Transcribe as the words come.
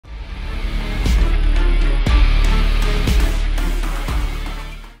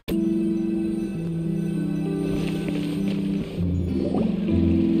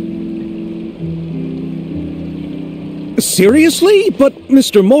Seriously? But,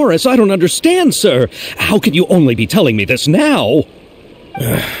 Mr. Morris, I don't understand, sir. How can you only be telling me this now?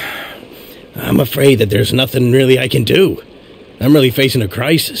 I'm afraid that there's nothing really I can do. I'm really facing a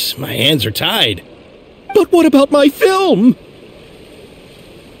crisis. My hands are tied. But what about my film?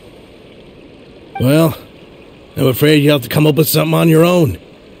 Well, I'm afraid you'll have to come up with something on your own.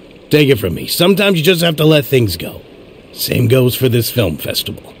 Take it from me. Sometimes you just have to let things go. Same goes for this film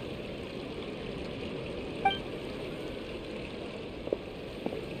festival.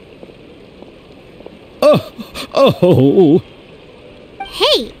 Oh.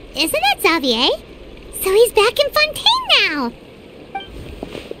 Hey, isn't that Xavier? So he's back in Fontaine now.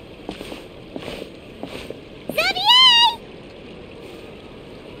 Xavier!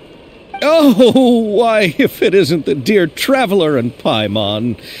 Oh, why, if it isn't the dear Traveler and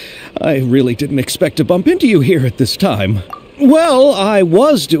Paimon. I really didn't expect to bump into you here at this time. Well, I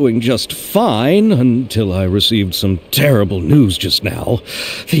was doing just fine until I received some terrible news just now.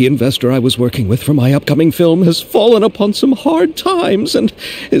 The investor I was working with for my upcoming film has fallen upon some hard times and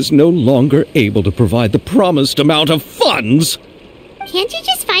is no longer able to provide the promised amount of funds. Can't you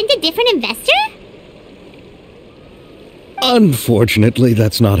just find a different investor? Unfortunately,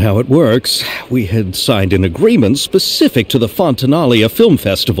 that's not how it works. We had signed an agreement specific to the Fontanalia Film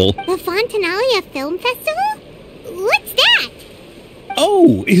Festival. The Fontanalia Film Festival? What's that?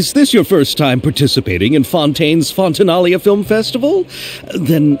 Oh, is this your first time participating in Fontaine's Fontanalia Film Festival?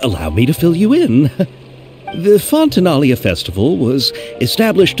 Then allow me to fill you in. The Fontanalia Festival was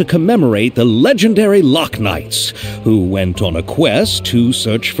established to commemorate the legendary Loch Knights, who went on a quest to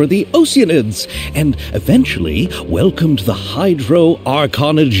search for the Oceanids, and eventually welcomed the Hydro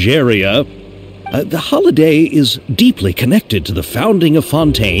Archonigeria. The holiday is deeply connected to the founding of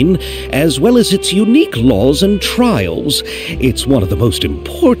Fontaine, as well as its unique laws and trials. It's one of the most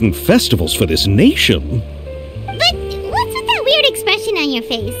important festivals for this nation. But what's with that weird expression on your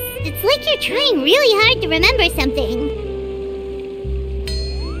face? It's like you're trying really hard to remember something.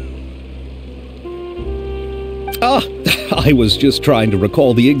 I was just trying to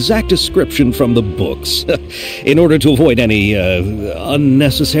recall the exact description from the books, in order to avoid any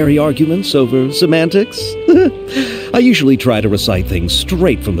unnecessary arguments over semantics. I usually try to recite things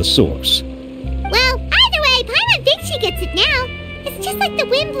straight from the source. Well, either way, Paimon thinks she gets it now. It's just like the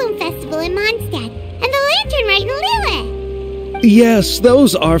Windbloom Festival in Mondstadt, and the Lantern Rite in Lille. Yes,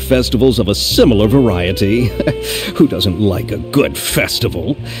 those are festivals of a similar variety. Who doesn't like a good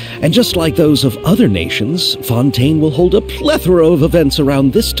festival? And just like those of other nations, Fontaine will hold a plethora of events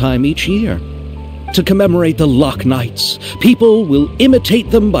around this time each year. To commemorate the Loch Knights, people will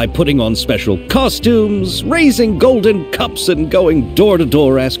imitate them by putting on special costumes, raising golden cups, and going door to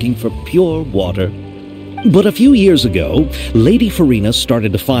door asking for pure water. But a few years ago, Lady Farina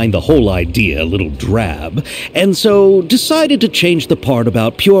started to find the whole idea a little drab, and so decided to change the part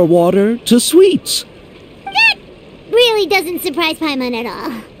about pure water to sweets. That really doesn't surprise Paimon at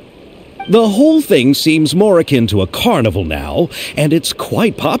all. The whole thing seems more akin to a carnival now, and it's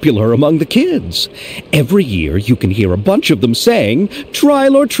quite popular among the kids. Every year you can hear a bunch of them saying,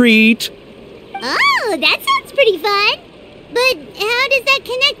 "Trial or treat." Oh, that sounds pretty fun. But how does that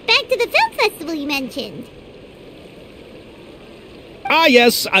connect back to the film festival you mentioned?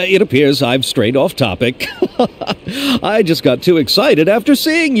 Yes, it appears I've strayed off topic. I just got too excited after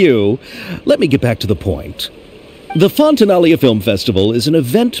seeing you. Let me get back to the point. The Fontanalia Film Festival is an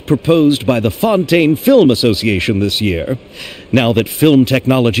event proposed by the Fontaine Film Association this year. Now that film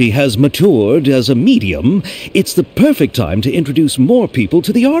technology has matured as a medium, it's the perfect time to introduce more people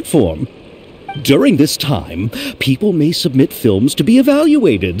to the art form. During this time, people may submit films to be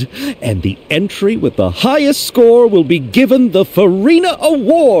evaluated, and the entry with the highest score will be given the Farina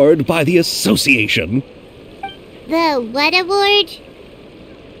Award by the association. The what award?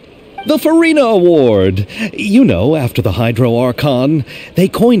 The Farina Award. You know, after the Hydro Archon. They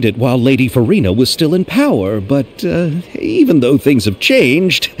coined it while Lady Farina was still in power, but even though things have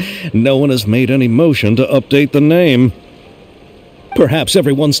changed, no one has made any motion to update the name. Perhaps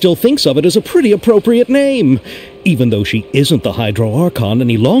everyone still thinks of it as a pretty appropriate name. Even though she isn't the Hydro Archon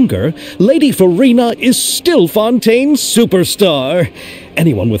any longer, Lady Farina is still Fontaine's superstar.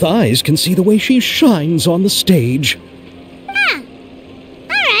 Anyone with eyes can see the way she shines on the stage. Huh.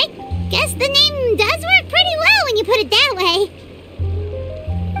 Alright. Guess the name does work pretty well when you put it that way.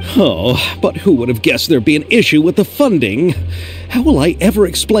 Oh, but who would have guessed there'd be an issue with the funding? How will I ever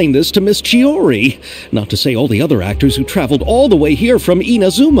explain this to Miss Chiori? Not to say all the other actors who traveled all the way here from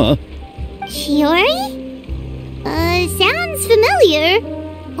Inazuma. Chiori? Sounds familiar.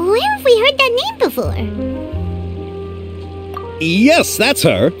 Where have we heard that name before? Yes, that's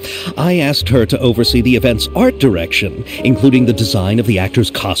her. I asked her to oversee the event's art direction, including the design of the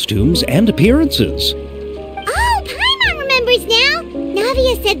actors' costumes and appearances. Oh, Paimon remembers now!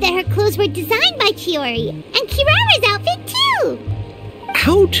 Navia said that her clothes were designed by Chiori, and Kirara's outfit too!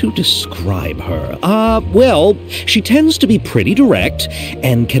 How to describe her? Well, she tends to be pretty direct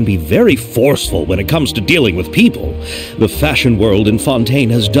and can be very forceful when it comes to dealing with people. The fashion world in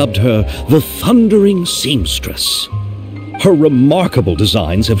Fontaine has dubbed her the Thundering Seamstress. Her remarkable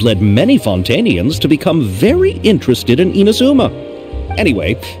designs have led many Fontainians to become very interested in Inazuma.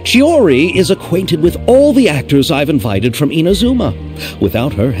 Anyway, Chiori is acquainted with all the actors I've invited from Inazuma.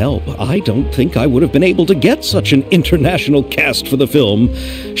 Without her help, I don't think I would have been able to get such an international cast for the film.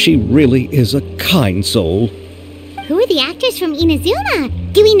 She really is a kind soul. Who are the actors from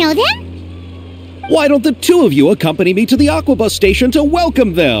Inazuma? Do we know them? Why don't the two of you accompany me to the Aquabus station to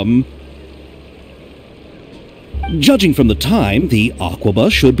welcome them? Judging from the time, the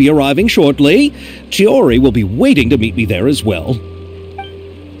Aquabus should be arriving shortly. Chiori will be waiting to meet me there as well.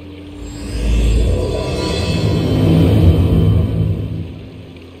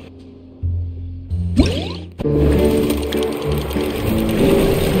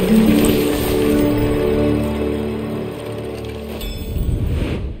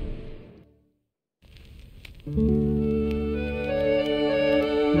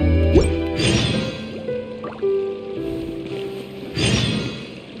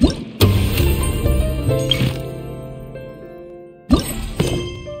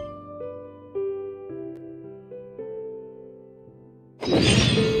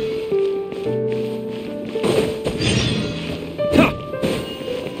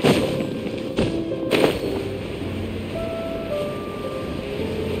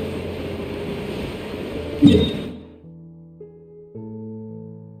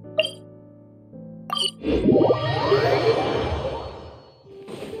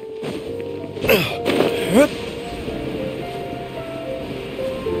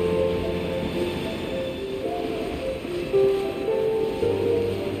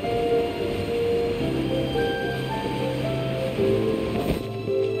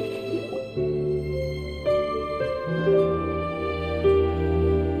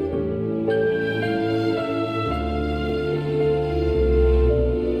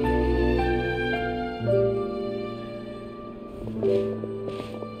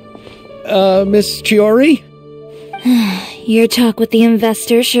 Miss Chiori? Your talk with the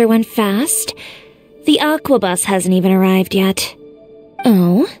investor sure went fast. The Aquabus hasn't even arrived yet.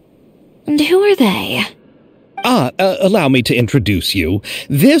 Oh? And who are they? Allow me to introduce you.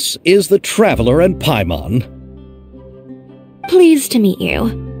 This is the Traveler and Paimon. Pleased to meet you.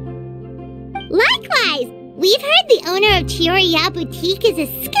 Likewise! We've heard the owner of Chioriya Boutique is a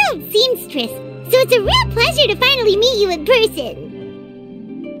skilled seamstress, so it's a real pleasure to finally meet you in person.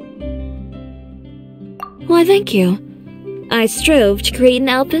 Why, thank you. I strove to create an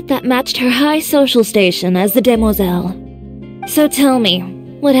outfit that matched her high social station as the demoiselle. So tell me,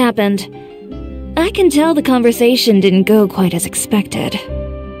 what happened? I can tell the conversation didn't go quite as expected.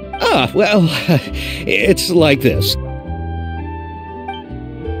 Well, it's like this.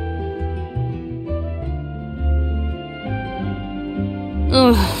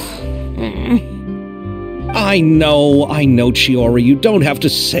 I know, Chiori, you don't have to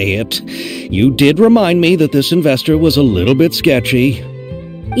say it. You did remind me that this investor was a little bit sketchy.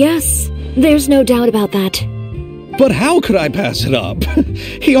 Yes, there's no doubt about that. But how could I pass it up?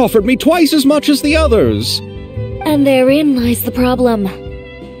 He offered me twice as much as the others. And therein lies the problem.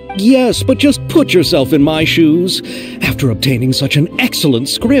 Yes, but just put yourself in my shoes. After obtaining such an excellent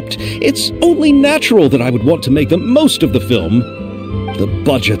script, it's only natural that I would want to make the most of the film. The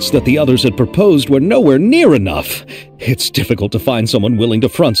budgets that the others had proposed were nowhere near enough. It's difficult to find someone willing to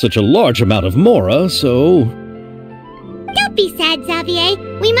front such a large amount of Mora, so... Don't be sad, Xavier.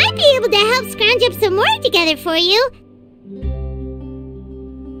 We might be able to help scrounge up some Mora together for you.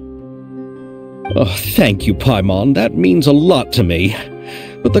 Oh, thank you, Paimon. That means a lot to me.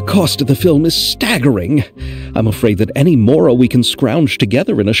 But the cost of the film is staggering. I'm afraid that any Mora we can scrounge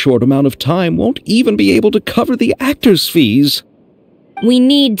together in a short amount of time won't even be able to cover the actors' fees. We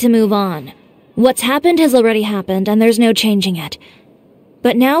need to move on. What's happened has already happened, and there's no changing it.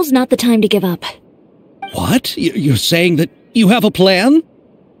 But now's not the time to give up. What? You're saying that you have a plan?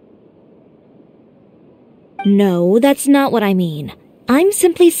 No, that's not what I mean. I'm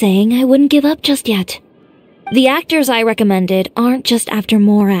simply saying I wouldn't give up just yet. The actors I recommended aren't just after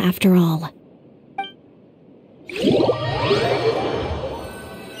Mora after all.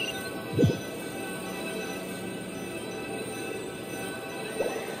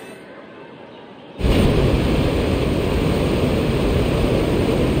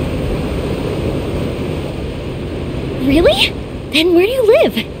 Then where do you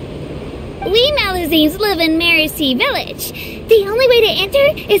live? We Melusines live in Mercy Village. The only way to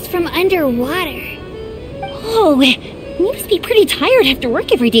enter is from underwater. Oh, you must be pretty tired after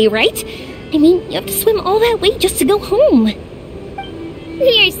work every day, right? I mean, you have to swim all that way just to go home.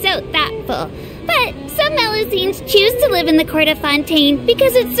 We are so thoughtful. But some Melusines choose to live in the Court of Fontaine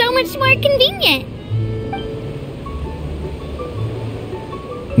because it's so much more convenient.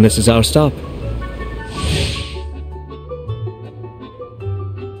 This is our stop.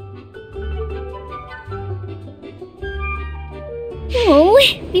 Oh,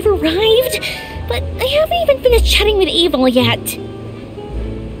 we've arrived, but I haven't even finished chatting with Aval yet.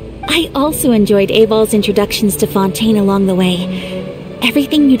 I also enjoyed Aval's introductions to Fontaine along the way.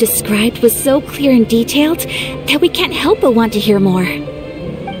 Everything you described was so clear and detailed that we can't help but want to hear more.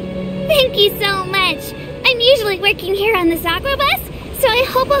 Thank you so much. I'm usually working here on this aqua bus, so I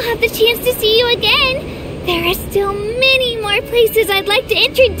hope I'll have the chance to see you again. There are still many more places I'd like to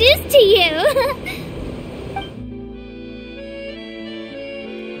introduce to you.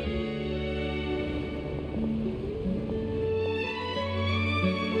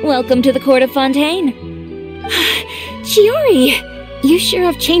 Welcome to the Court of Fontaine. Chiori, you sure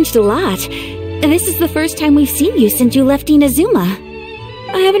have changed a lot. This is the first time we've seen you since you left Inazuma.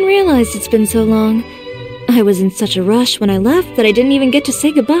 I haven't realized it's been so long. I was in such a rush when I left that I didn't even get to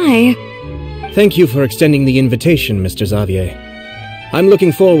say goodbye. Thank you for extending the invitation, Mr. Xavier. I'm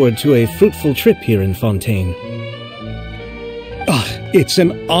looking forward to a fruitful trip here in Fontaine. It's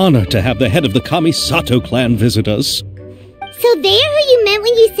an honor to have the head of the Kamisato clan visit us. So they're who you meant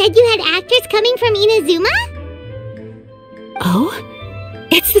when you said you had actors coming from Inazuma? Oh?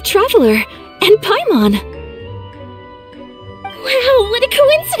 It's the Traveler and Paimon. Wow, what a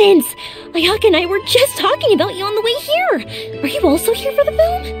coincidence! Ayaka and I were just talking about you on the way here. Are you also here for the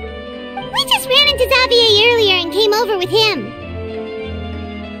film? We just ran into Xavier earlier and came over with him.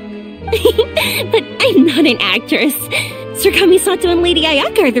 But I'm not an actress. Sir Kamisato and Lady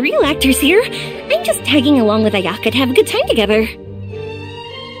Ayaka are the real actors here. I'm just tagging along with Ayaka to have a good time together.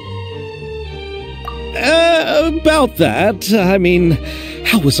 About that, I mean,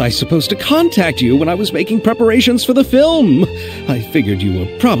 how was I supposed to contact you when I was making preparations for the film? I figured you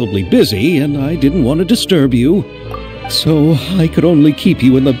were probably busy, and I didn't want to disturb you. So I could only keep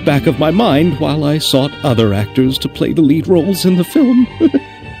you in the back of my mind while I sought other actors to play the lead roles in the film.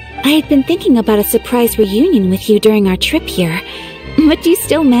 I had been thinking about a surprise reunion with you during our trip here, but you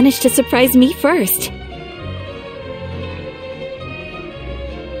still managed to surprise me first.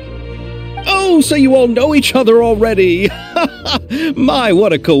 Oh, so you all know each other already! My,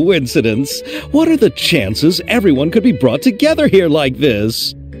 what a coincidence! What are the chances everyone could be brought together here like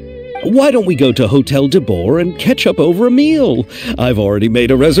this? Why don't we go to Hotel de Boer and catch up over a meal? I've already made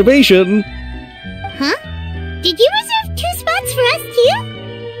a reservation. Huh? Did you reserve 2 spots for us too?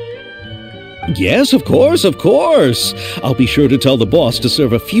 Yes, of course, of course. I'll be sure to tell the boss to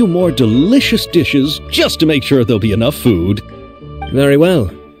serve a few more delicious dishes just to make sure there'll be enough food. Very well.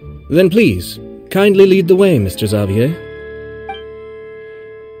 Then please, kindly lead the way, Mr. Xavier.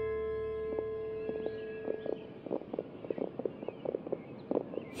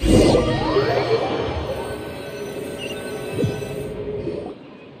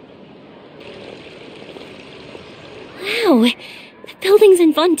 Wow, the buildings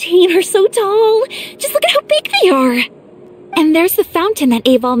in Fontaine are so tall. Just look at how big they are. And there's the fountain that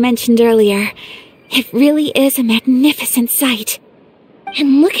Aval mentioned earlier. It really is a magnificent sight.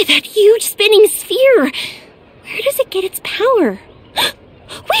 And look at that huge spinning sphere! Where does it get its power?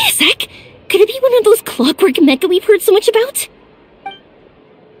 Wait a sec! Could it be one of those clockwork mecha we've heard so much about?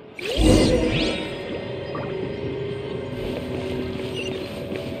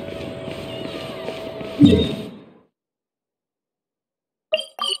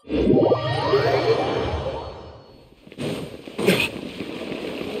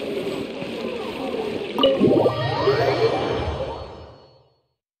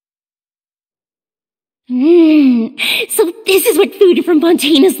 So this is what food from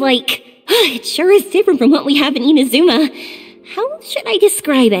Fontaine is like. It sure is different from what we have in Inazuma. How should I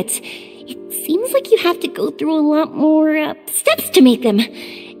describe it? It seems like you have to go through a lot more steps to make them. And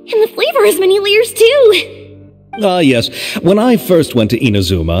the flavor has many layers too. Yes. When I first went to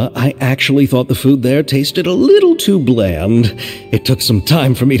Inazuma, I actually thought the food there tasted a little too bland. It took some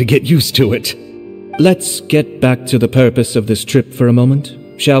time for me to get used to it. Let's get back to the purpose of this trip for a moment,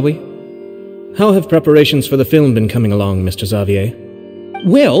 shall we? How have preparations for the film been coming along, Mr. Xavier?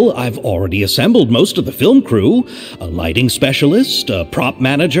 Well, I've already assembled most of the film crew. A lighting specialist, a prop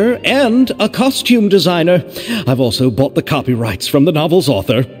manager, and a costume designer. I've also bought the copyrights from the novel's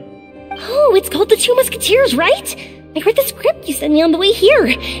author. Oh, it's called The Two Musketeers, right? I read the script you sent me on the way here.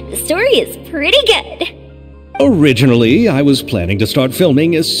 The story is pretty good. Originally, I was planning to start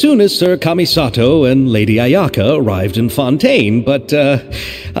filming as soon as Sir Kamisato and Lady Ayaka arrived in Fontaine, but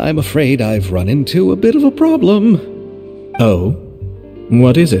I'm afraid I've run into a bit of a problem. Oh?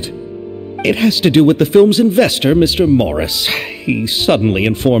 What is it? It has to do with the film's investor, Mr. Morris. He suddenly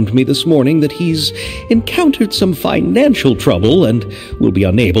informed me this morning that he's encountered some financial trouble and will be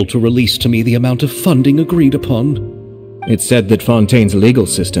unable to release to me the amount of funding agreed upon. It's said that Fontaine's legal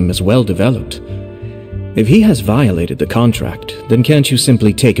system is well developed. If he has violated the contract, then can't you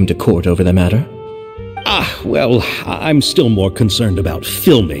simply take him to court over the matter? Well, I'm still more concerned about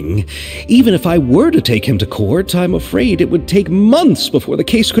filming. Even if I were to take him to court, I'm afraid it would take months before the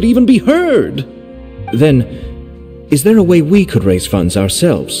case could even be heard. Then, is there a way we could raise funds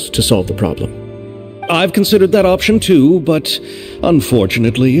ourselves to solve the problem? I've considered that option too, but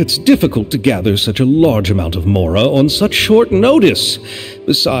unfortunately it's difficult to gather such a large amount of Mora on such short notice.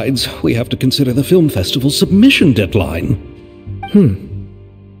 Besides, we have to consider the film festival's submission deadline.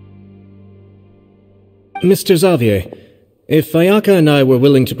 Mr. Xavier, if Ayaka and I were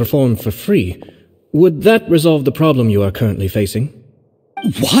willing to perform for free, would that resolve the problem you are currently facing?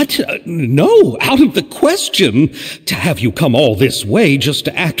 What? No, out of the question. To have you come all this way just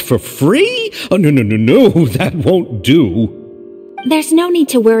to act for free? Oh, no, that won't do. There's no need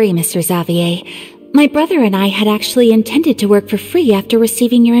to worry, Mr. Xavier. My brother and I had actually intended to work for free after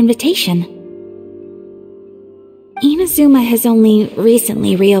receiving your invitation. Inazuma has only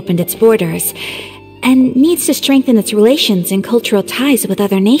recently reopened its borders, and needs to strengthen its relations and cultural ties with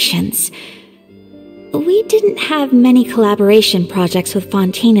other nations. We didn't have many collaboration projects with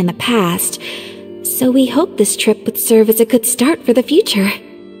Fontaine in the past, so we hoped this trip would serve as a good start for the future.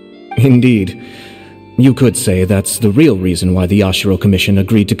 Indeed. You could say that's the real reason why the Yashiro Commission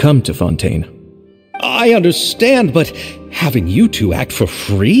agreed to come to Fontaine. I understand, but having you two act for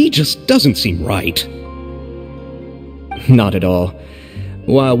free just doesn't seem right. Not at all.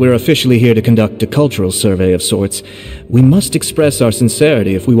 While we're officially here to conduct a cultural survey of sorts, we must express our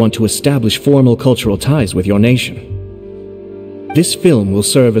sincerity if we want to establish formal cultural ties with your nation. This film will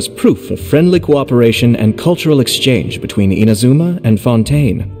serve as proof of friendly cooperation and cultural exchange between Inazuma and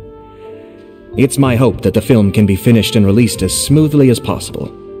Fontaine. It's my hope that the film can be finished and released as smoothly as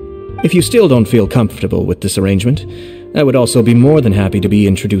possible. If you still don't feel comfortable with this arrangement, I would also be more than happy to be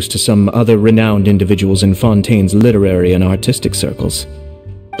introduced to some other renowned individuals in Fontaine's literary and artistic circles.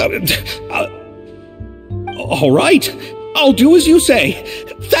 All right, I'll do as you say.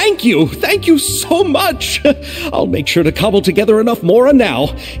 Thank you so much. I'll make sure to cobble together enough Mora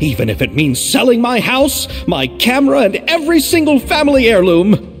now, even if it means selling my house, my camera, and every single family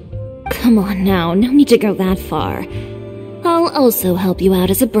heirloom. Come on now, no need to go that far. I'll also help you out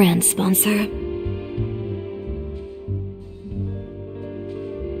as a brand sponsor.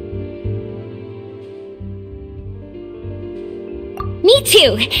 Me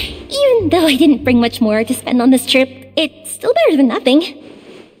too! Even though I didn't bring much more to spend on this trip, it's still better than nothing.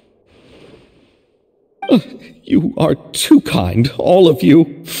 You are too kind, all of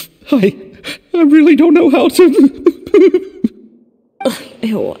you. I really don't know how to...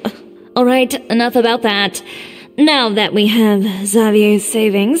 Ew. Alright, enough about that. Now that we have Xavier's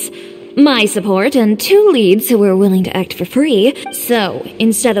savings, my support, and 2 leads who are willing to act for free, so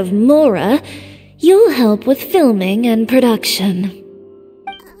instead of Mora, you'll help with filming and production.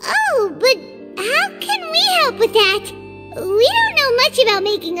 Oh, but how can we help with that? We don't know much about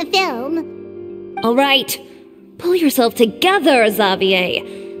making a film. Alright, pull yourself together, Xavier.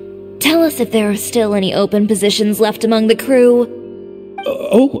 Tell us if there are still any open positions left among the crew.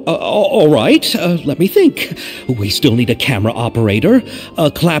 All right. Let me think. We still need a camera operator, a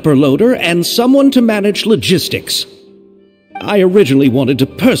clapper loader, and someone to manage logistics. I originally wanted to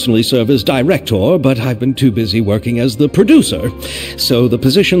personally serve as director, but I've been too busy working as the producer. So the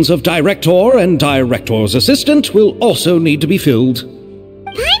positions of director and director's assistant will also need to be filled.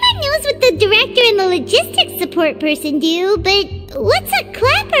 Paimon knows what the director and the logistics support person do, but what's a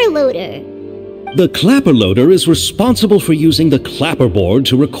clapper loader? The clapper loader is responsible for using the clapper board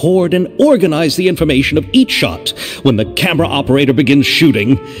to record and organize the information of each shot when the camera operator begins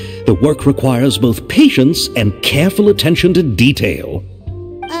shooting. The work requires both patience and careful attention to detail.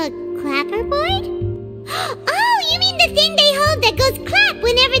 A clapper board? Oh, you mean the thing they hold that goes clap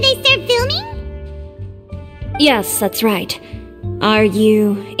whenever they start filming? Yes, that's right. Are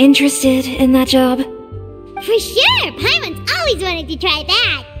you interested in that job? For sure! Paimon's always wanted to try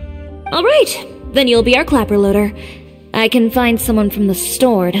that! Alright, then you'll be our clapper loader. I can find someone from the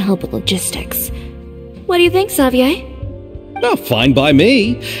store to help with logistics. What do you think, Xavier? Oh, fine by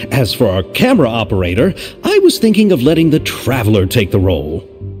me. As for our camera operator, I was thinking of letting the Traveler take the role.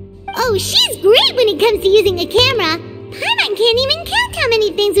 Oh, she's great when it comes to using a camera. Paimon can't even count how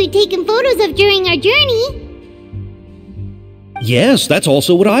many things we've taken photos of during our journey. Yes, that's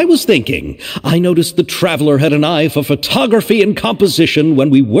also what I was thinking. I noticed the Traveler had an eye for photography and composition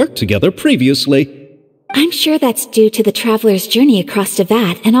when we worked together previously. I'm sure that's due to the Traveler's journey across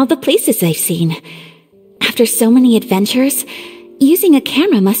Devat and all the places they've seen. After so many adventures, using a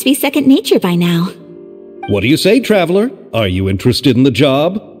camera must be second nature by now. What do you say, Traveler? Are you interested in the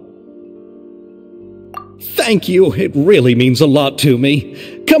job? Thank you. It really means a lot to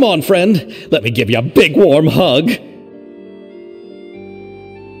me. Come on, friend. Let me give you a big warm hug.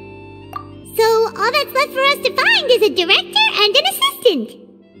 So all that's left for us to find is a director and an assistant.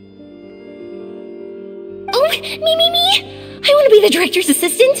 Oh, me! I want to be the director's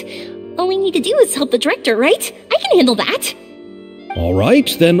assistant. All we need to do is help the director, right? I can handle that. All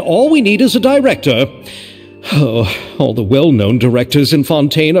right, then all we need is a director. Oh, all the well-known directors in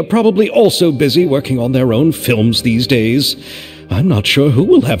Fontaine are probably also busy working on their own films these days. I'm not sure who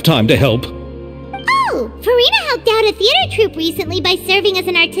will have time to help. Oh, Farina helped out a theater troupe recently by serving as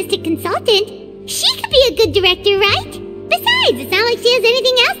an artistic consultant. She could be a good director, right? Besides, it's not like she has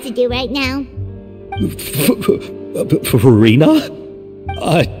anything else to do right now. Farina?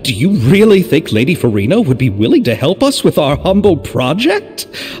 Do you really think Lady Farina would be willing to help us with our humble project?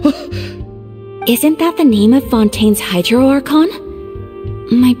 Isn't that the name of Fontaine's Hydro Archon?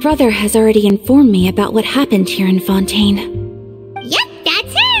 My brother has already informed me about what happened here in Fontaine. Yep,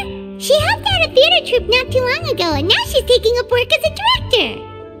 that's her. She helped out a theater troupe not too long ago, and now she's taking up work as a director.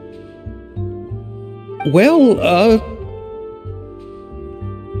 Well,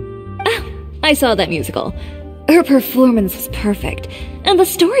 I saw that musical. Her performance was perfect, and the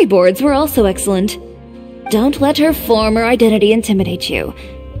storyboards were also excellent. Don't let her former identity intimidate you.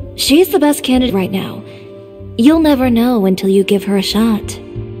 She's the best candidate right now. You'll never know until you give her a shot.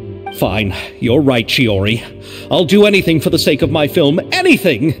 Fine. You're right, Chiori. I'll do anything for the sake of my film.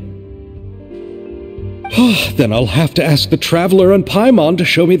 Anything! Then I'll have to ask the Traveler and Paimon to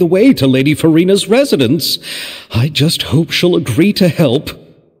show me the way to Lady Farina's residence. I just hope she'll agree to help.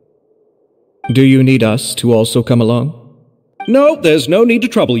 Do you need us to also come along? No, there's no need to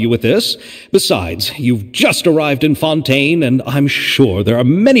trouble you with this. Besides, you've just arrived in Fontaine, and I'm sure there are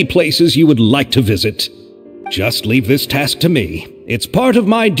many places you would like to visit. Just leave this task to me. It's part of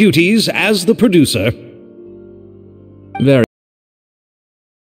my duties as the producer. Very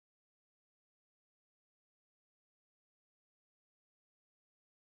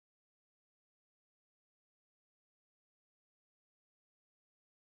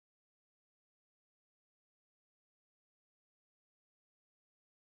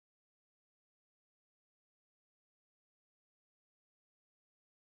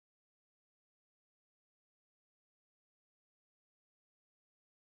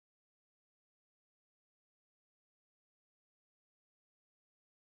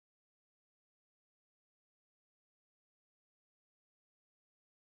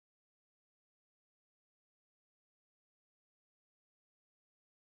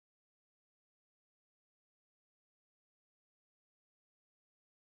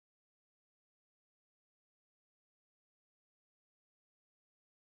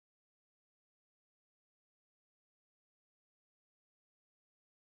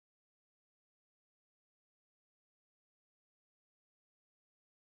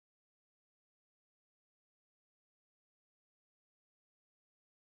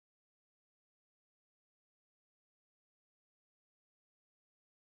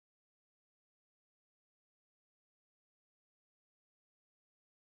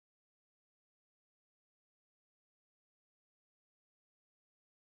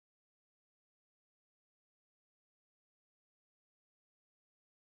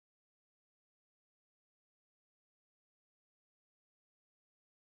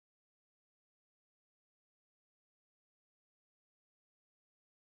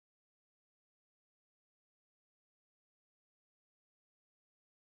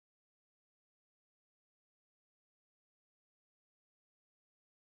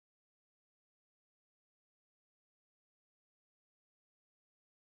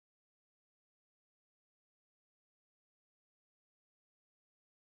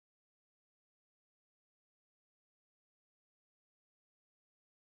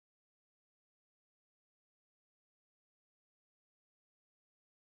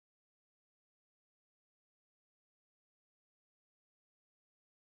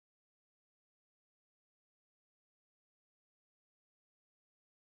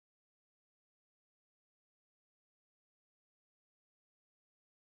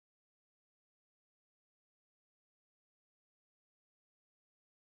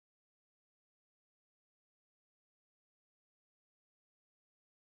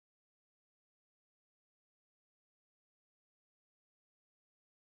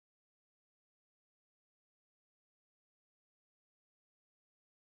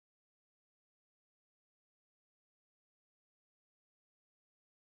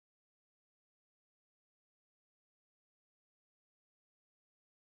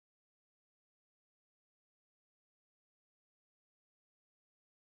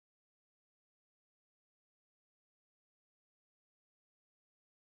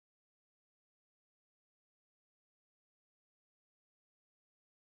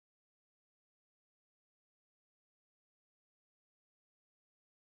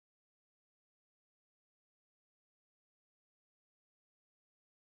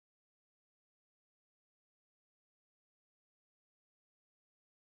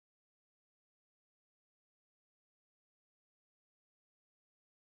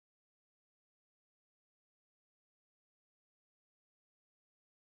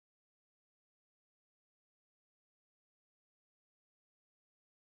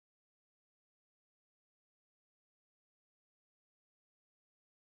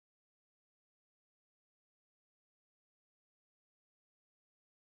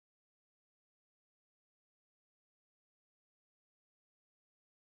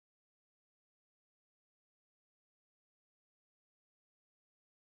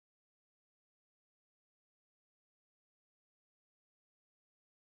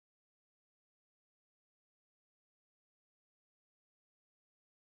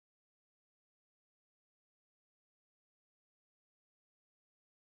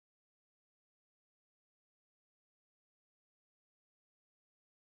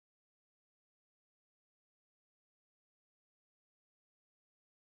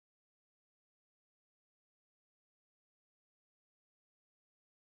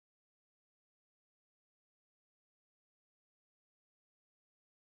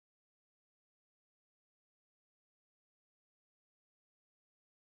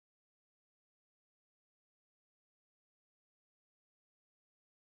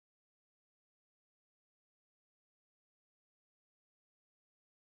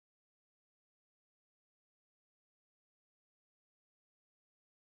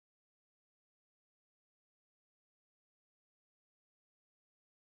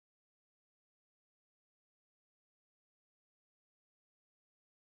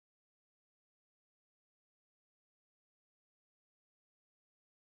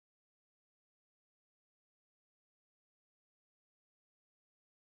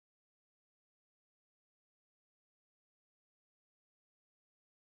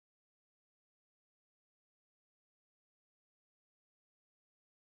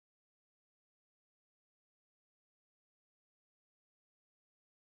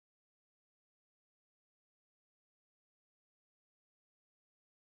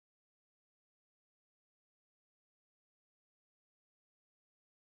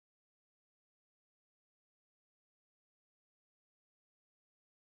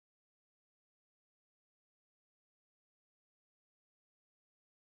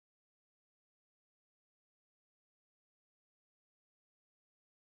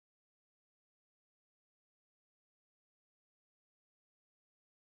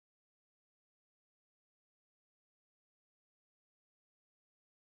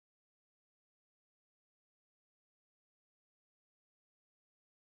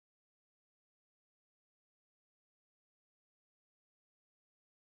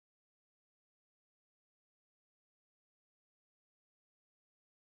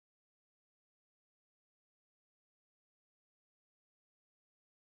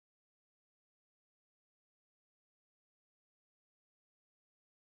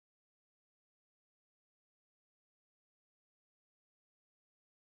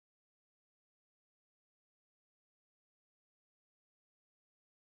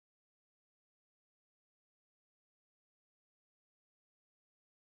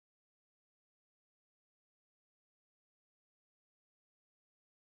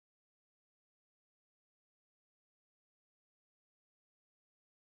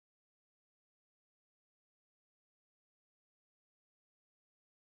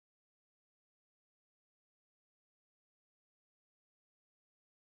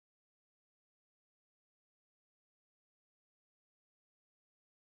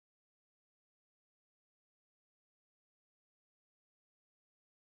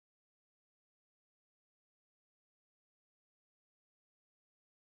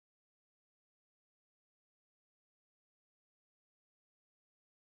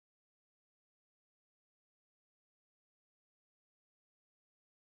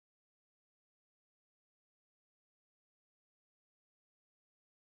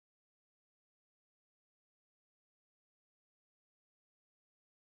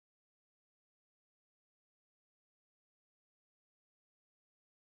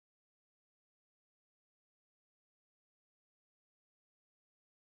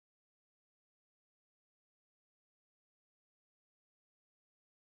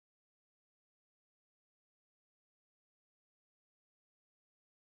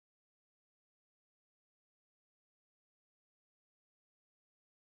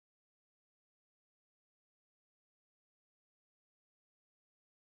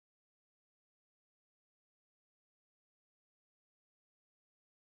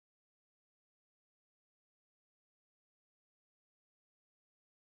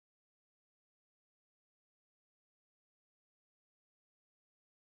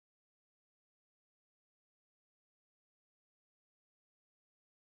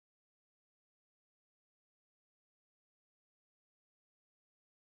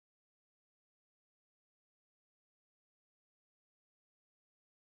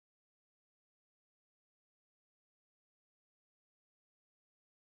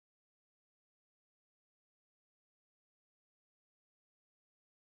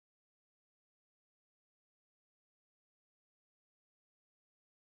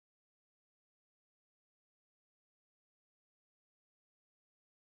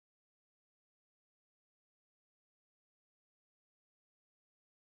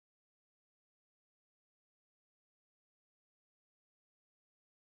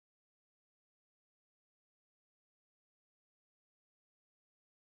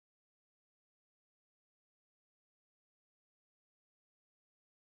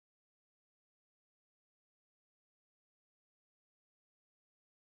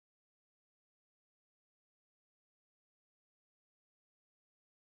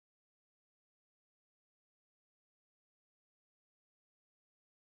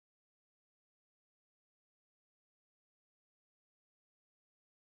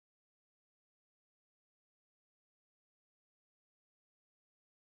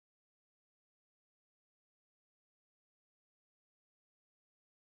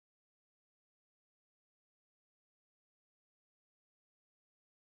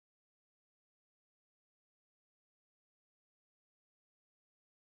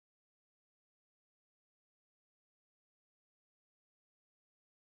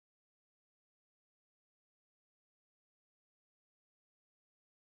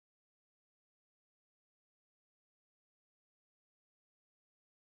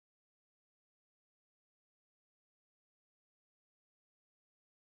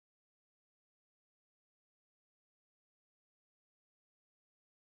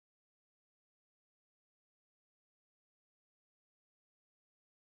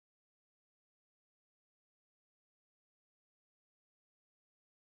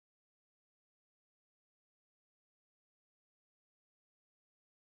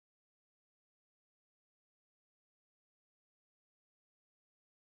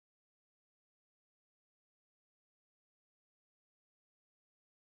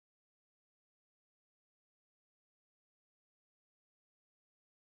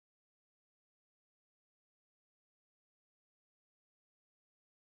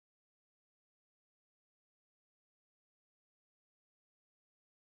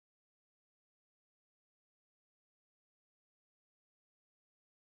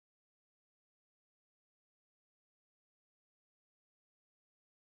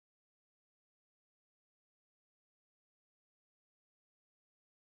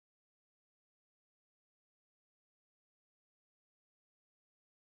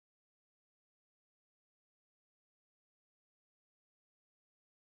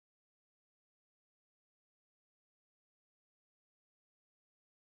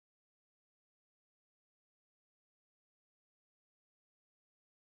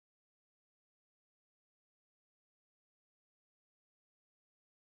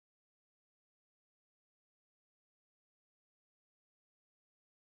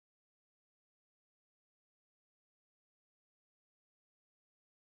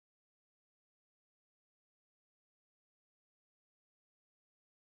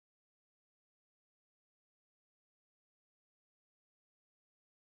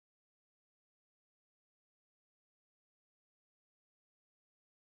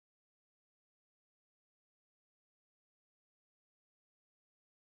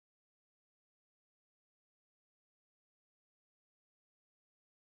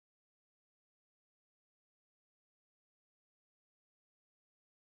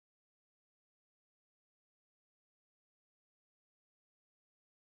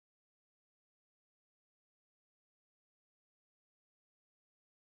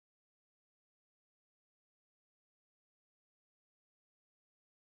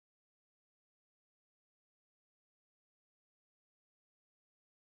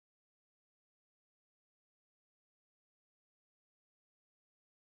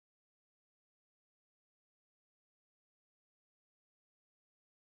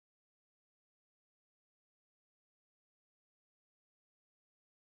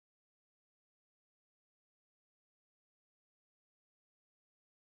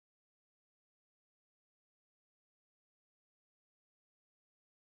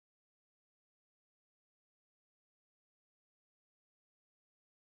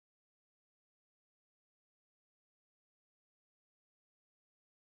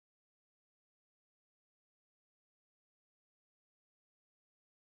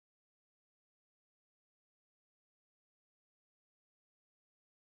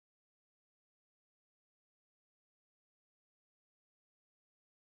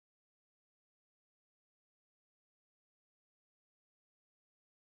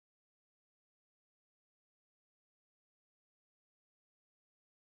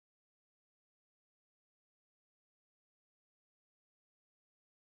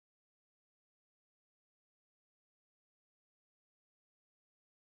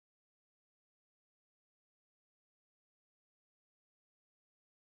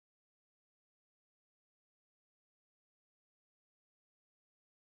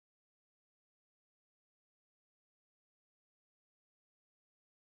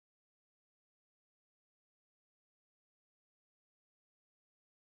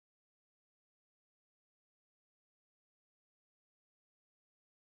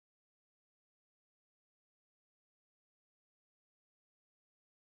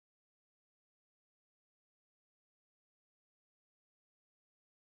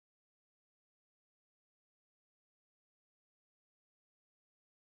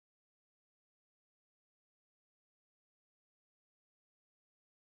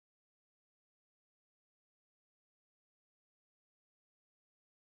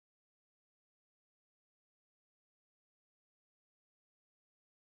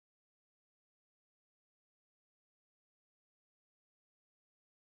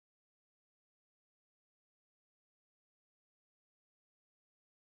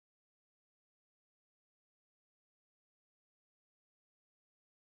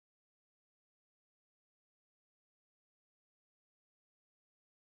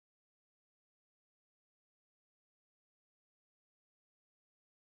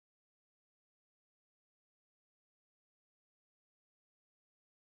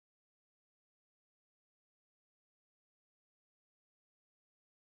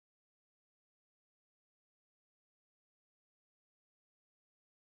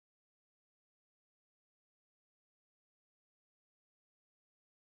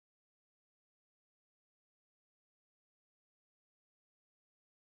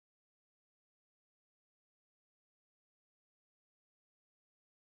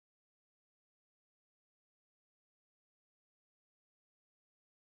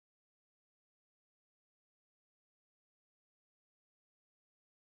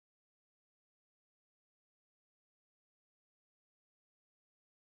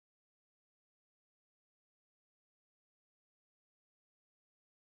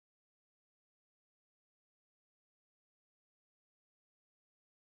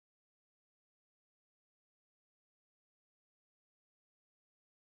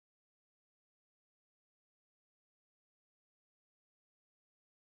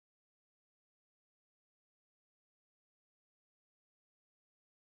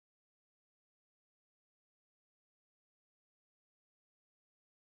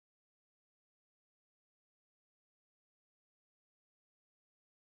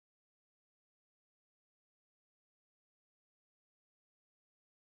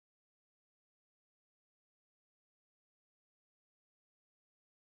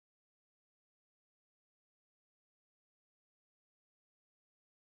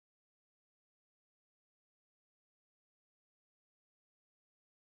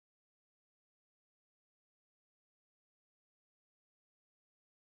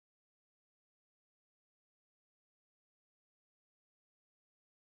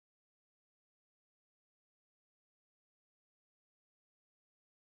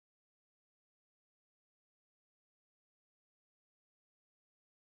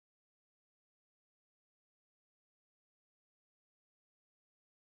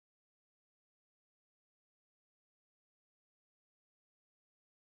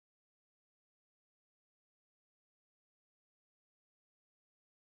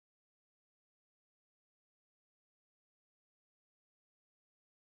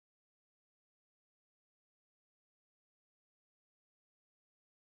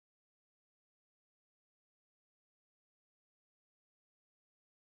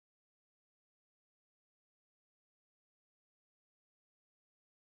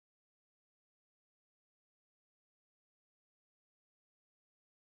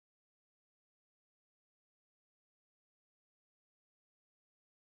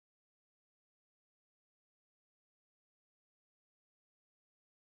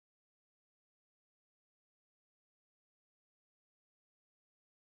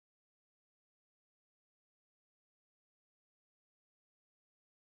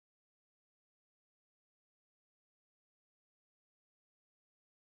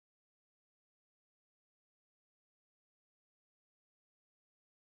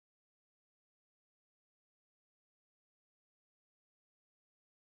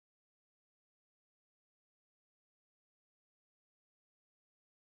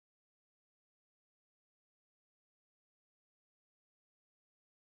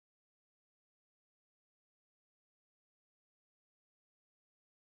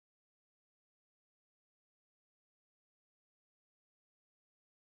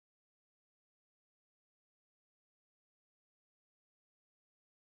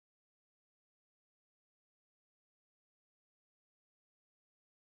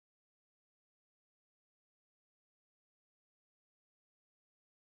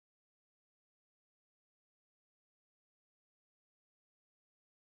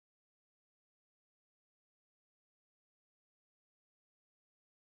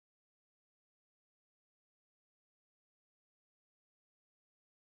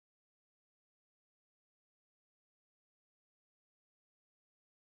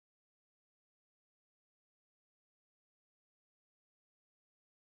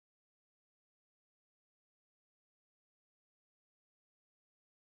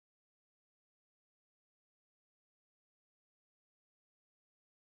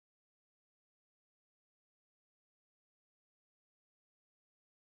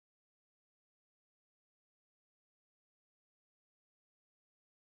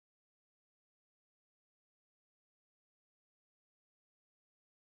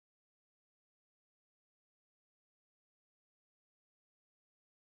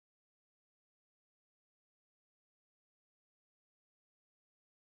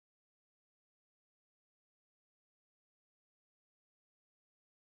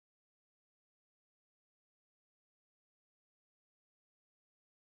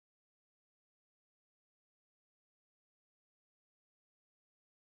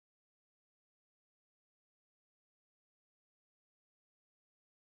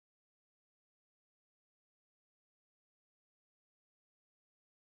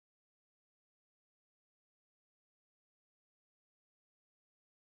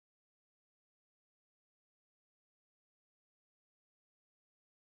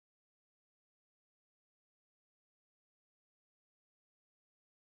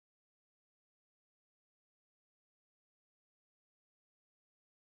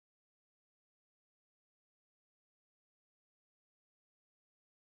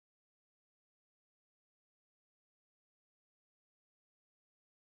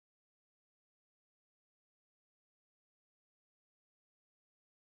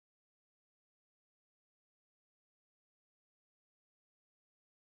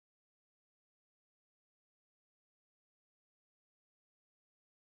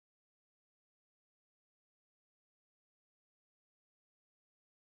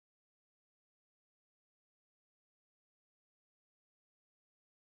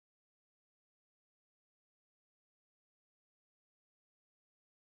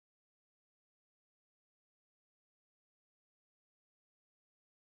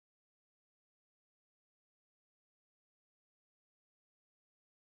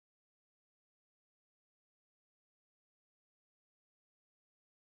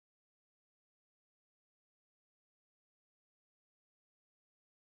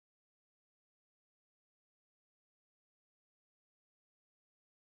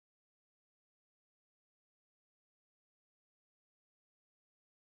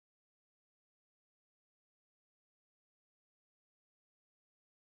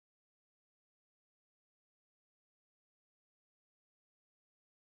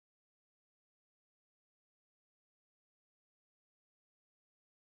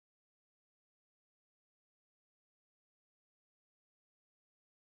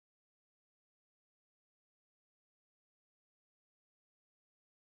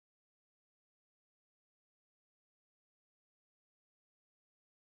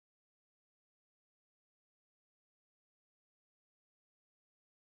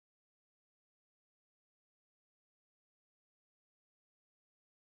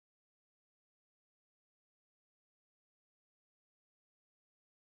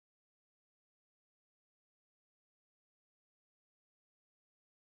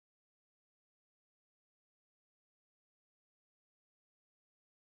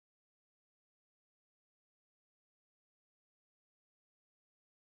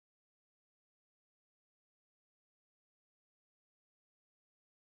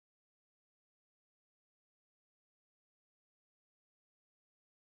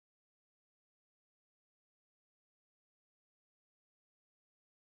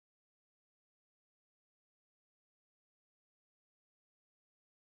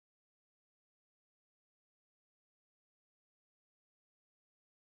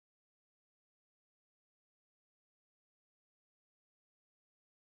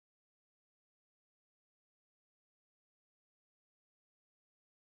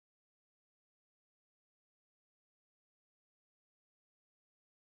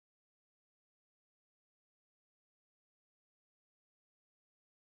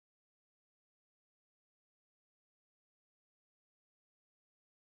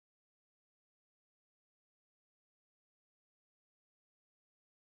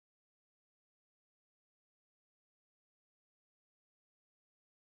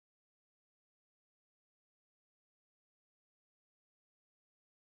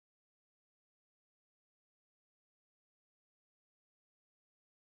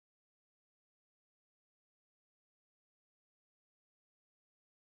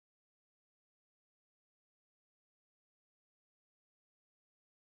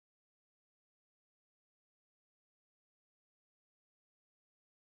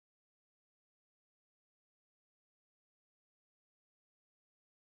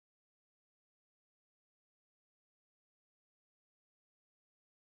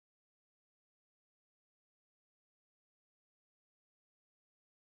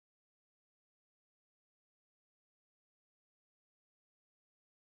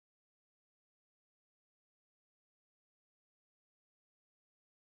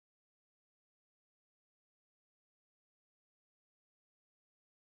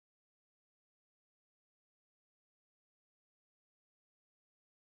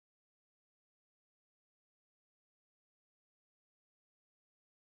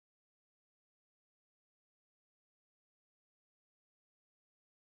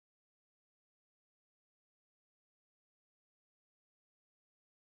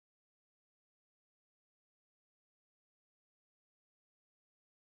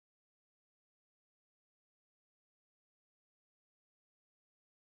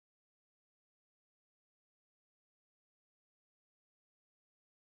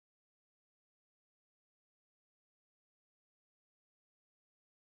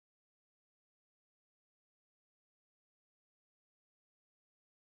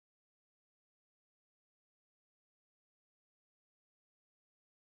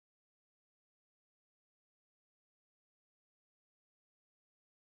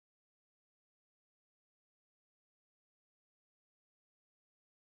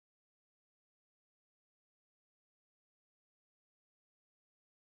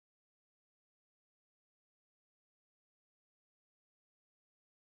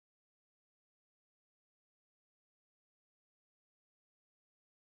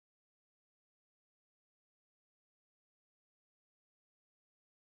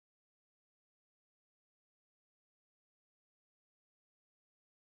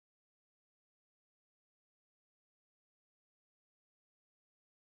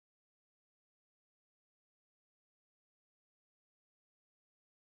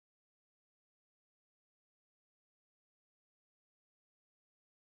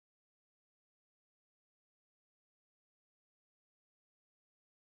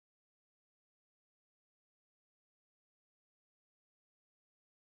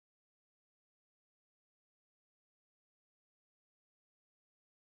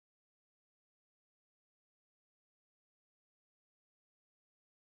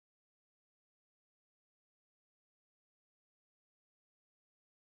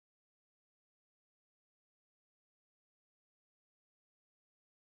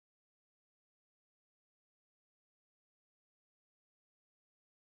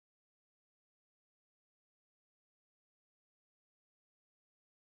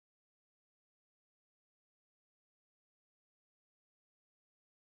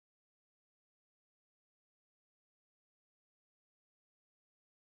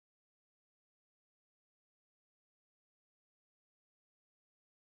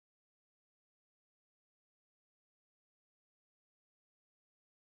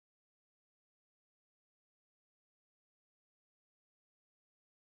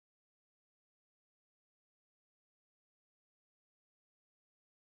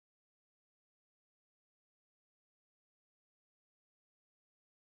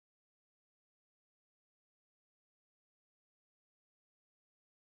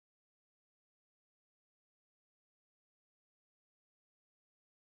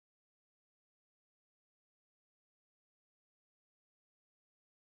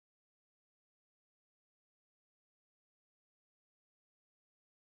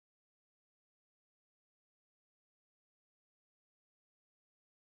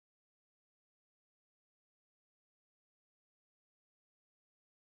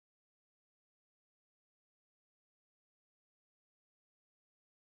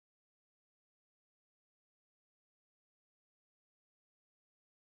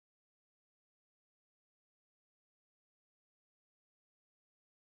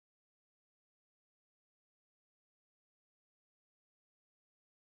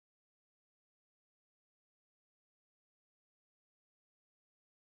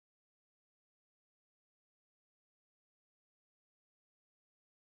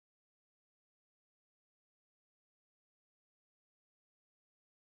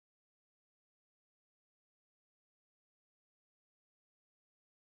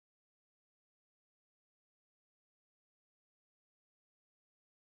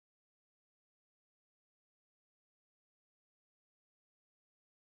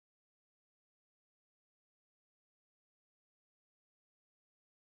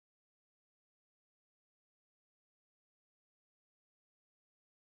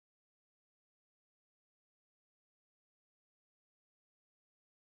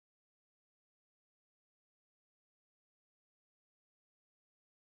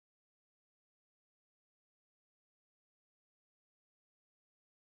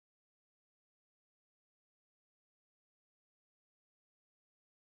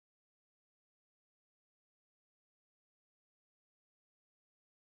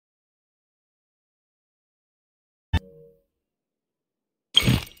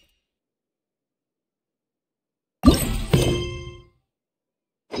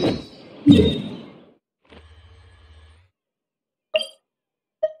Ayaka!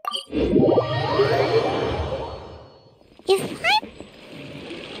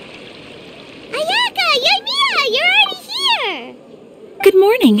 Yoimiya! You're already here! Good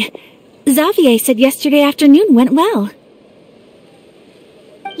morning. Xavier said yesterday afternoon went well.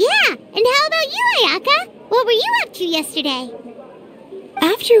 Yeah, and how about you, Ayaka? What were you up to yesterday?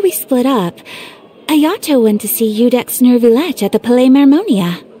 After we split up, Ayato went to see Udex Nervillette at the Palais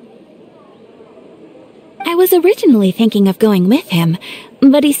Mermonia. I was originally thinking of going with him,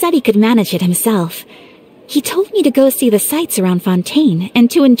 but he said he could manage it himself. He told me to go see the sights around Fontaine and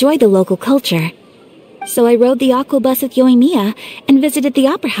to enjoy the local culture. So I rode the aquabus with Yoimiya and visited the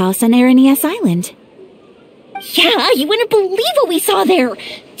opera house on Aranias Island. Yeah, you wouldn't believe what we saw there!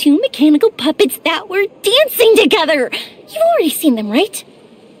 2 mechanical puppets that were dancing together! You've already seen them, right?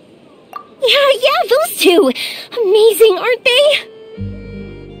 Yeah, those 2! Amazing, aren't they?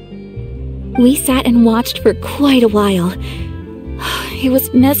 We sat and watched for quite a while. It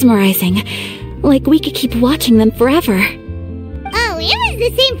was mesmerizing, like we could keep watching them forever. Oh, it was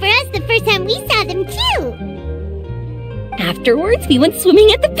the same for us the first time we saw them, too! Afterwards, we went swimming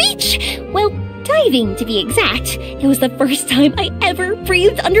at the beach! Well, diving, to be exact. It was the first time I ever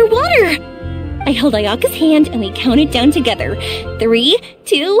breathed underwater! I held Ayaka's hand and we counted down together. 3,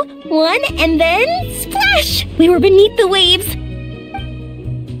 2, 1, and then splash! We were beneath the waves.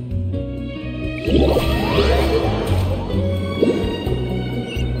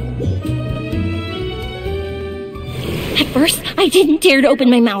 At first, I didn't dare to open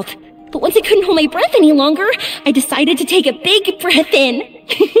my mouth. But once I couldn't hold my breath any longer, I decided to take a big breath in.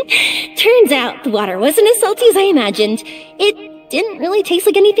 Turns out the water wasn't as salty as I imagined. It didn't really taste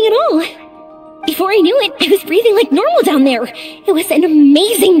like anything at all. Before I knew it, I was breathing like normal down there. It was an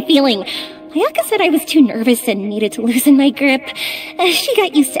amazing feeling. Ayaka said I was too nervous and needed to loosen my grip. She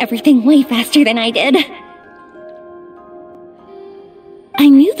got used to everything way faster than I did. I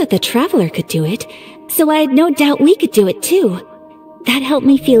knew that the Traveler could do it, so I had no doubt we could do it too. That helped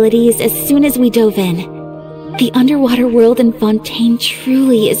me feel at ease as soon as we dove in. The underwater world in Fontaine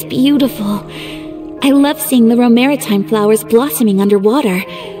truly is beautiful. I love seeing the Romaritime flowers blossoming underwater,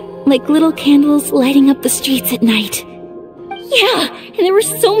 like little candles lighting up the streets at night. Yeah, and there were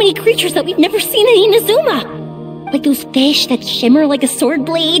so many creatures that we've never seen in Inazuma. Like those fish that shimmer like a sword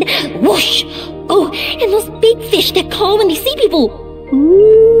blade. Whoosh! Oh, and those big fish that call when they see people.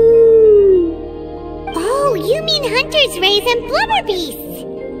 Ooh. Oh, you mean Hunter's Rays and Blubber Beasts.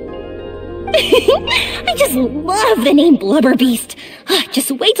 I just love the name Blubber Beast.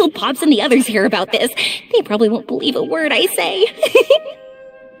 Just wait till Pops and the others hear about this. They probably won't believe a word I say.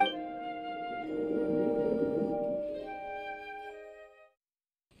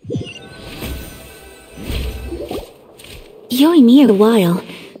 Yoimiya a while.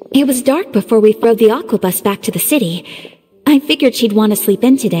 It was dark before we rode the aquabus back to the city. I figured she'd want to sleep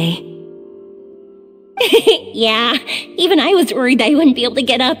in today. Yeah, even I was worried that I wouldn't be able to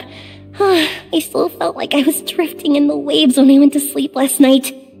get up. I still felt like I was drifting in the waves when I went to sleep last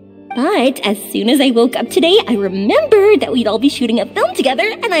night. But as soon as I woke up today, I remembered that we'd all be shooting a film together,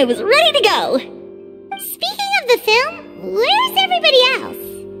 and I was ready to go. Speaking of the film, where's everybody else?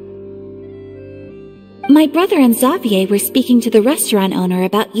 My brother and Xavier were speaking to the restaurant owner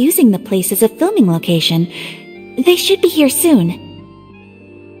about using the place as a filming location. They should be here soon.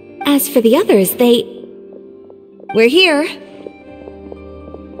 As for the others, We're here.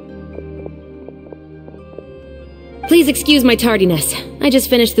 Please excuse my tardiness. I just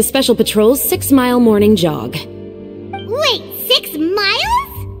finished the Special Patrol's 6-mile morning jog. Wait, 6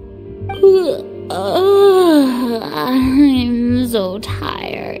 miles? I'm so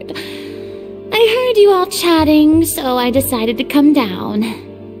tired. I heard you all chatting, so I decided to come down.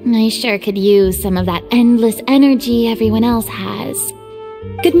 I sure could use some of that endless energy everyone else has.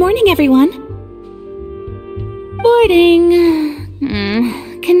 Good morning, everyone. Boarding.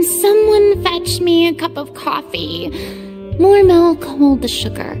 Can someone fetch me a cup of coffee? More milk, hold the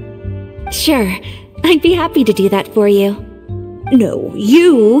sugar. Sure, I'd be happy to do that for you. No,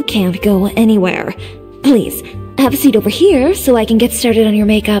 you can't go anywhere. Please, have a seat over here so I can get started on your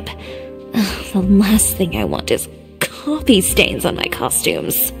makeup. The last thing I want is coffee stains on my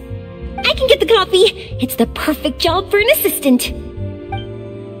costumes. I can get the coffee. It's the perfect job for an assistant.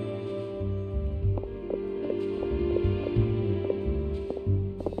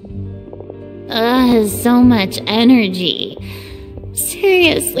 So much energy.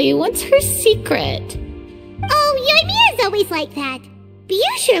 Seriously, what's her secret? Oh, Yoimiya's always like that. But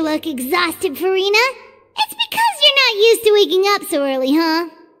you sure look exhausted, Farina. It's because you're not used to waking up so early, huh?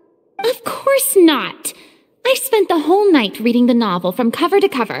 Of course not. I spent the whole night reading the novel from cover to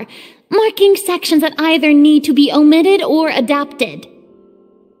cover. marking sections that either need to be omitted or adapted.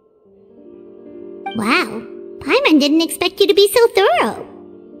 Wow, Paimon didn't expect you to be so thorough.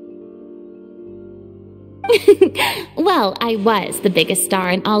 Well, I was the biggest star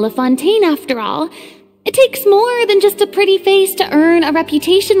in all of Fontaine after all. It takes more than just a pretty face to earn a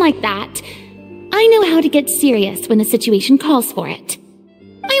reputation like that. I know how to get serious when the situation calls for it.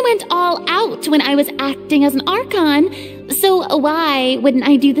 I went all out when I was acting as an Archon, so why wouldn't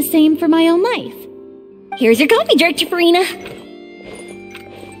I do the same for my own life? Here's your coffee, Director Farina.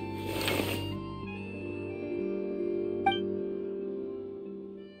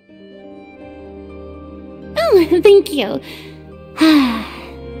 Oh, thank you.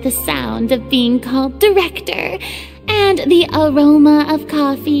 The sound of being called director and the aroma of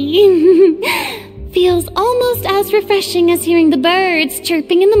coffee feels almost as refreshing as hearing the birds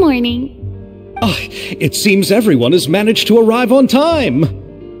chirping in the morning. Oh, it seems everyone has managed to arrive on time.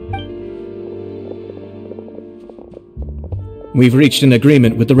 We've reached an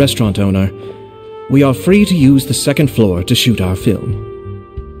agreement with the restaurant owner. We are free to use the second floor to shoot our film.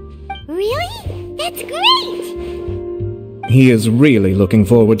 Really? That's great! He is really looking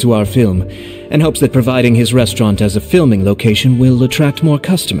forward to our film and hopes that providing his restaurant as a filming location will attract more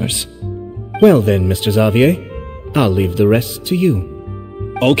customers. Well then, Mr. Xavier, I'll leave the rest to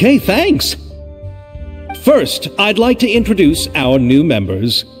you. Okay, thanks. First, I'd like to introduce our new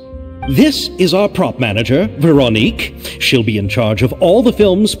members. This is our prop manager, Veronique. She'll be in charge of all the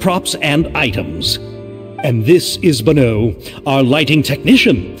film's props and items. And this is Bonneau, our lighting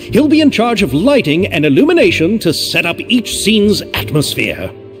technician. He'll be in charge of lighting and illumination to set up each scene's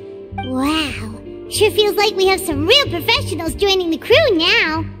atmosphere. Wow, sure feels like we have some real professionals joining the crew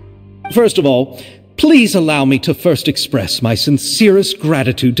now. First of all, please allow me to first express my sincerest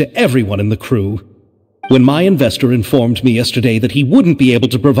gratitude to everyone in the crew. When my investor informed me yesterday that he wouldn't be able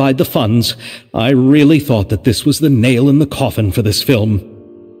to provide the funds, I really thought that this was the nail in the coffin for this film.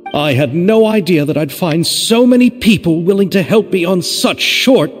 I had no idea that I'd find so many people willing to help me on such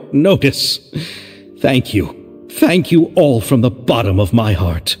short notice. Thank you. Thank you all from the bottom of my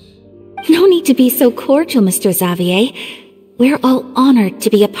heart. No need to be so cordial, Mr. Xavier. We're all honored to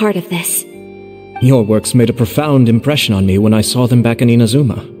be a part of this. Your works made a profound impression on me when I saw them back in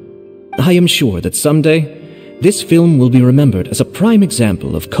Inazuma. I am sure that someday, this film will be remembered as a prime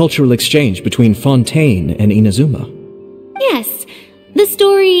example of cultural exchange between Fontaine and Inazuma. Yes, the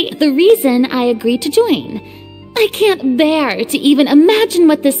story, the reason I agreed to join. I can't bear to even imagine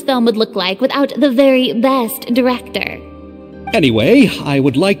what this film would look like without the very best director. Anyway, I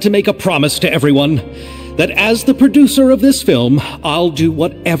would like to make a promise to everyone that as the producer of this film, I'll do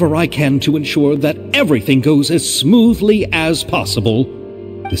whatever I can to ensure that everything goes as smoothly as possible.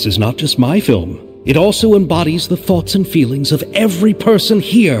 This is not just my film. It also embodies the thoughts and feelings of every person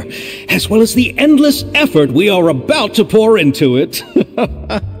here, as well as the endless effort we are about to pour into it.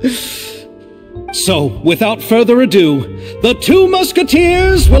 So, without further ado, the Two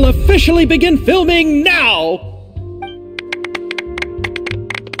Musketeers will officially begin filming now!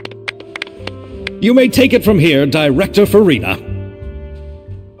 You may take it from here, Director Farina.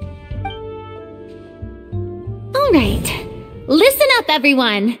 All right. Listen up,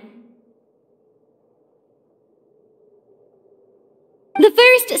 everyone. The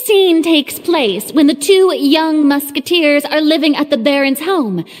first scene takes place when the two young musketeers are living at the Baron's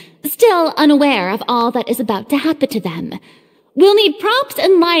home, still unaware of all that is about to happen to them. We'll need props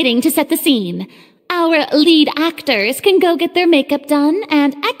and lighting to set the scene. Our lead actors can go get their makeup done,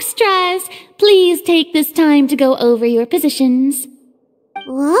 and extras, please take this time to go over your positions.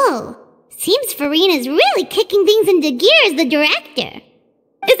 Whoa, seems Farina's really kicking things into gear as the director.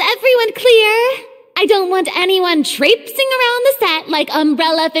 Is everyone clear? I don't want anyone traipsing around the set like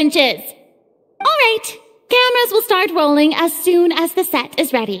umbrella finches. All right, cameras will start rolling as soon as the set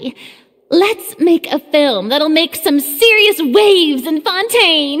is ready. Let's make a film that'll make some serious waves in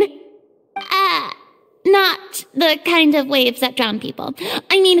Fontaine. Not the kind of waves that drown people.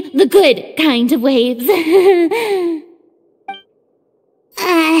 I mean, the good kind of waves. Seems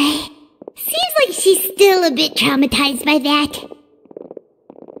like she's still a bit traumatized by that.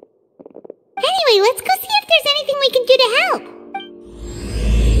 Anyway, let's go see if there's anything we can do to help.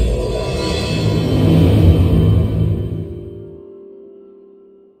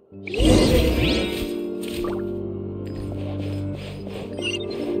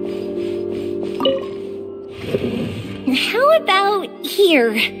 How about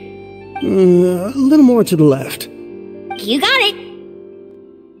here? A little more to the left. You got it.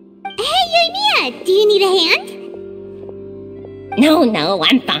 Hey, Yoimiya, do you need a hand? No,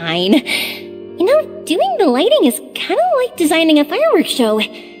 I'm fine. You know, doing the lighting is kind of like designing a fireworks show.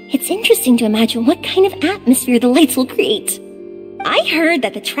 It's interesting to imagine what kind of atmosphere the lights will create. I heard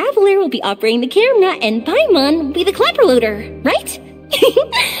that the Traveler will be operating the camera and Paimon will be the clapper loader, right?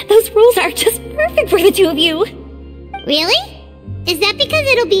 Those roles are just perfect for the two of you. Really? Is that because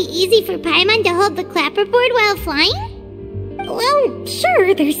it'll be easy for Paimon to hold the clapperboard while flying? Well,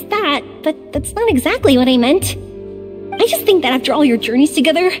 sure, there's that, but that's not exactly what I meant. I just think that after all your journeys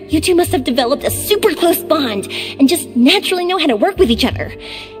together, you two must have developed a super close bond and just naturally know how to work with each other.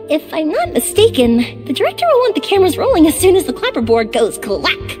 If I'm not mistaken, the director will want the cameras rolling as soon as the clapperboard goes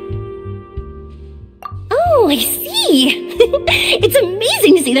clack. Oh, I see! It's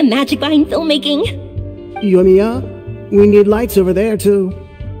amazing to see the magic behind filmmaking. Yoimiya, we need lights over there, too.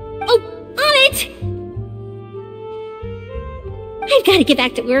 Oh, on it! I've got to get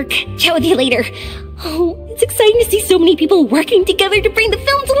back to work. Chat with you later. Oh, it's exciting to see so many people working together to bring the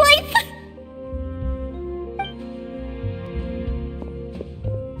film to life!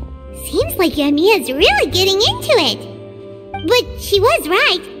 Seems like Yoimiya's really getting into it. But she was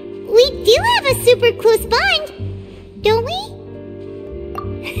right. We do have a super close bond, don't we?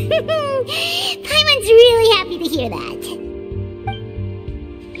 Paimon's really happy to hear that.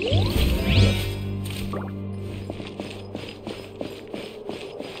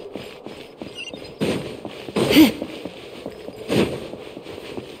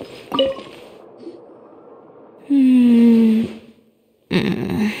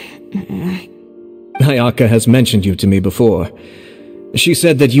 Ayaka has mentioned you to me before. She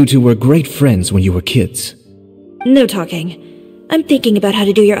said that you two were great friends when you were kids. No talking. I'm thinking about how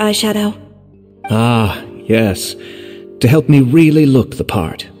to do your eyeshadow. Ah, yes. To help me really look the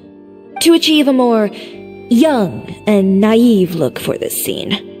part. To achieve a more young and naive look for this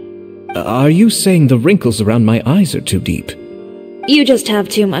scene. Are you saying the wrinkles around my eyes are too deep? You just have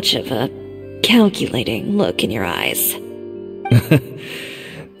too much of a calculating look in your eyes.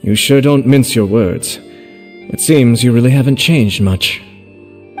 You sure don't mince your words. It seems you really haven't changed much.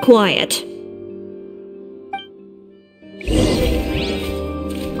 Quiet.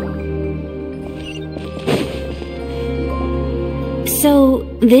 So,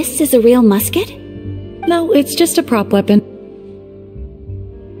 this is a real musket? No, it's just a prop weapon.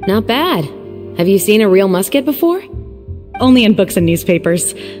 Not bad. Have you seen a real musket before? Only in books and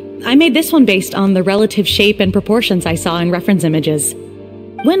newspapers. I made this one based on the relative shape and proportions I saw in reference images.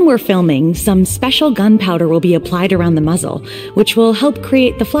 When we're filming, some special gunpowder will be applied around the muzzle, which will help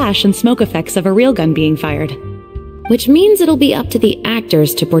create the flash and smoke effects of a real gun being fired. Which means it'll be up to the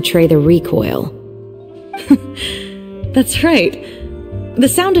actors to portray the recoil. That's right. The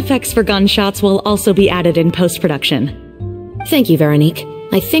sound effects for gunshots will also be added in post-production. Thank you, Veronique.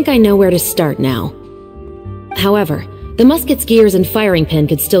 I think I know where to start now. However, the musket's gears and firing pin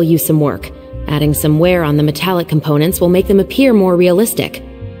could still use some work. Adding some wear on the metallic components will make them appear more realistic.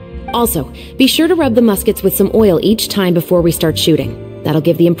 Also, be sure to rub the muskets with some oil each time before we start shooting. That'll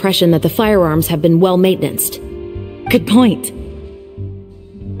give the impression that the firearms have been well maintained. Good point.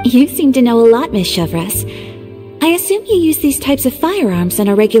 You seem to know a lot, Miss Chevres. I assume you use these types of firearms on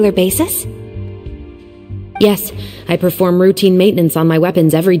a regular basis? Yes, I perform routine maintenance on my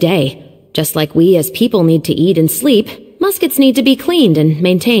weapons every day. Just like we as people need to eat and sleep, muskets need to be cleaned and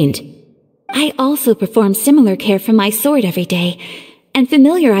maintained. I also perform similar care for my sword every day, and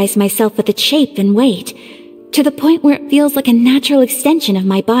familiarize myself with its shape and weight, to the point where it feels like a natural extension of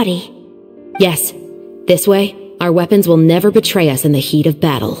my body. Yes, this way, our weapons will never betray us in the heat of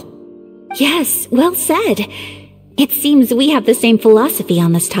battle. Yes, well said. It seems we have the same philosophy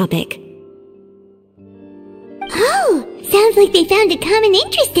on this topic. Oh, sounds like they found a common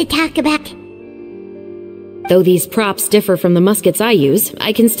interest to talk about. Though these props differ from the muskets I use,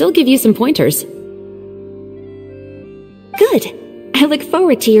 I can still give you some pointers. Good. I look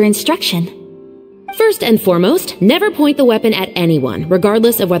forward to your instruction. First and foremost, never point the weapon at anyone,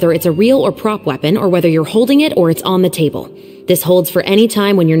 regardless of whether it's a real or prop weapon or whether you're holding it or it's on the table. This holds for any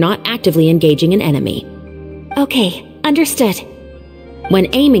time when you're not actively engaging an enemy. Okay, understood.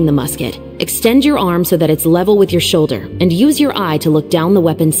 When aiming the musket, extend your arm so that it's level with your shoulder, and use your eye to look down the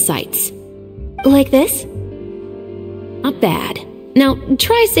weapon's sights. Like this? Not bad. Now,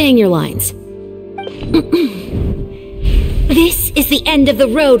 try saying your lines. This is the end of the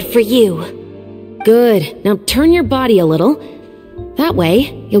road for you. Good. Now turn your body a little. That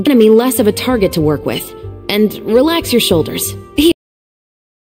way, you'll get me less of a target to work with. And relax your shoulders.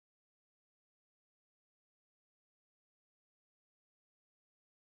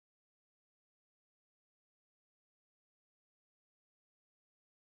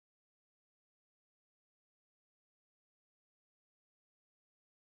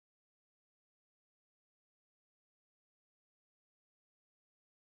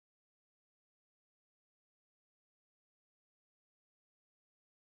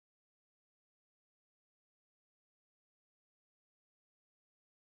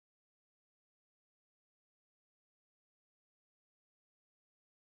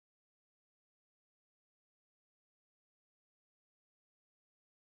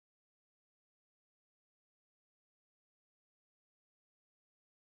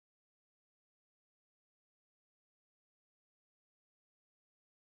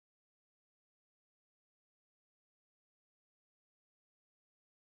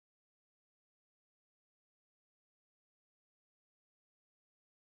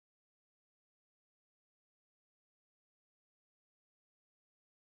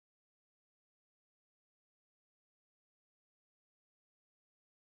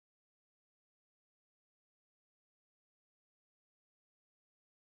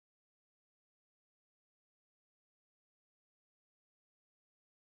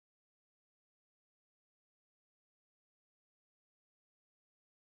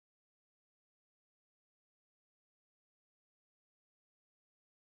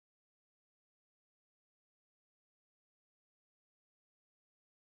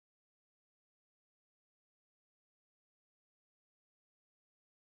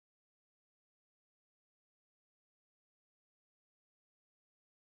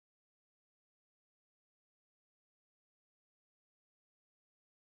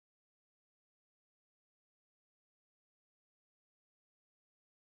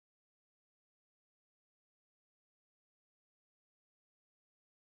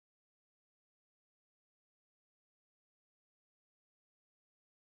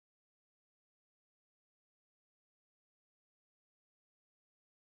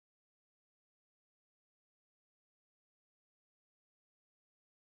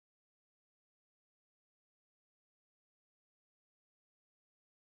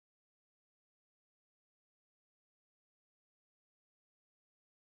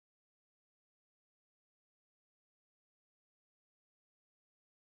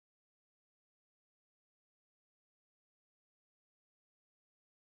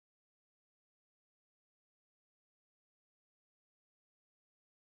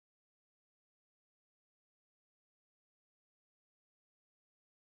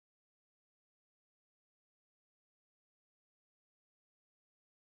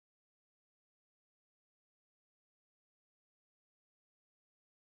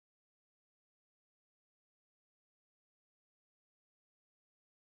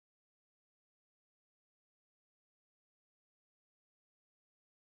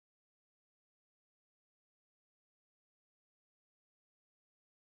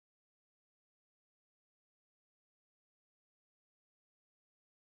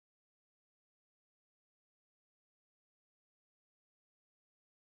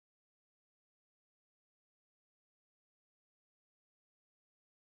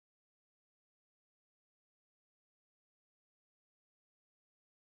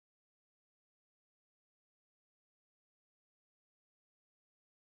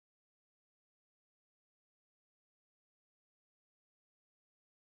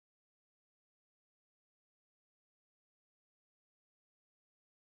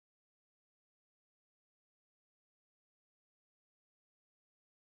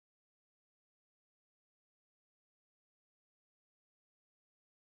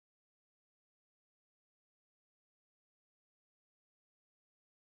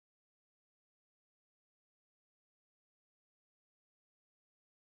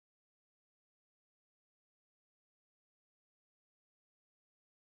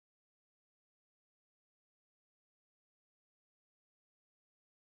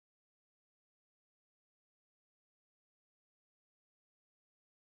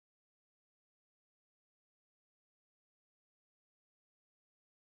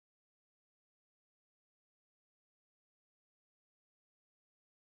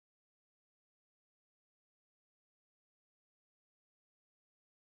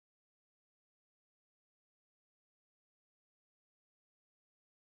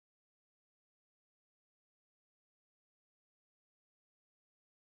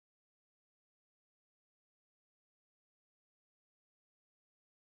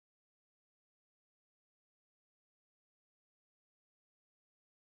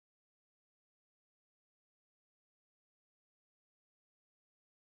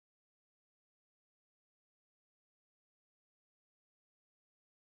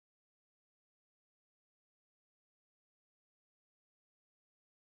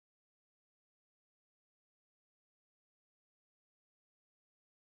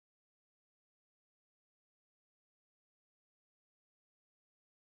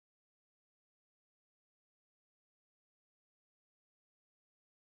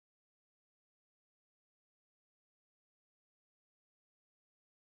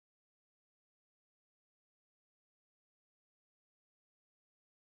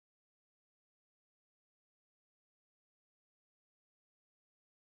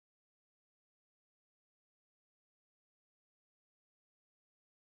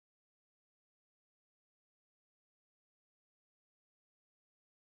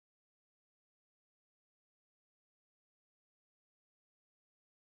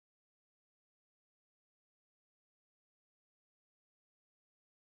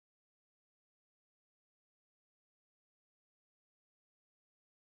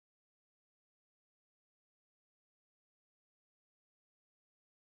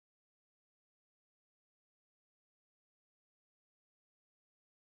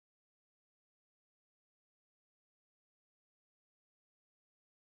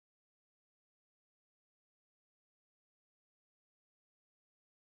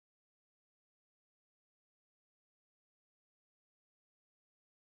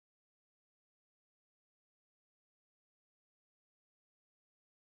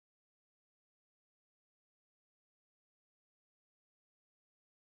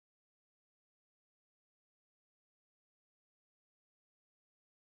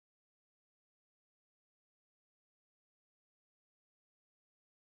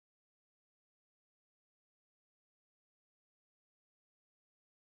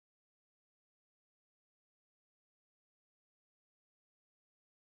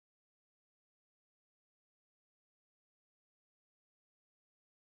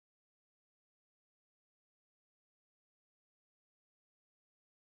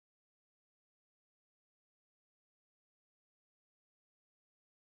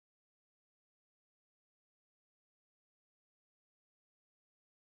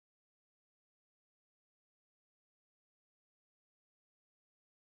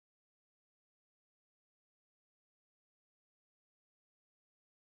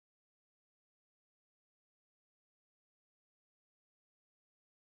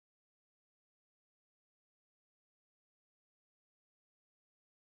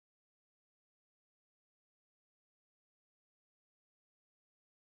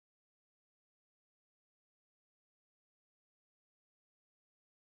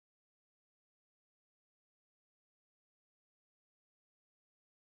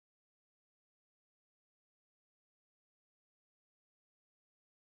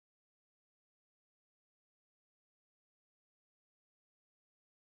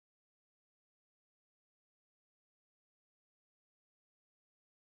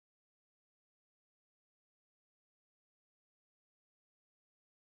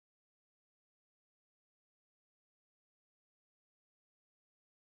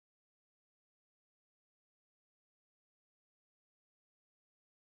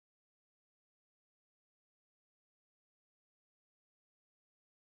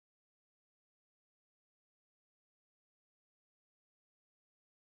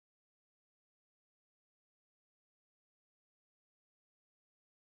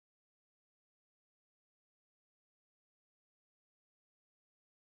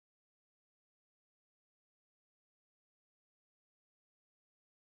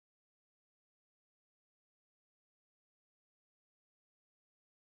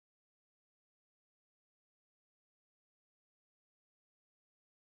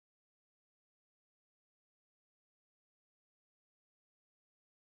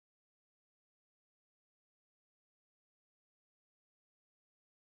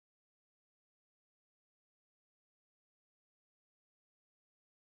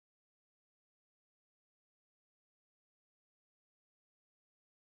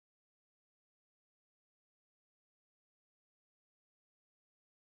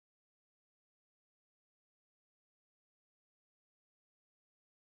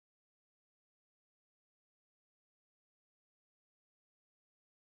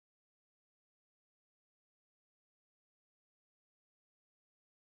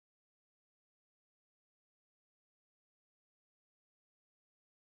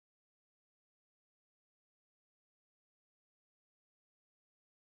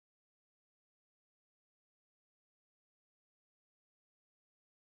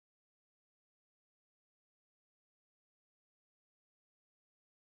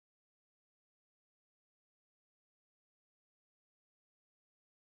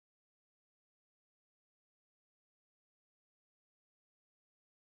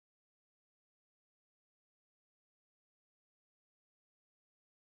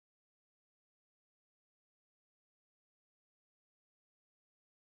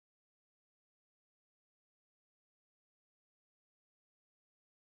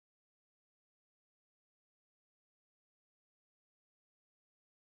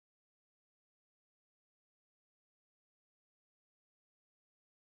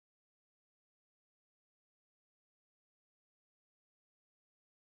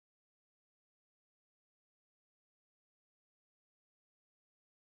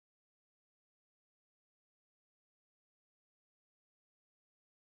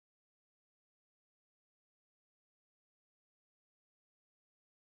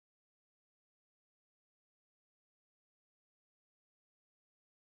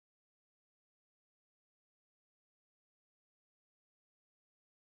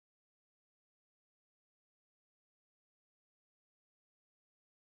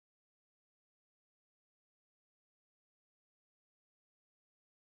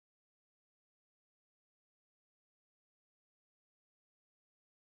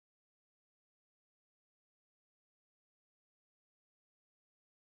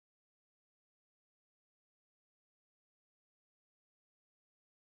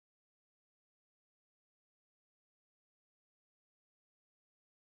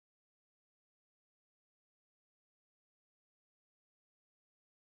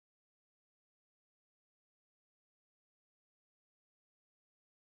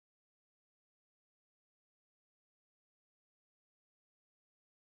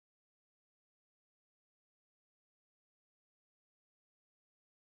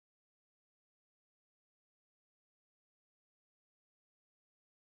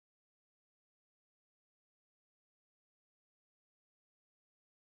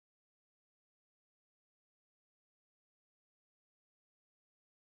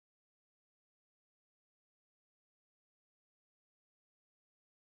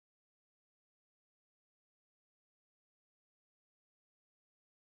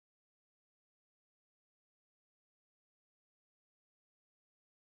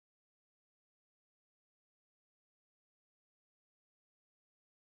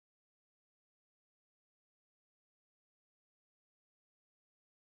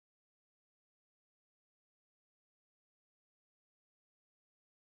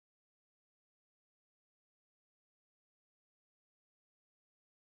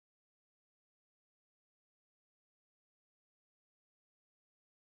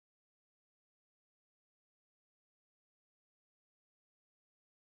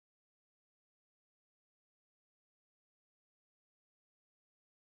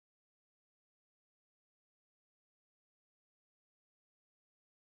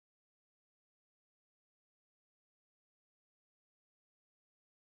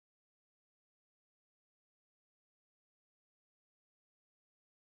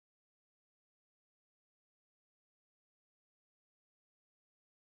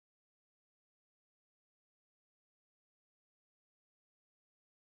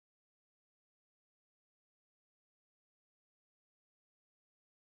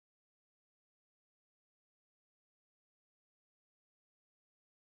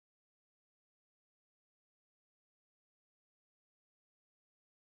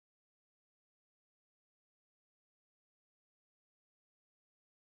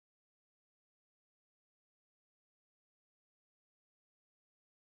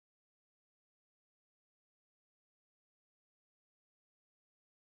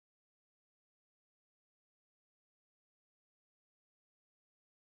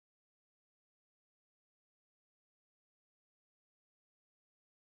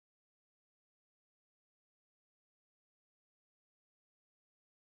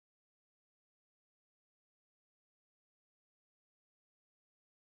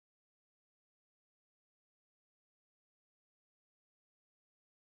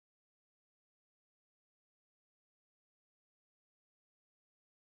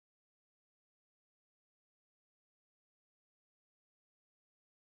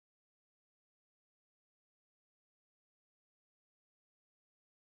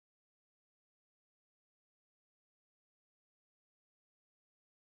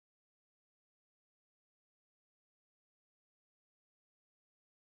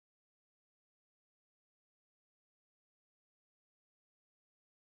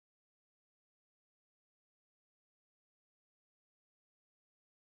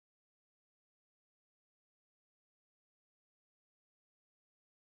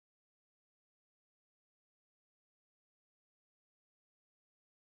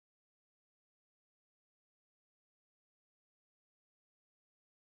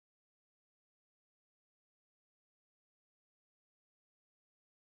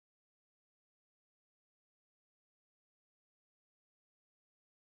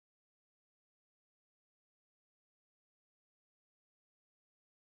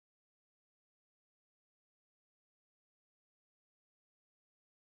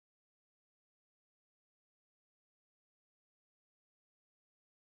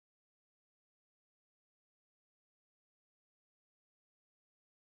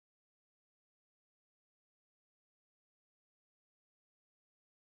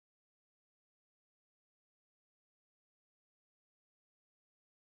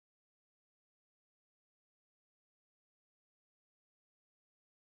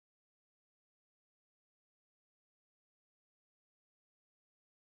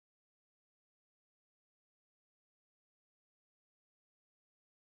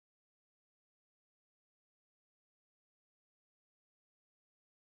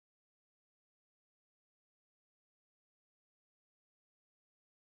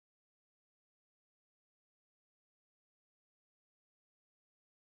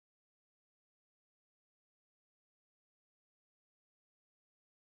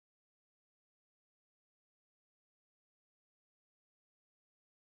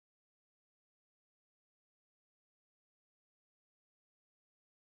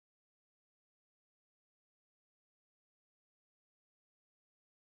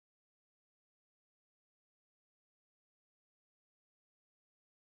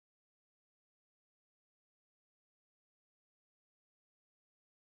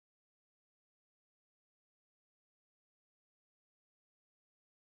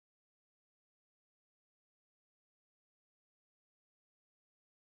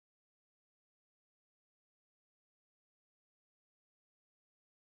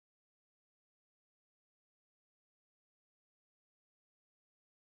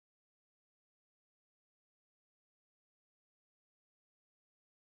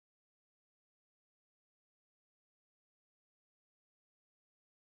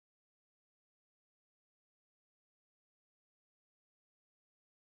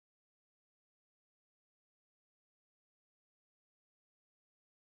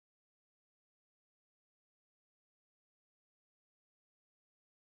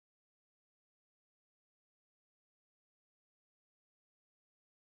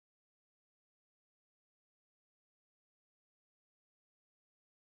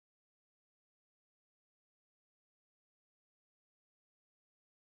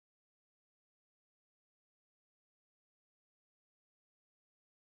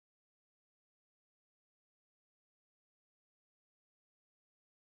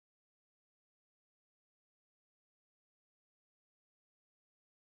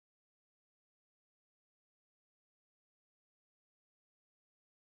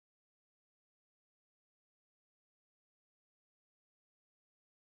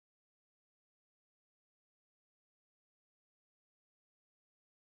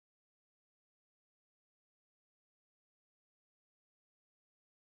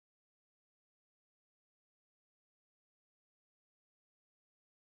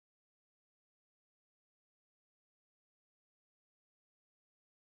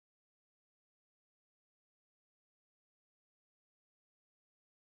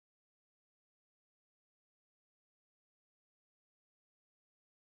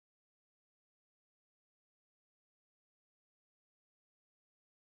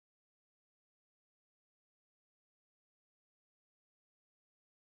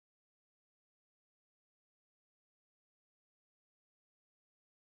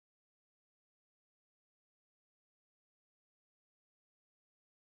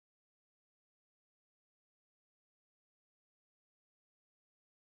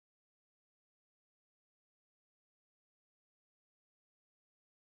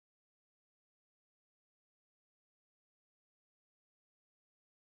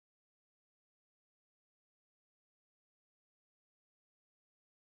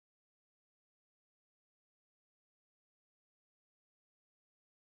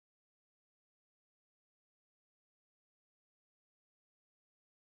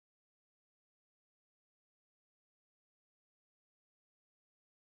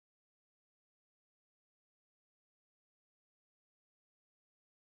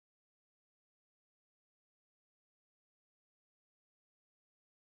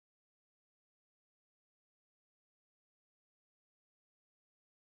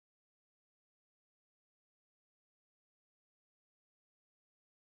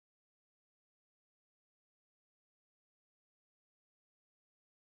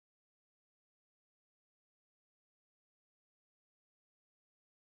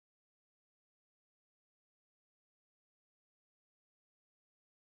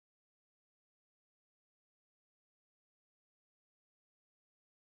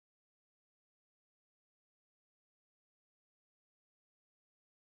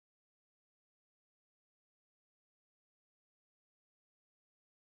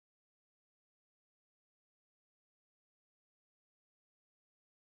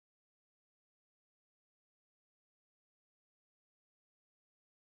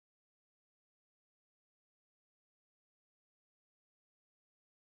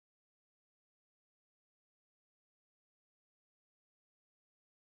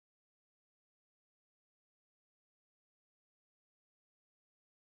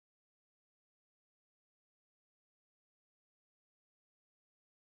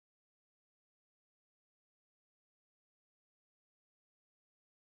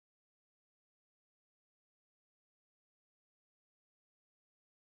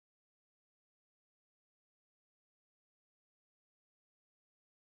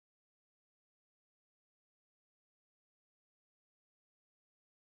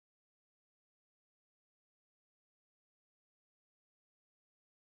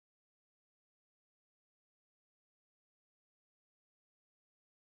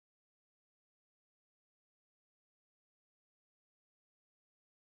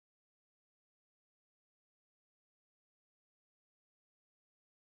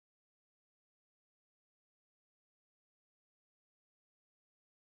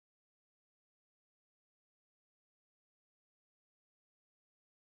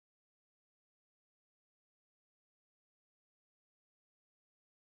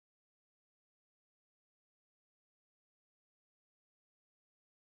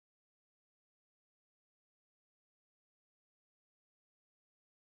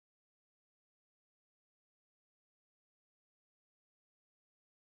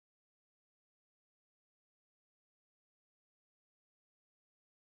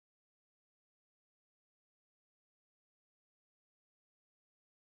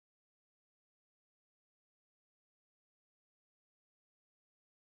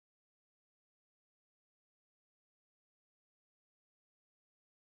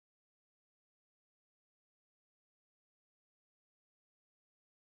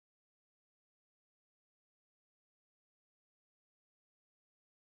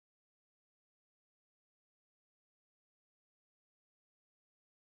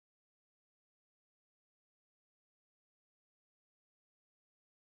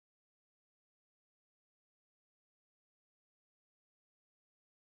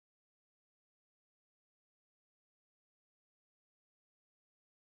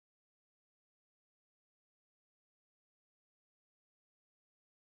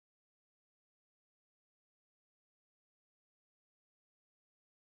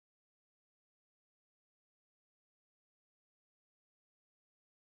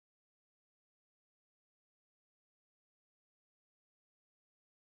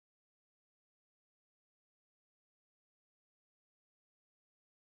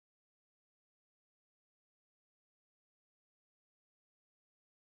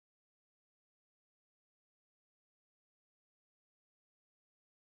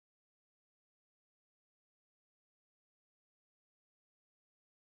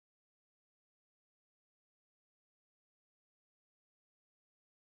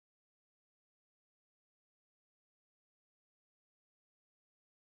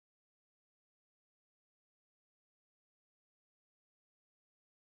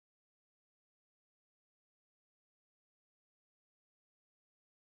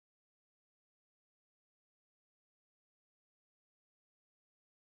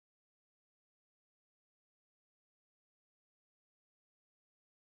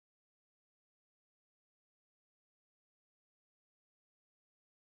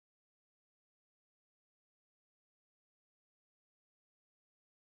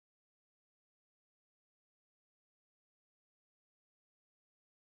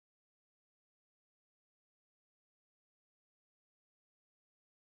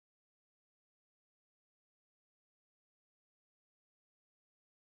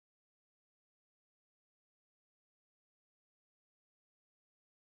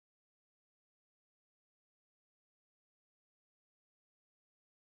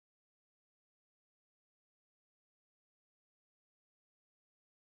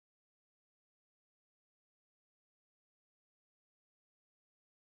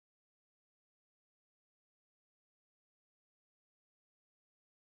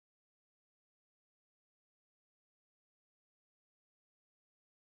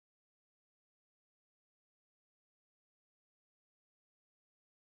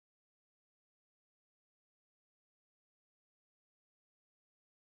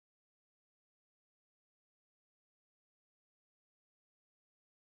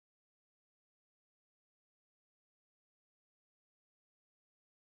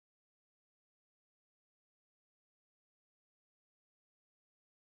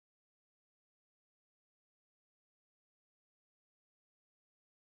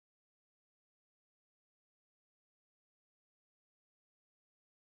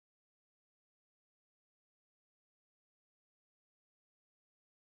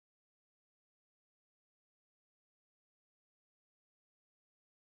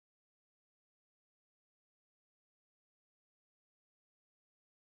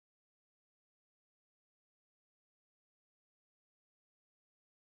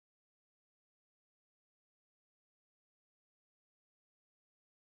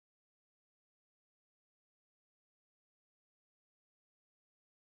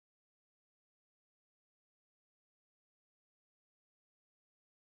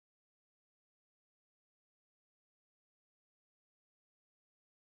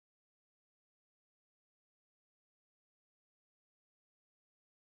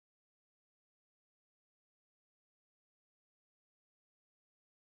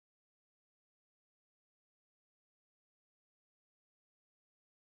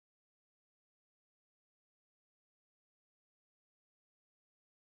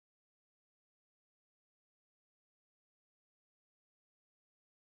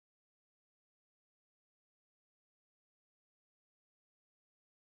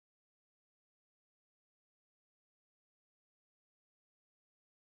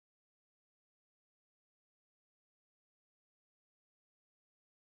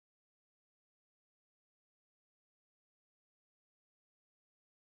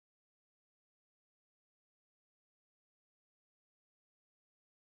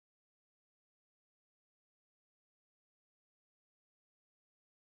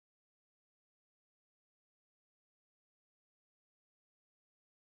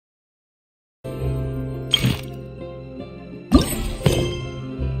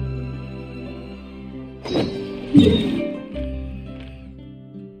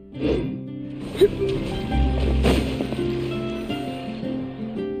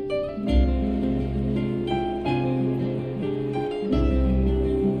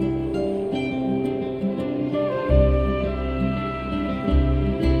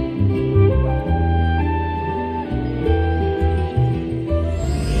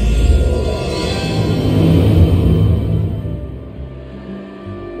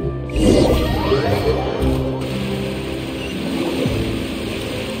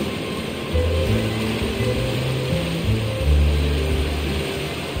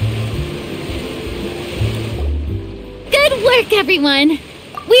 Everyone,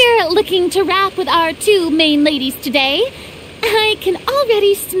 we're looking to wrap with our two main ladies today. I can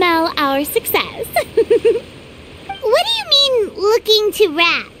already smell our success. What do you mean, looking to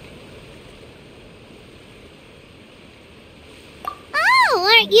wrap?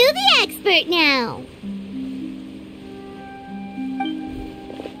 Oh, aren't you the expert now?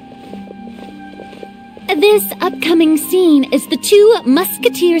 This upcoming scene is the two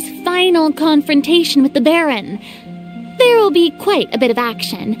musketeers' final confrontation with the Baron. There will be quite a bit of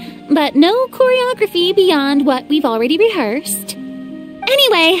action, but no choreography beyond what we've already rehearsed.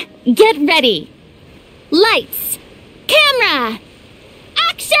 Anyway, get ready. Lights, camera,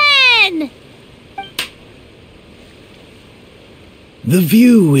 action! The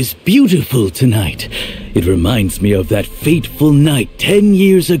view is beautiful tonight. It reminds me of that fateful night 10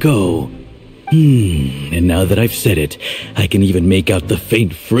 years ago. And now that I've said it, I can even make out the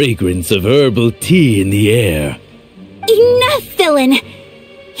faint fragrance of herbal tea in the air. Enough, villain!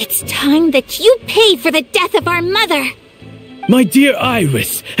 It's time that you pay for the death of our mother! My dear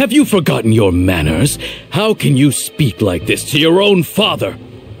Iris, have you forgotten your manners? How can you speak like this to your own father?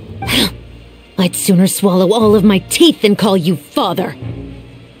 I'd sooner swallow all of my teeth than call you father.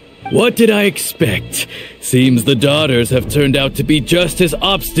 What did I expect? Seems the daughters have turned out to be just as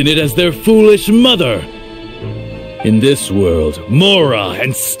obstinate as their foolish mother. In this world, Mora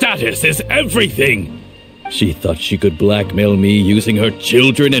and status is everything! She thought she could blackmail me using her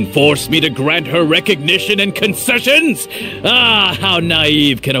children and force me to grant her recognition and concessions? Ah, how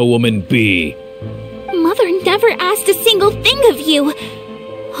naive can a woman be? Mother never asked a single thing of you.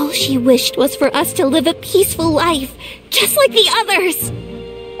 All she wished was for us to live a peaceful life, just like the others.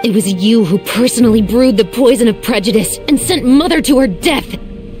 It was you who personally brewed the poison of prejudice and sent Mother to her death.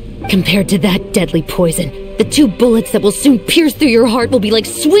 Compared to that deadly poison, the 2 bullets that will soon pierce through your heart will be like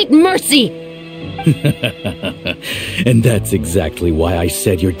sweet mercy. And that's exactly why I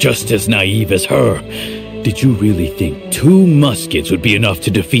said you're just as naive as her. Did you really think 2 muskets would be enough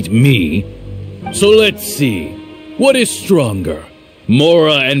to defeat me? So let's see. What is stronger?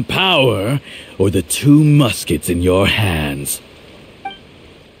 Mora and power, or the 2 muskets in your hands?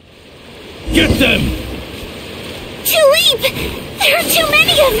 Get them! Tulip! There are too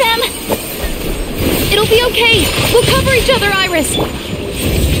many of them! It'll be okay. We'll cover each other, Iris.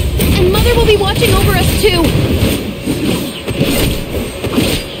 And Mother will be watching over us, too.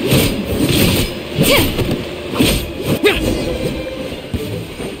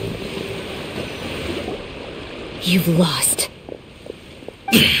 You've lost.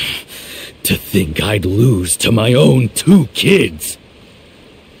 To think I'd lose to my own 2 kids.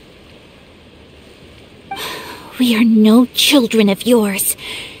 We are no children of yours,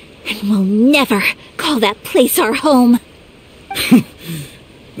 and we'll never call that place our home.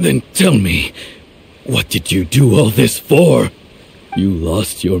 Then tell me, what did you do all this for? You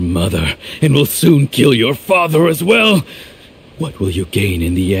lost your mother, and will soon kill your father as well. What will you gain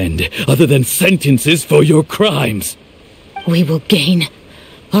in the end, other than sentences for your crimes? We will gain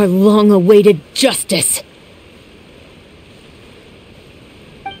our long-awaited justice.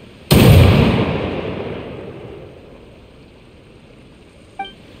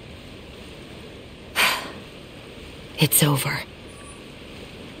 It's over.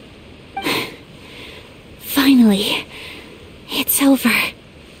 Finally, it's over.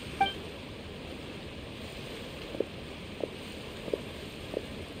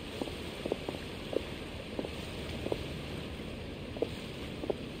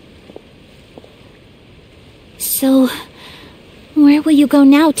 So, where will you go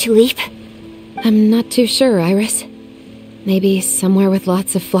now, Tulip? I'm not too sure, Iris. Maybe somewhere with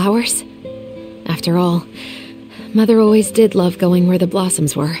lots of flowers? After all, Mother always did love going where the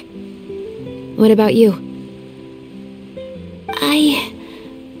blossoms were. What about you? I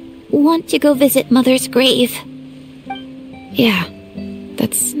want to go visit Mother's grave. Yeah,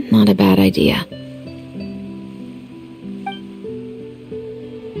 that's not a bad idea.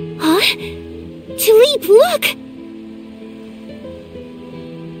 Huh? Tulip, look!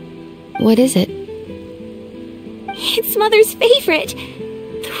 What is it? It's Mother's favorite.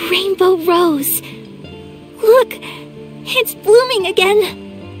 The rainbow rose. Look, it's blooming again.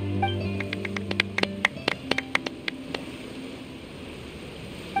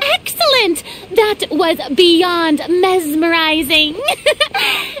 Excellent! That was beyond mesmerizing.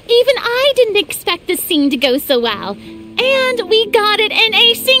 Even I didn't expect this scene to go so well. And we got it in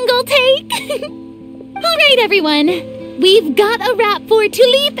a single take. All right, everyone. We've got a wrap for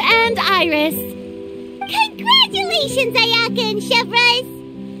Tulip and Iris. Congratulations, Ayaka and Chevres!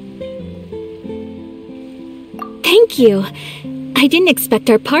 Thank you. I didn't expect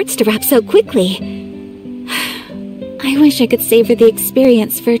our parts to wrap so quickly. I wish I could savor the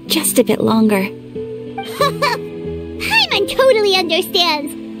experience for just a bit longer. Paimon totally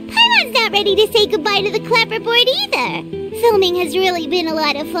understands. Paimon's not ready to say goodbye to the clapperboard either. Filming has really been a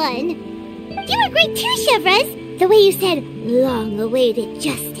lot of fun. You were great too, Chevres. The way you said, long-awaited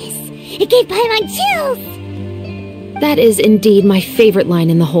justice. It gave Paimon chills. That is indeed my favorite line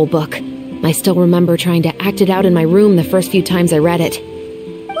in the whole book. I still remember trying to act it out in my room the first few times I read it.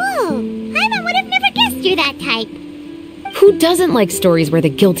 Whoa, Paimon would have never guessed you're that type. Who doesn't like stories where the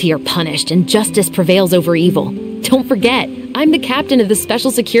guilty are punished and justice prevails over evil? Don't forget, I'm the captain of the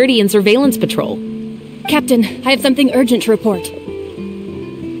Special Security and Surveillance Patrol. Captain, I have something urgent to report.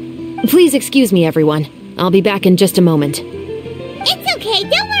 Please excuse me, everyone. I'll be back in just a moment. It's okay,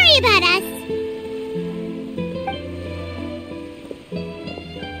 don't worry about us.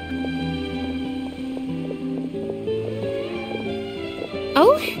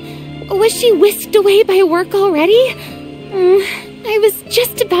 Oh? Was she whisked away by work already? I was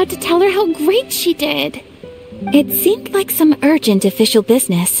just about to tell her how great she did. It seemed like some urgent official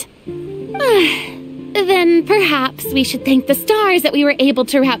business. Then perhaps we should thank the stars that we were able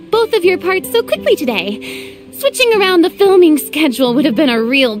to wrap both of your parts so quickly today. Switching around the filming schedule would have been a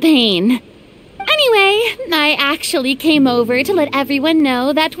real pain. Anyway, I actually came over to let everyone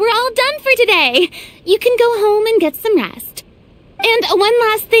know that we're all done for today. You can go home and get some rest. And one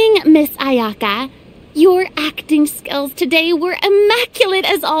last thing, Miss Ayaka. Your acting skills today were immaculate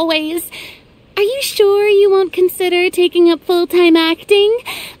as always. Are you sure you won't consider taking up full-time acting?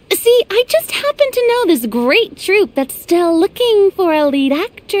 See, I just happen to know this great troupe that's still looking for a lead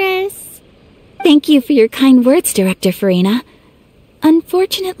actress. Thank you for your kind words, Director Farina.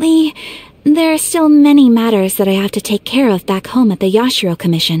 Unfortunately, there are still many matters that I have to take care of back home at the Yashiro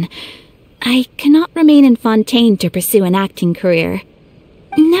Commission. I cannot remain in Fontaine to pursue an acting career.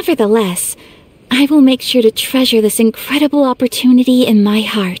 Nevertheless, I will make sure to treasure this incredible opportunity in my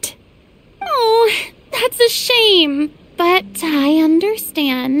heart. Oh, that's a shame, but I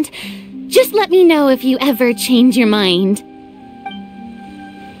understand. Just let me know if you ever change your mind.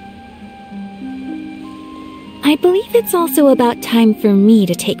 I believe it's also about time for me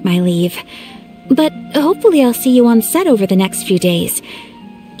to take my leave. But hopefully I'll see you on set over the next few days.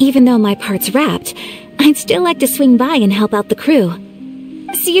 Even though my part's wrapped, I'd still like to swing by and help out the crew.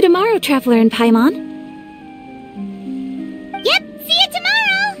 See you tomorrow, Traveler and Paimon. Yep, see you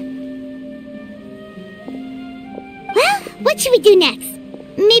tomorrow! Well, what should we do next?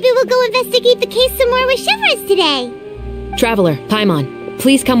 Maybe we'll go investigate the case some more with Chevres today. Traveler, Paimon,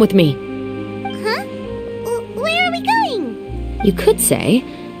 please come with me. Huh? Where are we going? You could say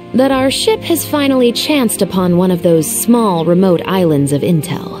that our ship has finally chanced upon one of those small, remote islands of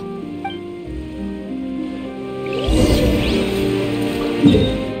intel.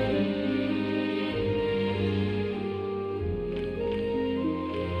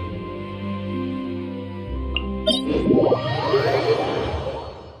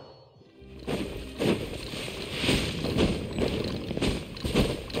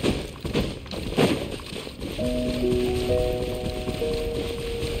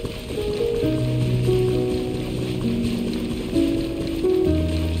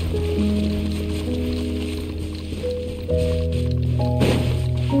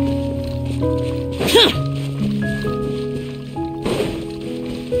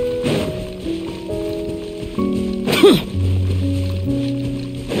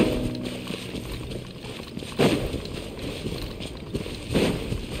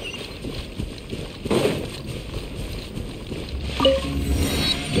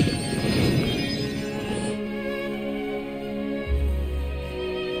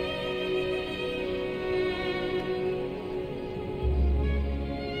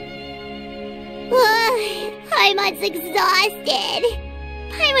 Paimon's exhausted.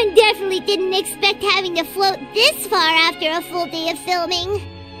 Paimon definitely didn't expect having to float this far after a full day of filming.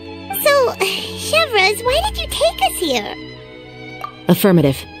 So, Chevres, why did you take us here?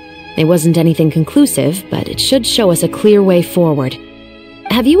 Affirmative. It wasn't anything conclusive, but it should show us a clear way forward.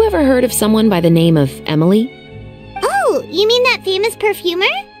 Have you ever heard of someone by the name of Emily? Oh, Oh, you mean that famous perfumer?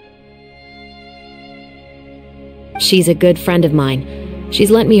 She's a good friend of mine. She's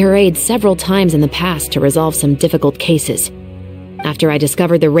lent me her aid several times in the past to resolve some difficult cases. After I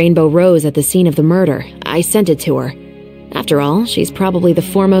discovered the rainbow rose at the scene of the murder, I sent it to her. After all, she's probably the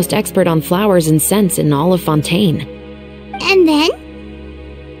foremost expert on flowers and scents in all of Fontaine. And then?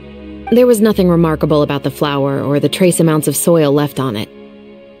 There was nothing remarkable about the flower or the trace amounts of soil left on it.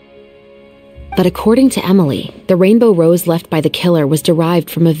 But according to Emily, the rainbow rose left by the killer was derived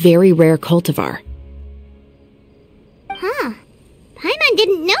from a very rare cultivar. Huh. Paimon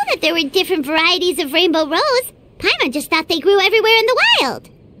didn't know that there were different varieties of rainbow rose. Paimon just thought they grew everywhere in the wild.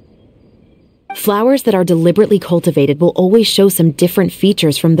 Flowers that are deliberately cultivated will always show some different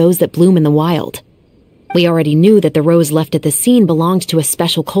features from those that bloom in the wild. We already knew that the rose left at the scene belonged to a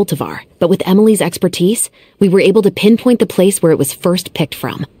special cultivar, but with Emily's expertise, we were able to pinpoint the place where it was first picked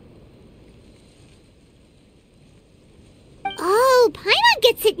from. Oh, Paimon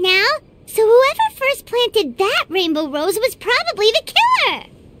gets it now. So whoever first planted that rainbow rose was probably the killer.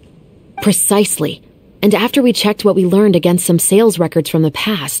 Precisely. And after we checked what we learned against some sales records from the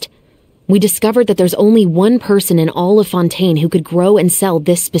past, we discovered that there's only one person in all of Fontaine who could grow and sell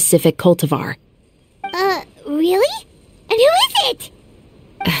this specific cultivar. Really? And who is it?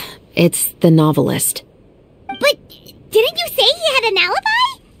 It's the novelist. But didn't you say he had an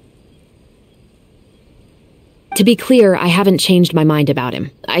alibi? To be clear, I haven't changed my mind about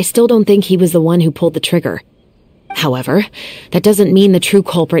him. I still don't think he was the one who pulled the trigger. However, that doesn't mean the true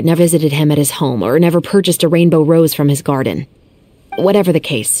culprit never visited him at his home or never purchased a rainbow rose from his garden. Whatever the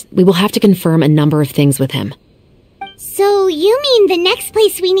case, we will have to confirm a number of things with him. So you mean the next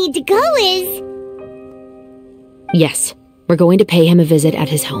place we need to go is... Yes, we're going to pay him a visit at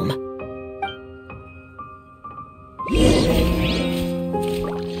his home.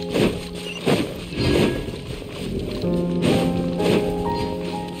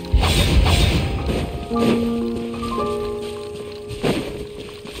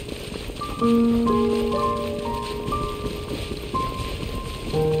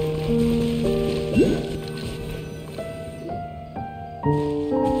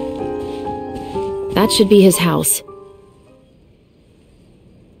 That should be his house.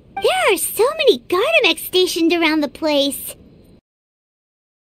 There are so many Gardamex stationed around the place.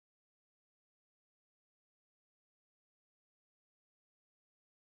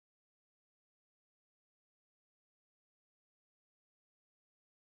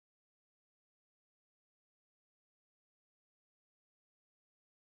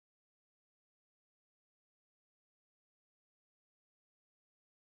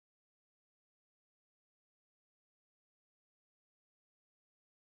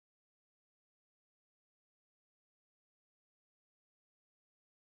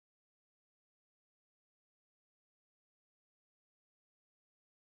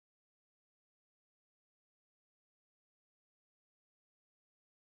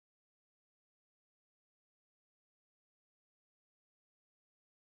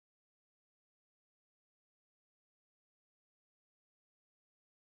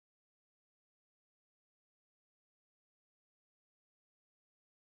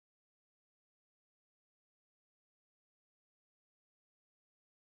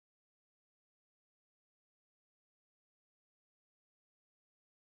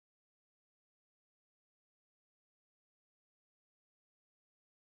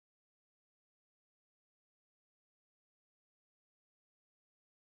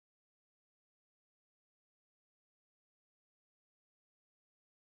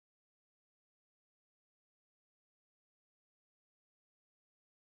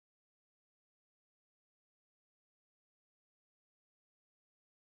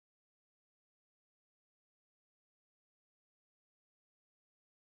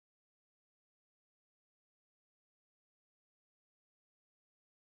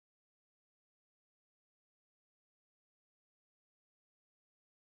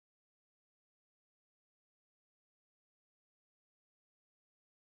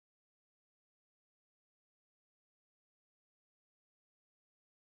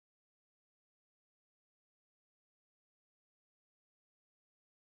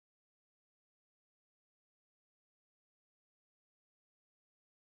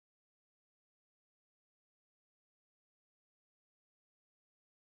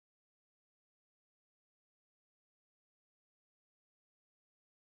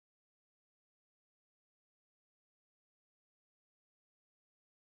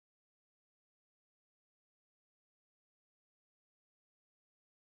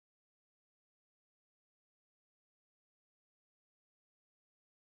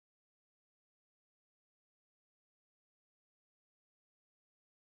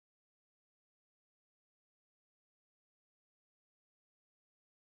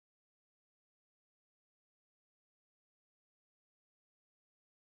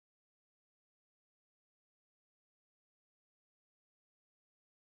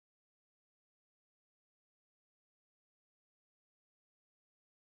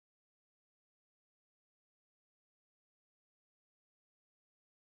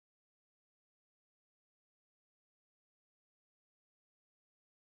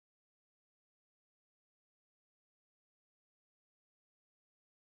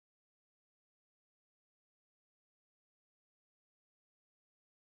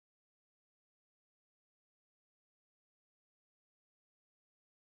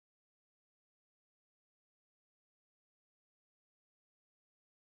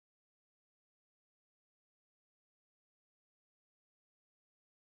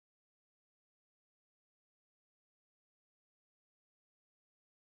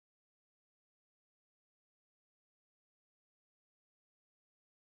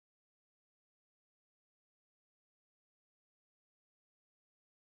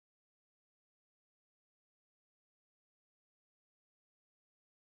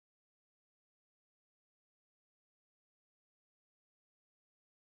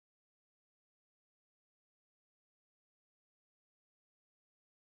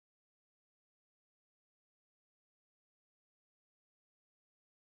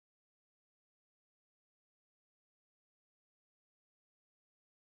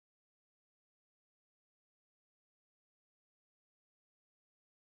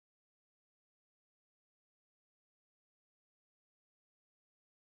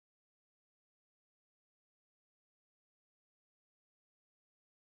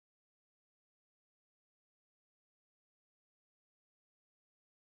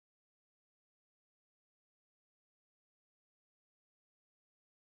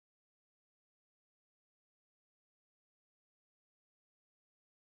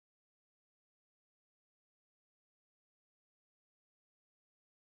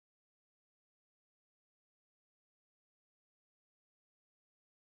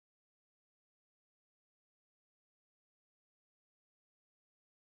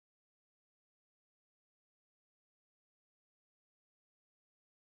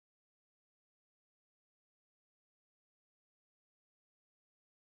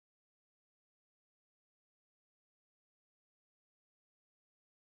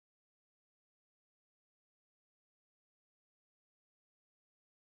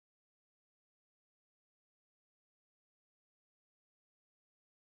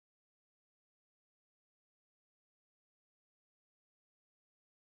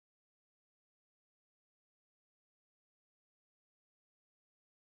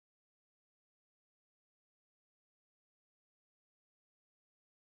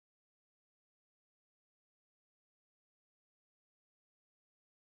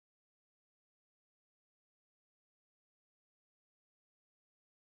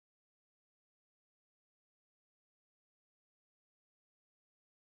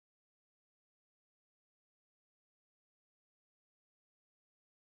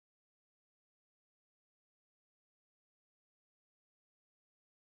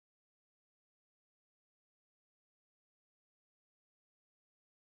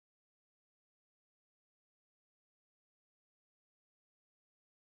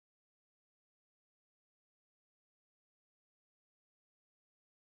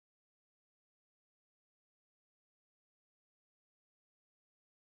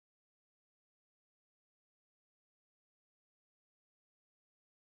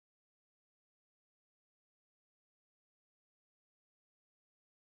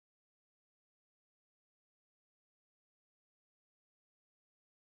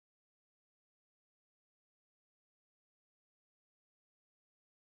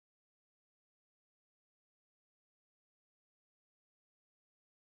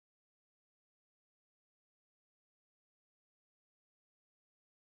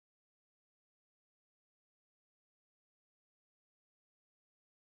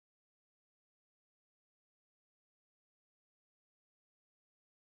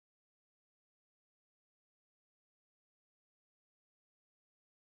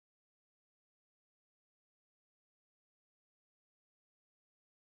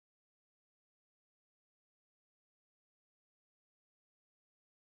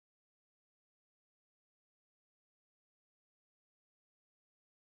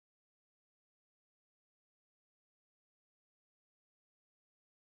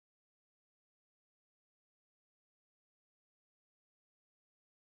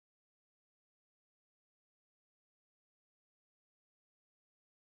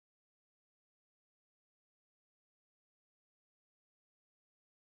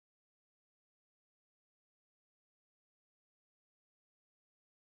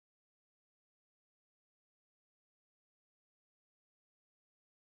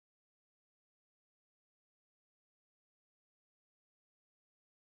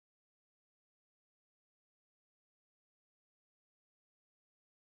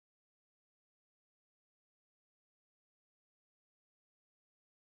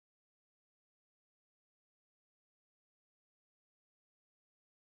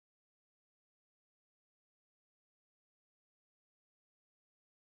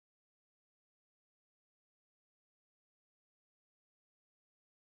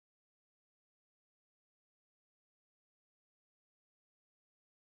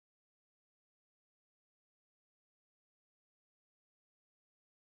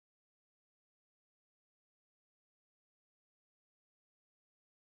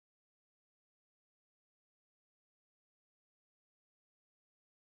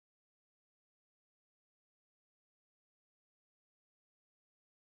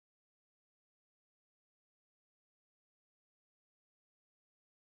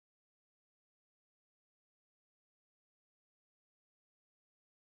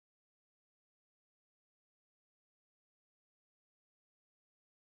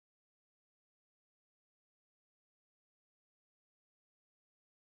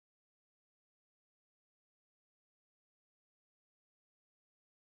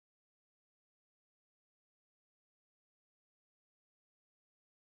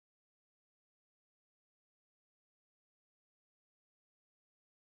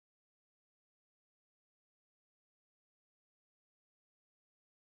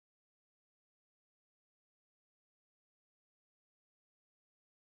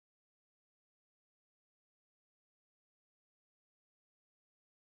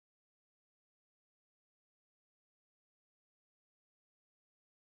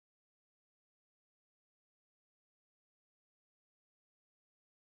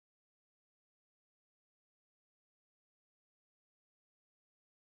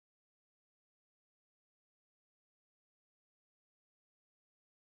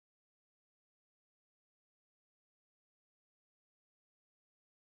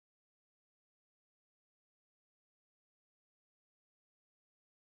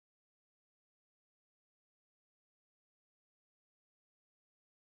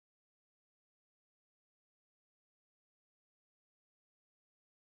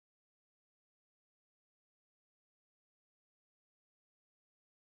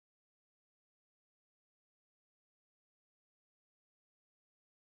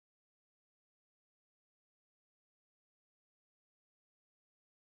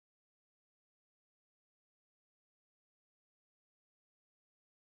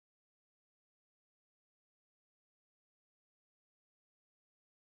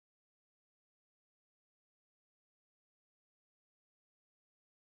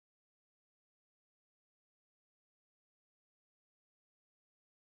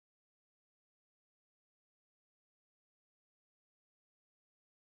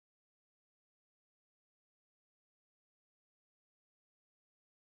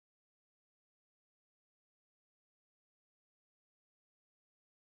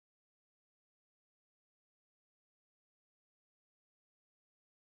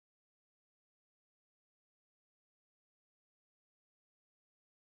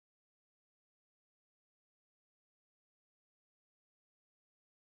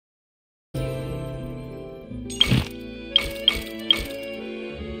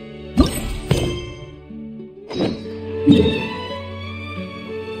 Good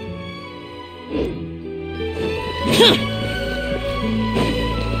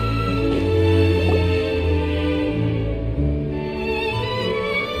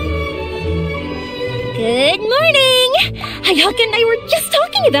morning! Hayaka and I were just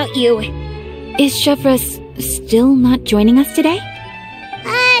talking about you. Is Chevres still not joining us today?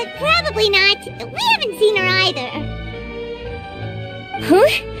 Probably not. We haven't seen her either. Huh?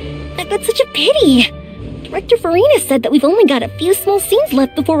 That's such a pity. Director Farina said that we've only got a few small scenes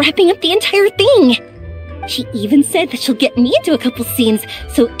left before wrapping up the entire thing. She even said that she'll get me into a couple scenes,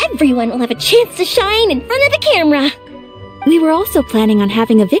 so everyone will have a chance to shine in front of the camera. We were also planning on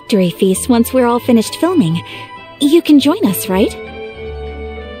having a victory feast once we're all finished filming. You can join us, right?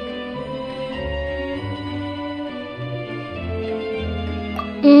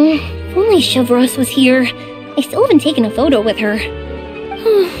 If only Chevres was here. I still haven't taken a photo with her.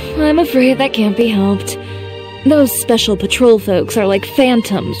 I'm afraid that can't be helped. Those special patrol folks are like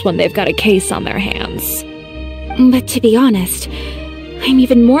phantoms when they've got a case on their hands. But to be honest, I'm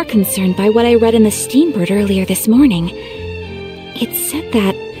even more concerned by what I read in the Steambird earlier this morning. It said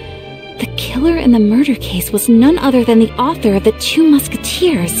that the killer in the murder case was none other than the author of the 2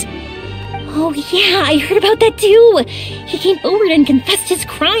 Musketeers. Oh yeah, I heard about that too! He came forward and confessed his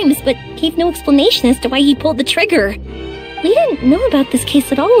crimes, but gave no explanation as to why he pulled the trigger. We didn't know about this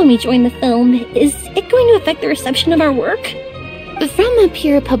case at all when we joined the film. Is it going to affect the reception of our work? From a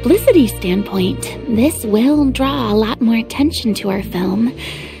pure publicity standpoint, this will draw a lot more attention to our film.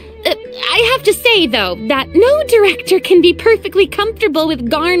 I have to say, though, that no director can be perfectly comfortable with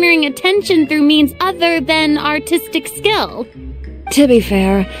garnering attention through means other than artistic skill. To be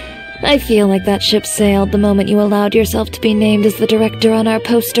fair, I feel like that ship sailed the moment you allowed yourself to be named as the director on our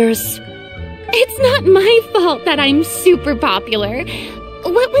posters. It's not my fault that I'm super popular.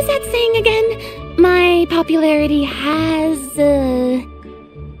 What was that saying again? My popularity has,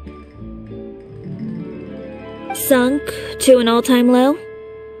 sunk to an all-time low?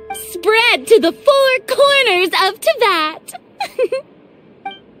 Spread to the 4 corners of Teyvat!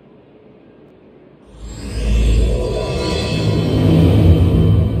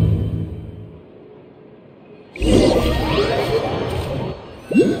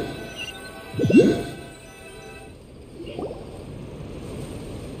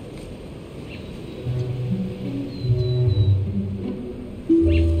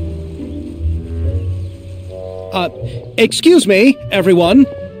 Excuse me, everyone.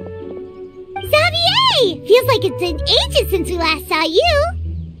 Xavier! Feels like it's been ages since we last saw you.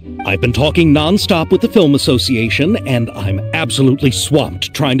 I've been talking non-stop with the Film Association, and I'm absolutely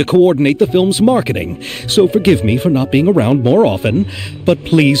swamped trying to coordinate the film's marketing. So forgive me for not being around more often, but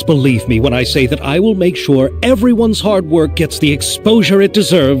please believe me when I say that I will make sure everyone's hard work gets the exposure it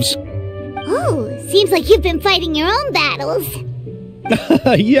deserves. Oh, seems like you've been fighting your own battles.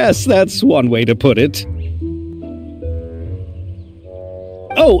 Yes, that's one way to put it.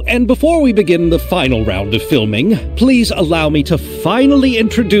 Oh, and before we begin the final round of filming, please allow me to finally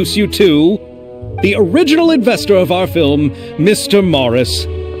introduce you to the original investor of our film, Mr. Morris.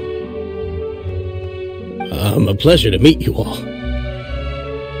 A pleasure to meet you all.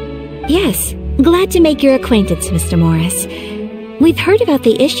 Yes, glad to make your acquaintance, Mr. Morris. We've heard about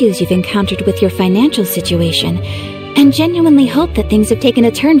the issues you've encountered with your financial situation, and genuinely hope that things have taken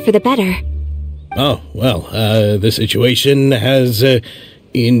a turn for the better. Oh, well, the situation has,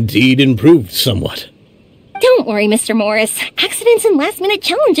 indeed improved somewhat. Don't worry, Mr. Morris. Accidents and last-minute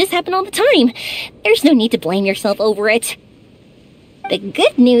challenges happen all the time. There's no need to blame yourself over it. The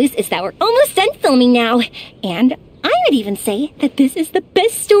good news is that we're almost done filming now, and I would even say that this is the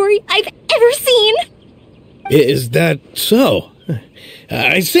best story I've ever seen. Is that so?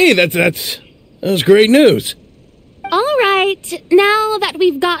 I see, that's great news. All right, now that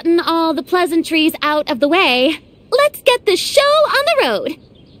we've gotten all the pleasantries out of the way, let's get this show on the road.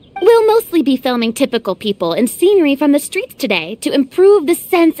 We'll mostly be filming typical people and scenery from the streets today to improve the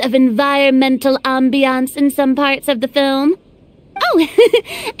sense of environmental ambiance in some parts of the film. Oh,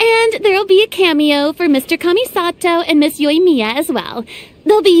 and there'll be a cameo for Mr. Kamisato and Miss Yoimiya as well.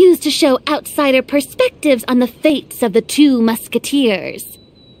 They'll be used to show outsider perspectives on the fates of the 2 Musketeers.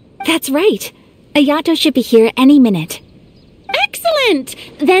 That's right. Ayato should be here any minute. Excellent!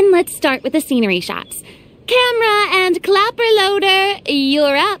 Then let's start with the scenery shots. Camera and clapper loader,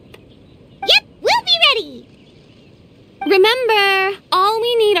 you're up. Yep, we'll be ready. Remember, all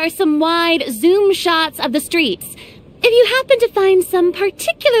we need are some wide zoom shots of the streets. If you happen to find some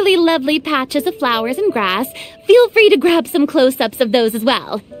particularly lovely patches of flowers and grass, feel free to grab some close-ups of those as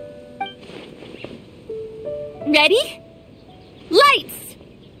well. Ready? Lights!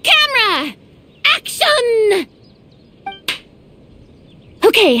 Camera! Action!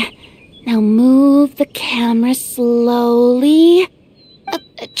 Okay, now move the camera slowly.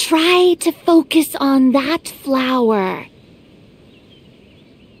 Try to focus on that flower.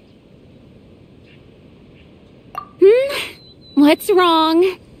 What's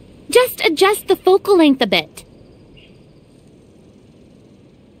wrong? Just adjust the focal length a bit.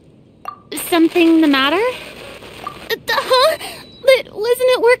 Something the matter? Huh? But wasn't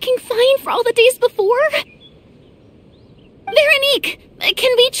it working fine for all the days before? Veronique,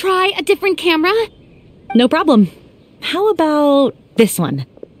 can we try a different camera? No problem. How about this one?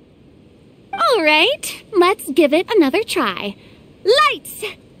 All right, let's give it another try. Lights!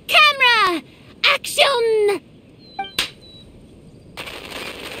 Camera! Action!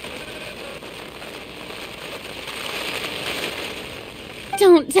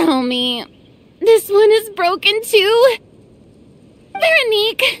 Don't tell me. This one is broken too.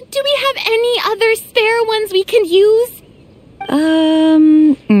 Veronique, do we have any other spare ones we can use?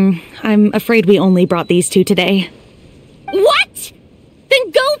 I'm afraid we only brought these two today. What?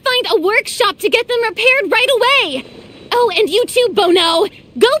 Then go find a workshop to get them repaired right away. Oh, and you too, Bono.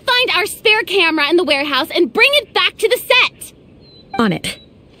 Go find our spare camera in the warehouse and bring it back to the set. On it.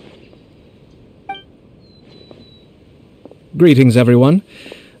 Greetings, everyone.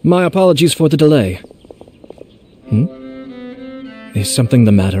 My apologies for the delay. Is something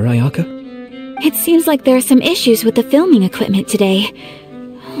the matter, Ayaka? It seems like there are some issues with the filming equipment today.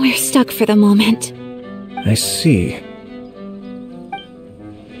 We're stuck for the moment. I see.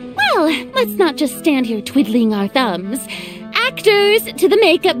 Well, let's not just stand here twiddling our thumbs. Actors, to the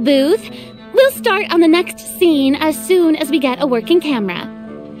makeup booth. We'll start on the next scene as soon as we get a working camera.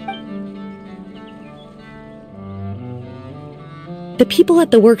 The people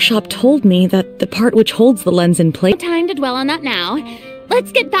at the workshop told me that the part which holds the lens in place— No time to dwell on that now.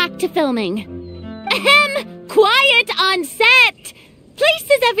 Let's get back to filming. Ahem! Quiet on set!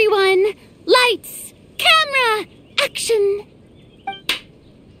 Places, everyone! Lights! Camera! Action!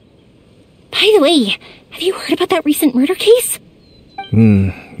 By the way, have you heard about that recent murder case?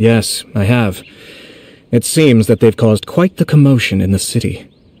 Yes, I have. It seems that they've caused quite the commotion in the city.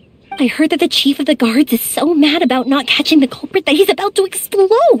 I heard that the chief of the guards is so mad about not catching the culprit that he's about to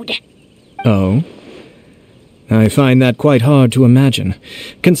explode. Oh? I find that quite hard to imagine,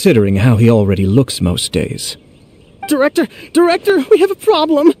 considering how he already looks most days. Director, we have a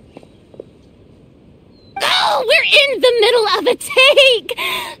problem. Oh, we're in the middle of a take!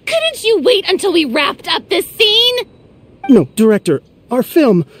 Couldn't you wait until we wrapped up this scene? No, Director, our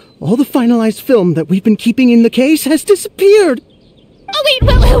film, all the finalized film that we've been keeping in the case has disappeared. Oh,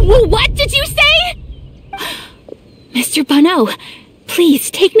 wait, what did you say? Mr. Bono, please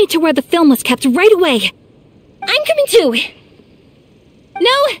take me to where the film was kept right away. I'm coming too.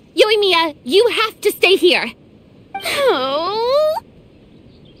 No, Yoimiya, you have to stay here. Oh.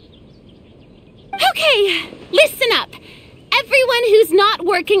 Okay, listen up. Everyone who's not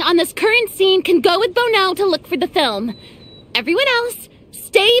working on this current scene can go with Bono to look for the film. Everyone else,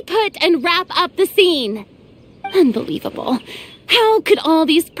 stay put and wrap up the scene. Unbelievable. How could all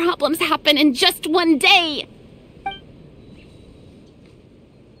these problems happen in just one day?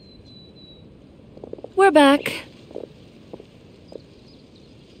 We're back.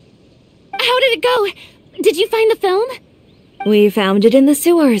 How did it go? Did you find the film? We found it in the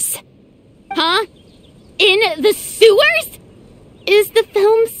sewers. Huh? In the sewers? Is the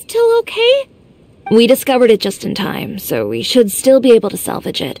film still okay? We discovered it just in time, so we should still be able to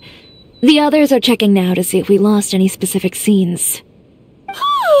salvage it. The others are checking now to see if we lost any specific scenes.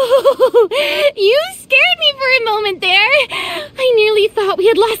 Oh, you scared me for a moment there. I nearly thought we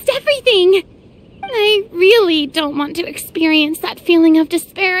had lost everything. I really don't want to experience that feeling of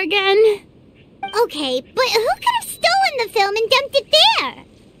despair again. Okay, but who could have stolen the film and dumped it there?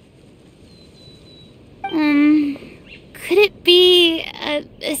 Could it be,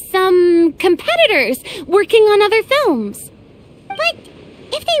 some competitors working on other films? But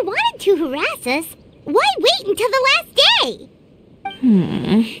if they wanted to harass us, why wait until the last day?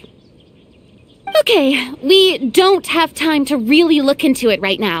 Okay, we don't have time to really look into it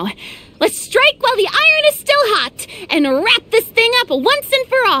right now. Let's strike while the iron is still hot and wrap this thing up once and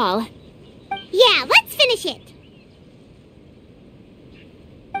for all. Yeah, let's finish it.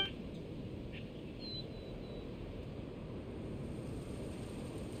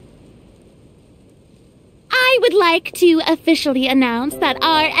 I would like to officially announce that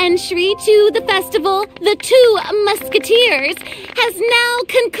our entry to the festival, The Two Musketeers, has now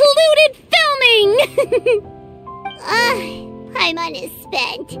concluded filming! Paimon is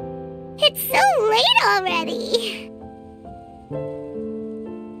spent. It's so late already.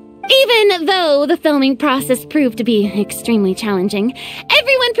 Even though the filming process proved to be extremely challenging,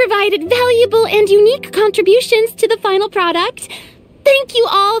 everyone provided valuable and unique contributions to the final product. Thank you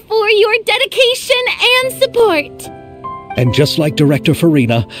all for your dedication and support. And just like Director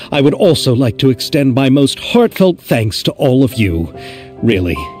Farina, I would also like to extend my most heartfelt thanks to all of you.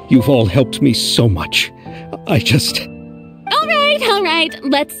 Really, you've all helped me so much. All right,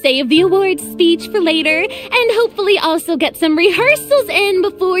 let's save the awards speech for later, and hopefully also get some rehearsals in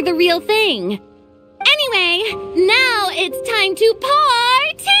before the real thing. Anyway, now it's time to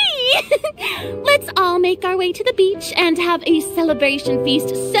party! Let's all make our way to the beach and have a celebration feast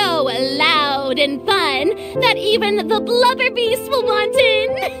so loud and fun that even the blubber beast will want in.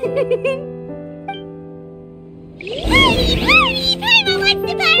 Party! Party! Paimon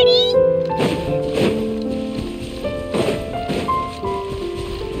wants to party!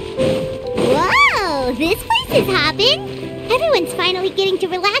 Whoa! This place is hopping! Everyone's finally getting to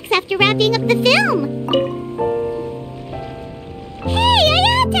relax after wrapping up the film! Hey,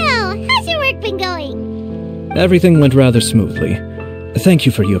 Ayato! How's your work been going? Everything went rather smoothly. Thank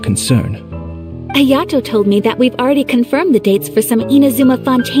you for your concern. Ayato told me that we've already confirmed the dates for some Inazuma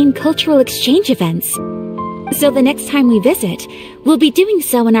Fontaine cultural exchange events. So the next time we visit, we'll be doing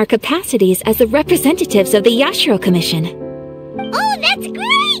so in our capacities as the representatives of the Yashiro Commission. Oh, that's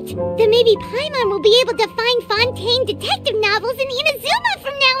great! Then maybe Paimon will be able to find Fontaine detective novels in Inazuma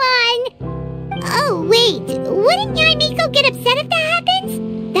from now on! Oh, wait, wouldn't Yaimiko get upset if that happens?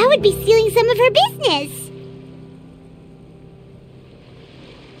 That would be stealing some of her business.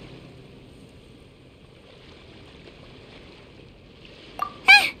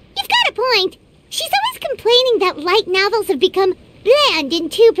 You've got a point. She's always complaining that light novels have become bland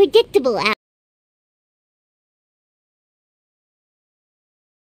and too predictable.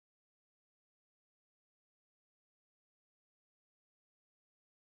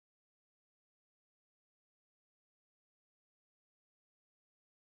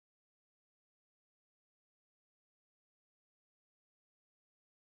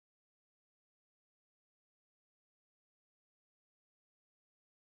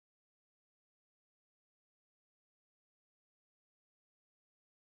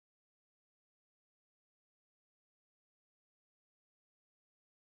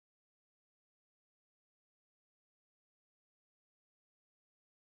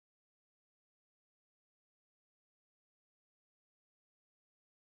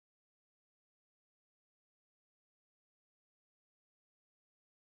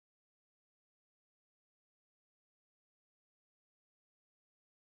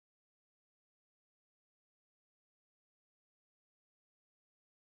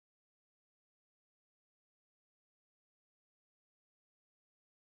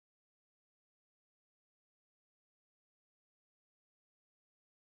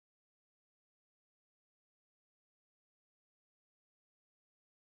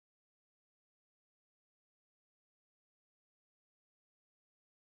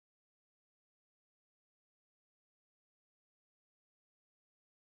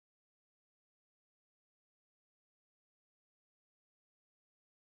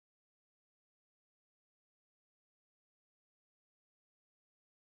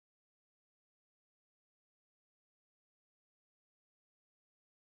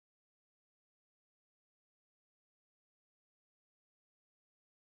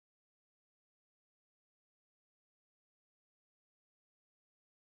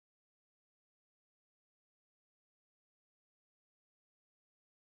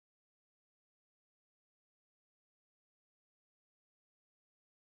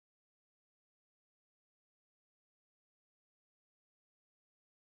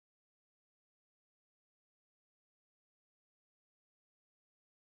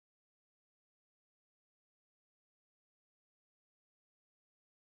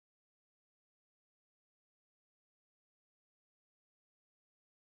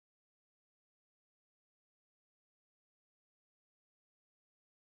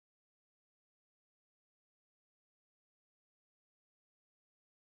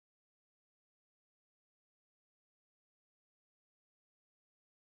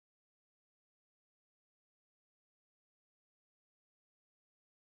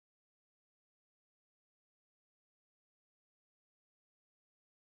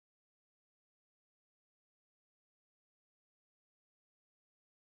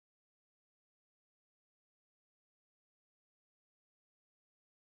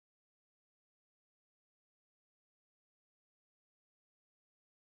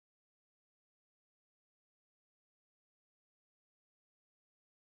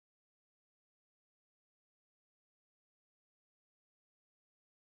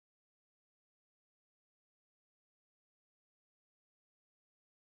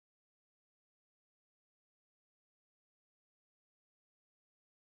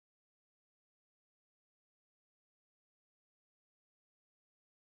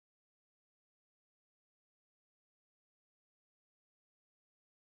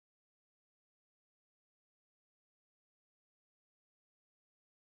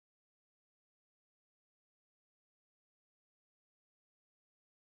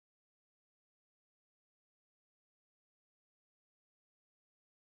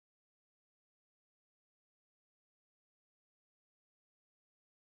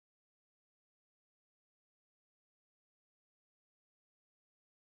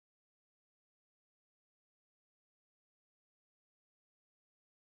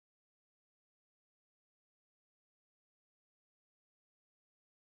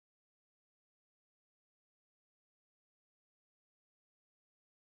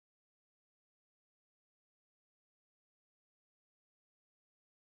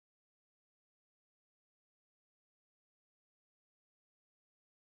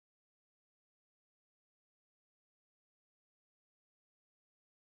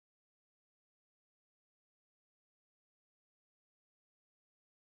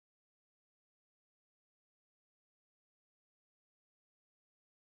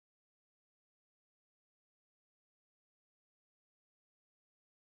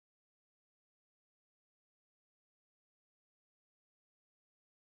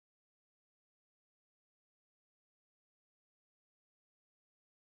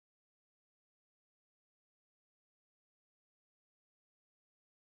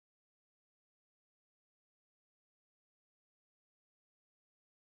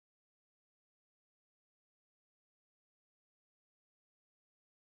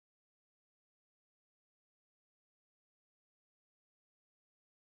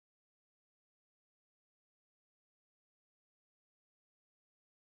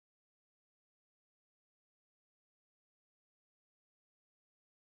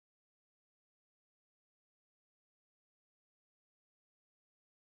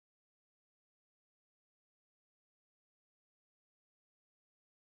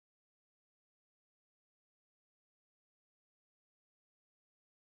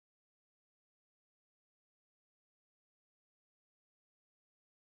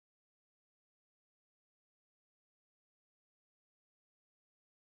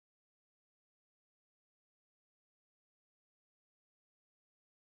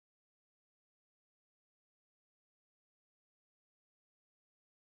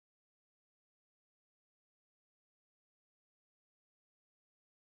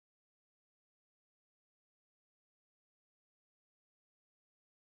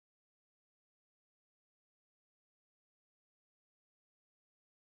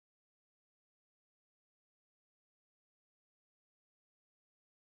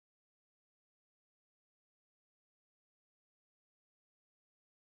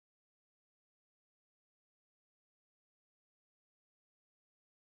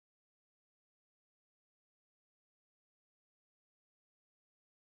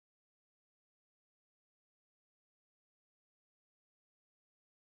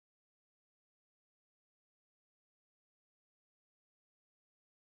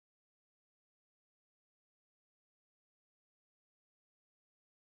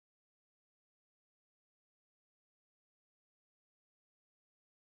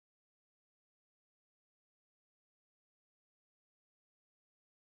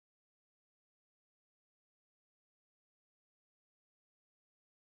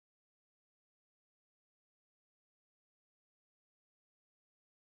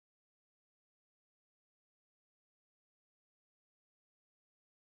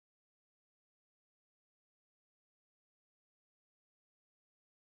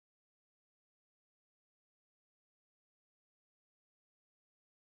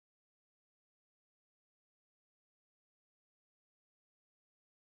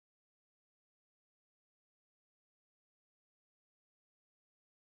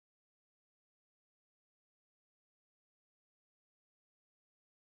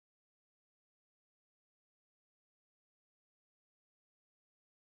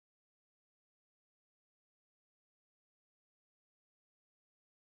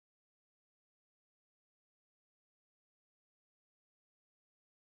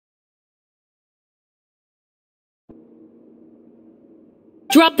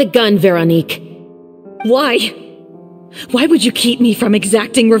 Drop the gun, Veronique. Why? Why would you keep me from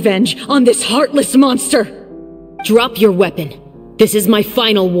exacting revenge on this heartless monster? Drop your weapon. This is my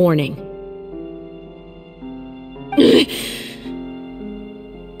final warning.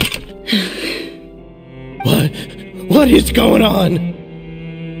 What is going on?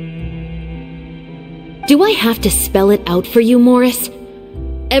 Do I have to spell it out for you, Morris?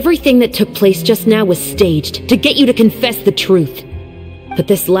 Everything that took place just now was staged to get you to confess the truth. But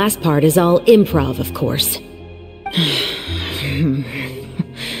this last part is all improv, of course.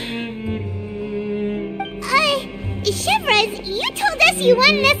 Shivers, you told us you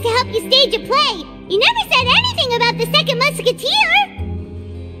wanted us to help you stage a play. You never said anything about the second Musketeer.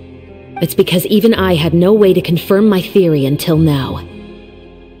 It's because even I had no way to confirm my theory until now.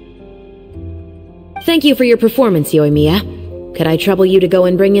 Thank you for your performance, Yoimiya. Could I trouble you to go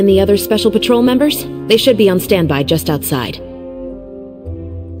and bring in the other Special Patrol members? They should be on standby just outside.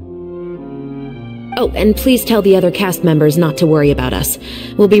 Oh, and please tell the other cast members not to worry about us.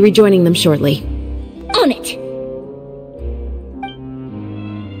 We'll be rejoining them shortly. On it!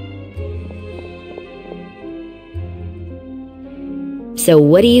 So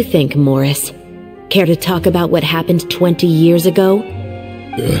what do you think, Morris? Care to talk about what happened 20 years ago?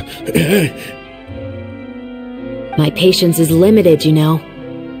 My patience is limited, you know.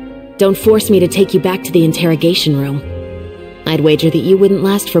 Don't force me to take you back to the interrogation room. I'd wager that you wouldn't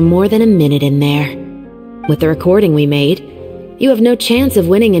last for more than a minute in there. With the recording we made, you have no chance of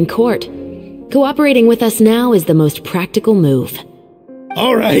winning in court. Cooperating with us now is the most practical move.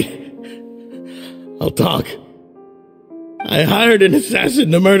 All right. I'll talk. I hired an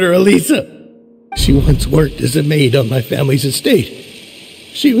assassin to murder Elisa. She once worked as a maid on my family's estate.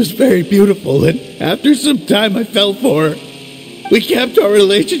 She was very beautiful, and after some time I fell for her. We kept our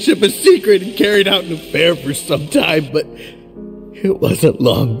relationship a secret and carried out an affair for some time, but it wasn't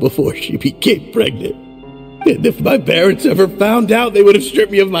long before she became pregnant. And if my parents ever found out, they would have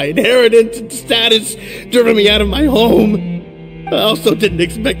stripped me of my inheritance and status, driven me out of my home. I also didn't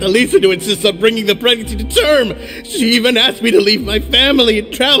expect Elisa to insist on bringing the pregnancy to term. She even asked me to leave my family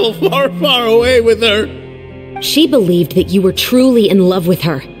and travel far, far away with her. She believed that you were truly in love with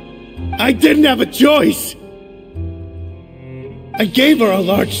her. I didn't have a choice. I gave her a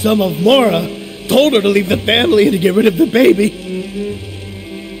large sum of Mora, told her to leave the family and to get rid of the baby.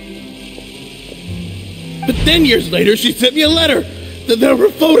 But then years later, she sent me a letter. There were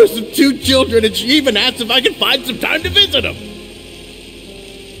photos of 2 children, and she even asked if I could find some time to visit them.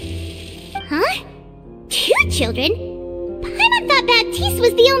 Huh? 2 children? Paimon thought Baptiste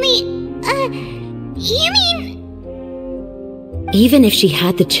was the only... you mean... Even if she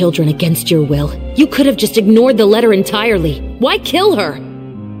had the children against your will, you could have just ignored the letter entirely. Why kill her?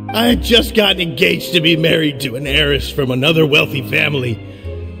 I had just gotten engaged to be married to an heiress from another wealthy family.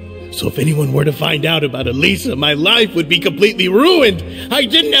 So if anyone were to find out about Elisa, my life would be completely ruined. I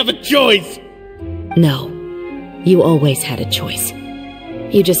didn't have a choice. No, you always had a choice.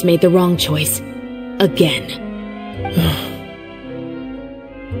 You just made the wrong choice. Again.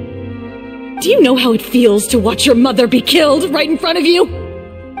 Do you know how it feels to watch your mother be killed right in front of you?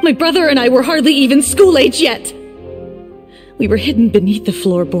 My brother and I were hardly even school age yet. We were hidden beneath the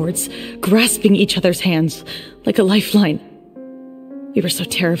floorboards, grasping each other's hands like a lifeline. We were so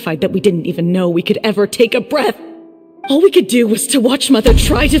terrified that we didn't even know we could ever take a breath. All we could do was to watch Mother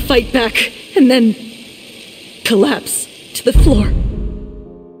try to fight back, and then collapse to the floor.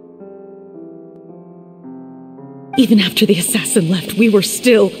 Even after the assassin left, we were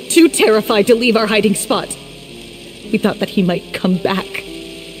still too terrified to leave our hiding spot. We thought that he might come back.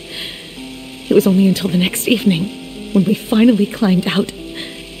 It was only until the next evening when we finally climbed out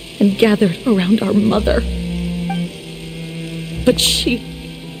and gathered around our mother. But she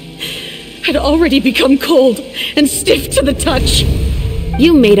had already become cold and stiff to the touch.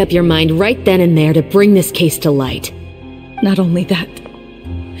 You made up your mind right then and there to bring this case to light. Not only that,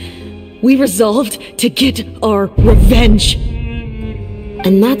 we resolved to get our revenge.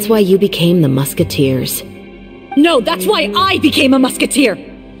 And that's why you became the Musketeers. No, that's why I became a Musketeer.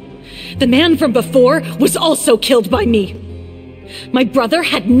 The man from before was also killed by me. My brother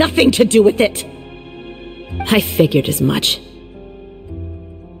had nothing to do with it. I figured as much.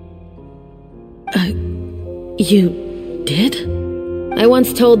 You did? I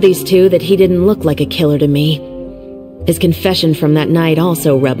once told these two that he didn't look like a killer to me. His confession from that night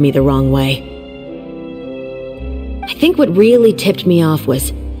also rubbed me the wrong way. I think what really tipped me off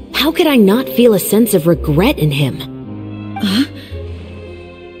was, how could I not feel a sense of regret in him? Huh?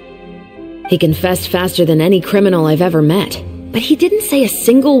 He confessed faster than any criminal I've ever met, but he didn't say a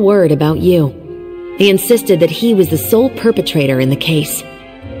single word about you. He insisted that he was the sole perpetrator in the case.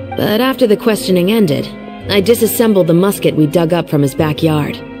 But after the questioning ended, I disassembled the musket we dug up from his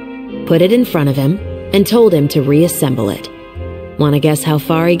backyard, put it in front of him, and told him to reassemble it. Wanna guess how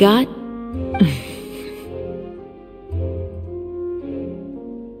far he got?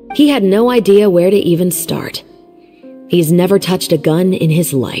 He had no idea where to even start. He's never touched a gun in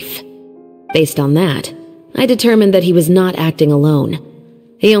his life. Based on that, I determined that he was not acting alone.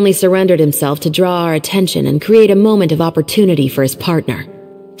 He only surrendered himself to draw our attention and create a moment of opportunity for his partner.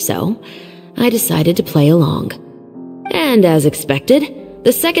 So, I decided to play along. And as expected,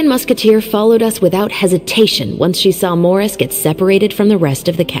 the second musketeer followed us without hesitation once she saw Morris get separated from the rest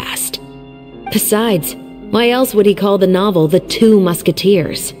of the cast. Besides, why else would he call the novel The Two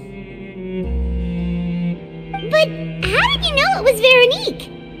Musketeers? But how did you know it was Veronique?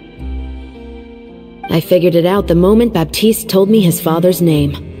 I figured it out the moment Baptiste told me his father's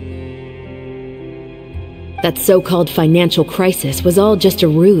name. That so-called financial crisis was all just a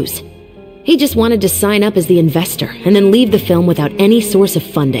ruse. He just wanted to sign up as the investor and then leave the film without any source of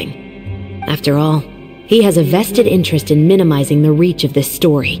funding. After all, he has a vested interest in minimizing the reach of this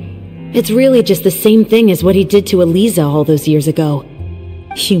story. It's really just the same thing as what he did to Eliza all those years ago.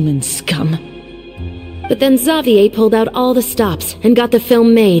 Human scum. But then Xavier pulled out all the stops and got the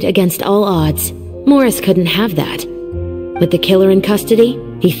film made against all odds. Morris couldn't have that. With the killer in custody,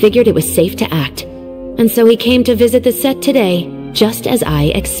 he figured it was safe to act. And so he came to visit the set today, just as I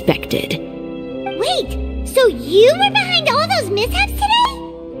expected. Wait, so you were behind all those mishaps today?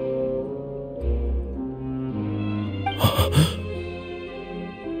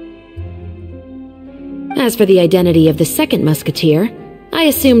 As for the identity of the second musketeer, I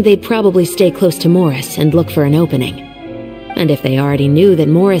assumed they'd probably stay close to Morris and look for an opening. And if they already knew that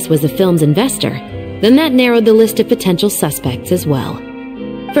Morris was the film's investor, then that narrowed the list of potential suspects as well.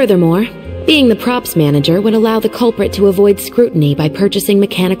 Furthermore, being the props manager would allow the culprit to avoid scrutiny by purchasing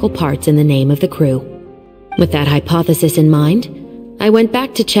mechanical parts in the name of the crew. With that hypothesis in mind, I went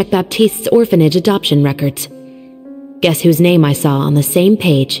back to check Baptiste's orphanage adoption records. Guess whose name I saw on the same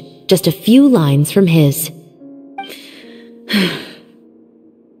page, just a few lines from his.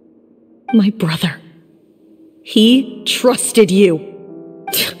 My brother. He trusted you.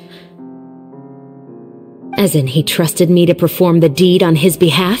 As in, he trusted me to perform the deed on his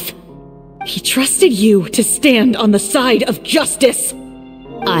behalf? He trusted you to stand on the side of justice.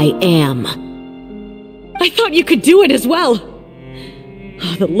 I am. I thought you could do it as well.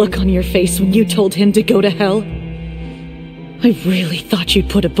 Oh, the look on your face when you told him to go to hell. I really thought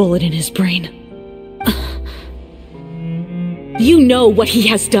you'd put a bullet in his brain. You know what he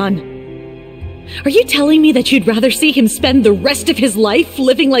has done. Are you telling me that you'd rather see him spend the rest of his life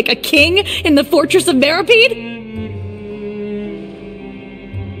living like a king in the fortress of Meripede?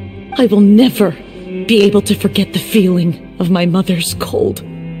 I will never be able to forget the feeling of my mother's cold,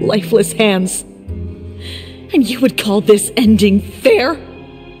 lifeless hands. And you would call this ending fair?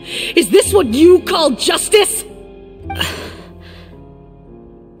 Is this what you call justice?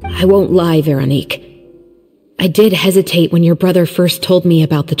 I won't lie, Veronique. I did hesitate when your brother first told me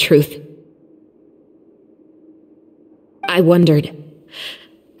about the truth. I wondered.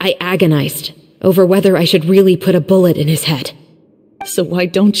 I agonized over whether I should really put a bullet in his head. So why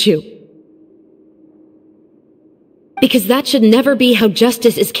don't you? Because that should never be how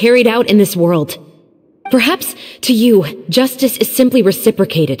justice is carried out in this world. Perhaps, to you, justice is simply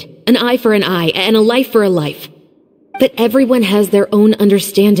reciprocated, an eye for an eye, and a life for a life. But everyone has their own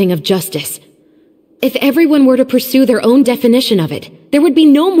understanding of justice. If everyone were to pursue their own definition of it, there would be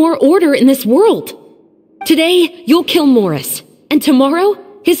no more order in this world. Today, you'll kill Morris, and tomorrow,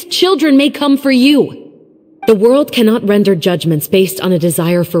 his children may come for you. The world cannot render judgments based on a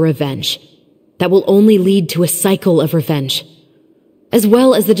desire for revenge. That will only lead to a cycle of revenge, as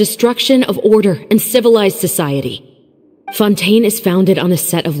well as the destruction of order and civilized society. Fontaine is founded on a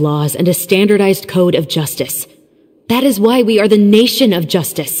set of laws and a standardized code of justice. That is why we are the nation of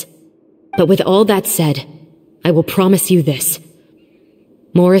justice. But with all that said, I will promise you this.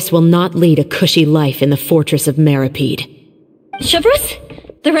 Morris will not lead a cushy life in the fortress of Meripede. Chevreuse,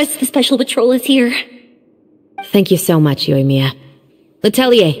 the rest of the special patrol is here. Thank you so much, Yoimiya.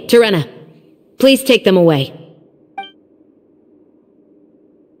 Letelier, Terena, please take them away.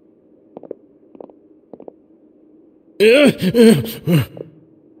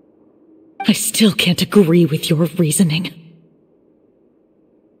 I still can't agree with your reasoning.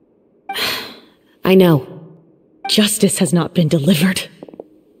 I know. Justice has not been delivered.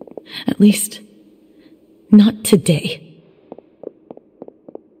 At least, not today.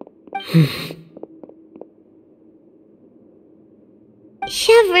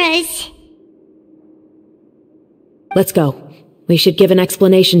 Chevreuse. Let's go. We should give an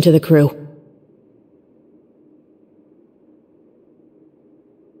explanation to the crew.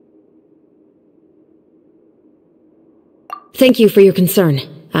 Thank you for your concern.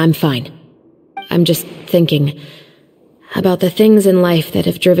 I'm fine. I'm just thinking about the things in life that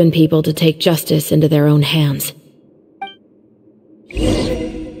have driven people to take justice into their own hands.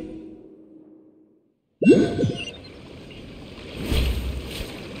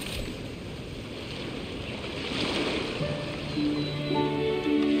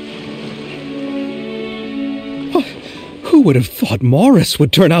 Who would have thought Morris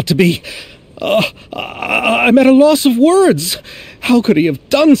would turn out to be... I'm at a loss of words. How could he have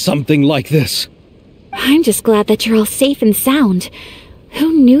done something like this? I'm just glad that you're all safe and sound.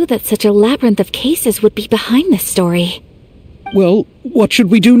 Who knew that such a labyrinth of cases would be behind this story? Well, what should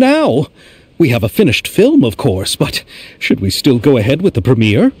we do now? We have a finished film, of course, but should we still go ahead with the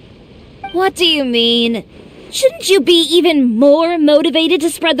premiere? What do you mean? Shouldn't you be even more motivated to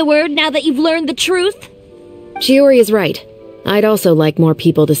spread the word now that you've learned the truth? Shiori is right. I'd also like more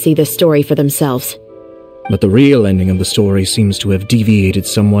people to see this story for themselves. But the real ending of the story seems to have deviated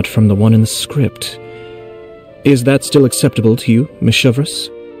somewhat from the one in the script. Is that still acceptable to you, Miss Chevreuse?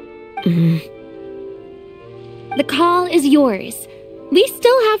 The call is yours. We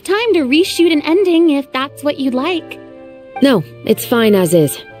still have time to reshoot an ending if that's what you'd like. No, it's fine as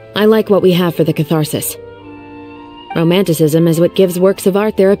is. I like what we have for the catharsis. Romanticism is what gives works of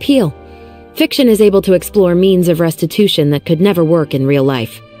art their appeal. Fiction is able to explore means of restitution that could never work in real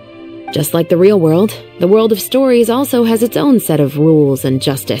life. Just like the real world, the world of stories also has its own set of rules and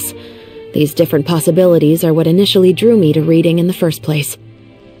justice. These different possibilities are what initially drew me to reading in the first place.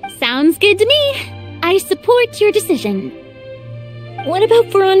 Sounds good to me. I support your decision. What about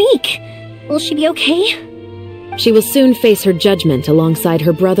Veronique? Will she be okay? She will soon face her judgment alongside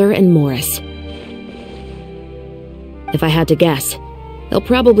her brother and Morris. If I had to guess, they'll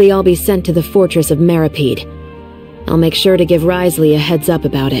probably all be sent to the fortress of Meripede. I'll make sure to give Risley a heads up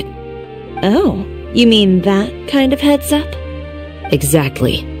about it. Oh, you mean that kind of heads up?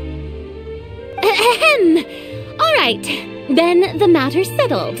 Exactly. Ahem. All right, then the matter's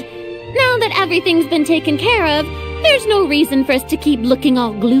settled. Now that everything's been taken care of, there's no reason for us to keep looking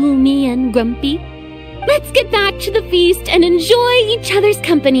all gloomy and grumpy. Let's get back to the feast and enjoy each other's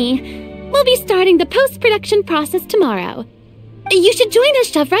company. We'll be starting the post-production process tomorrow. You should join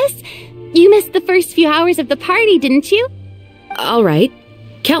us, Chevreuse. You missed the first few hours of the party, didn't you? All right.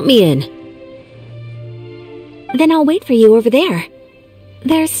 Count me in. Then I'll wait for you over there.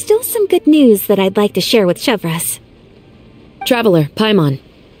 There's still some good news that I'd like to share with Chevreuse. Traveler, Paimon,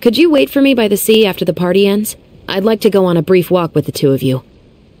 could you wait for me by the sea after the party ends? I'd like to go on a brief walk with the two of you.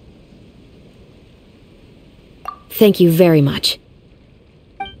 Thank you very much.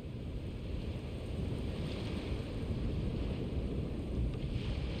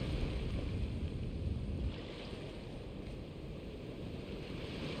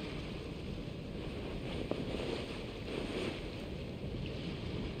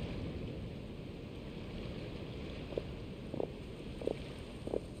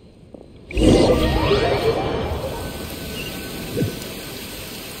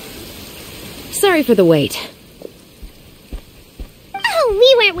 Sorry for the wait. Oh,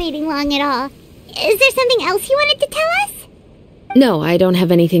 we weren't waiting long at all. Is there something else you wanted to tell us? No, I don't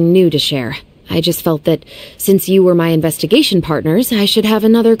have anything new to share. I just felt that since you were my investigation partners, I should have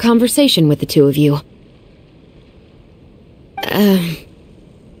another conversation with the two of you.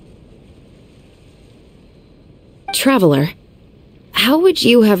 Traveler, how would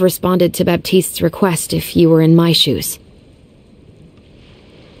you have responded to Baptiste's request if you were in my shoes?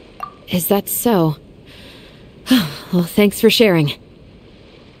 Is that so? Well, thanks for sharing.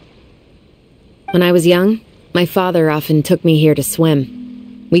 When I was young, my father often took me here to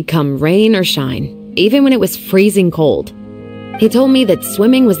swim. We'd come rain or shine, even when it was freezing cold. He told me that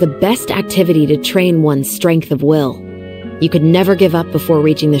swimming was the best activity to train one's strength of will. You could never give up before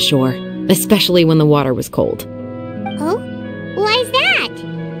reaching the shore, especially when the water was cold. Oh? Why's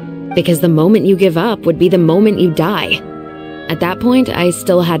that? Because the moment you give up would be the moment you die. At that point, I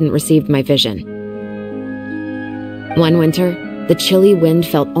still hadn't received my vision. One winter, the chilly wind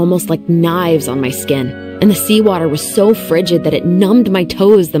felt almost like knives on my skin, and the seawater was so frigid that it numbed my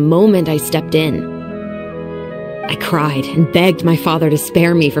toes the moment I stepped in. I cried and begged my father to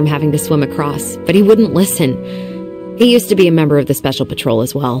spare me from having to swim across, but he wouldn't listen. He used to be a member of the Special Patrol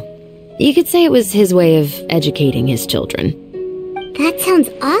as well. You could say it was his way of educating his children. That sounds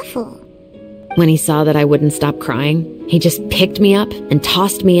awful. When he saw that I wouldn't stop crying, he just picked me up and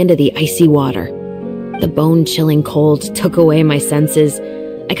tossed me into the icy water. The bone-chilling cold took away my senses.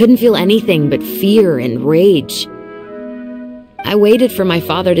 I couldn't feel anything but fear and rage. I waited for my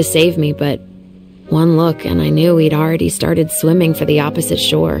father to save me, but one look and I knew he'd already started swimming for the opposite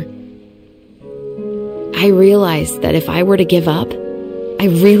shore. I realized that if I were to give up, I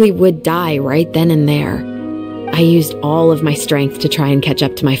really would die right then and there. I used all of my strength to try and catch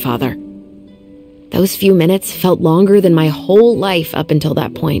up to my father. Those few minutes felt longer than my whole life up until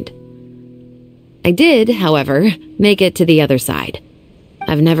that point. I did, however, make it to the other side.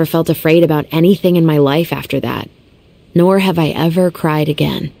 I've never felt afraid about anything in my life after that, nor have I ever cried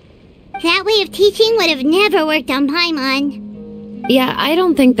again. That way of teaching would have never worked on Paimon. Yeah, I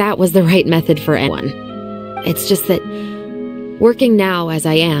don't think that was the right method for anyone. It's just that, working now as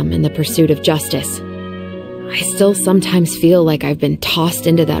I am in the pursuit of justice, I still sometimes feel like I've been tossed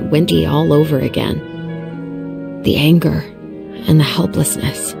into that windy all over again. The anger and the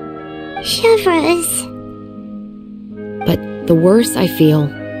helplessness. Shivers. But the worse I feel,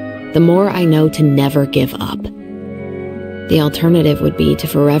 the more I know to never give up. The alternative would be to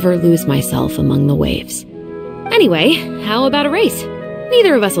forever lose myself among the waves. Anyway, how about a race?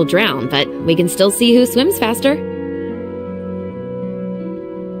 Neither of us will drown, but we can still see who swims faster.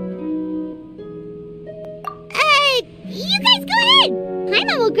 You guys go ahead!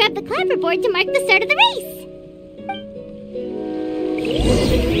 Paimon will grab the clapperboard to mark the start of the race.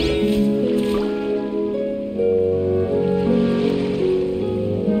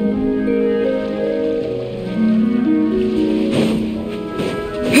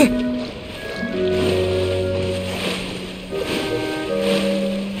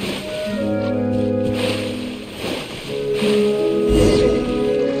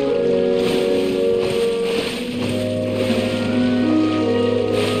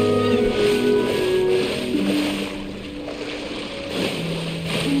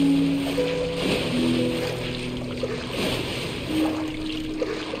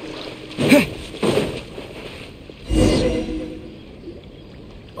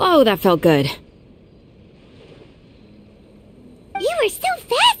 Oh, that felt good. You were so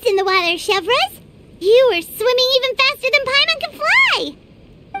fast in the water, Chevres. You were swimming even faster than Paimon can fly.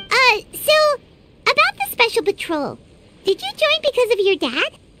 So, about the special patrol. Did you join because of your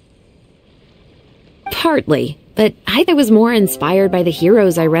dad? Partly, but I was more inspired by the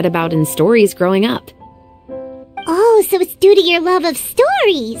heroes I read about in stories growing up. Oh, so it's due to your love of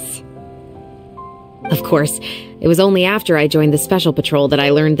stories. Of course, it was only after I joined the Special Patrol that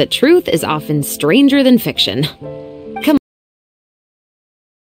I learned that truth is often stranger than fiction. Come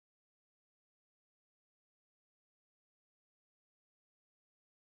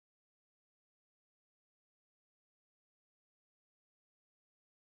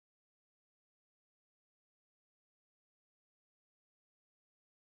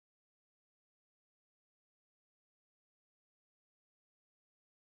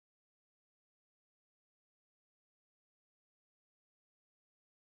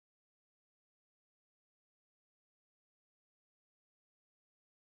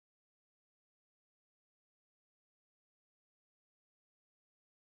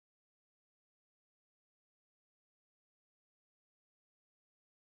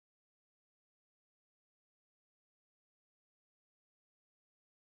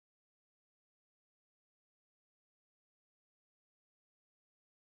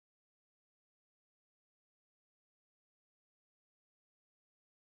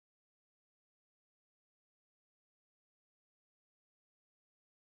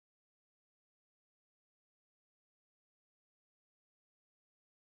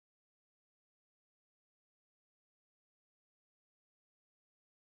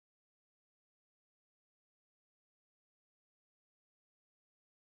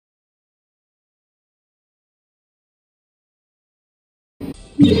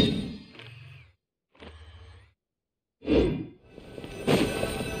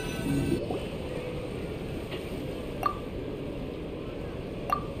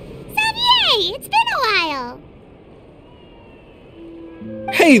It's been a while.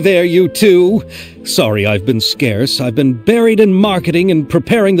 Hey there, you two! Sorry I've been scarce. I've been buried in marketing and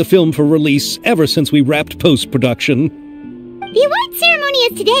preparing the film for release ever since we wrapped post-production. The award ceremony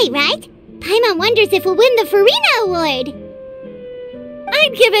is today, right? Paimon wonders if we'll win the Farina Award.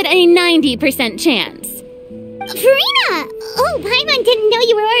 I'd give it a 90% chance. Farina! Oh, Paimon didn't know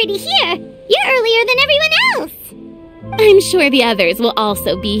you were already here. You're earlier than everyone else. I'm sure the others will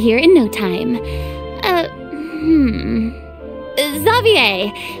also be here in no time.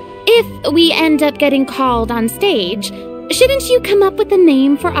 Xavier, if we end up getting called on stage, shouldn't you come up with a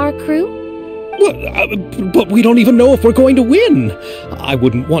name for our crew? But we don't even know if we're going to win. I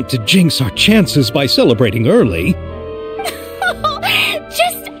wouldn't want to jinx our chances by celebrating early.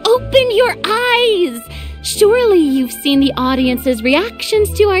 Just open your eyes! Surely you've seen the audience's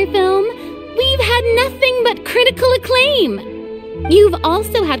reactions to our film. We've had nothing but critical acclaim. You've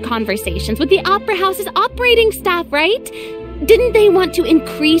also had conversations with the Opera House's operating staff, right? Didn't they want to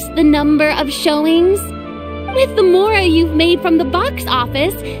increase the number of showings? With the Mora you've made from the box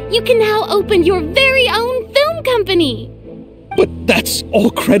office, you can now open your very own film company. But that's all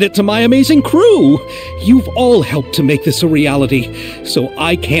credit to my amazing crew. You've all helped to make this a reality, so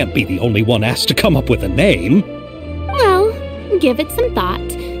I can't be the only one asked to come up with a name. Well, give it some thought.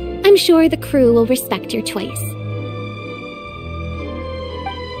 I'm sure the crew will respect your choice.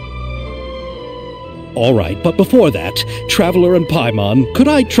 All right, but before that, Traveler and Paimon, could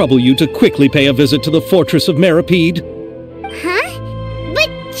I trouble you to quickly pay a visit to the Fortress of Meripede? Huh? But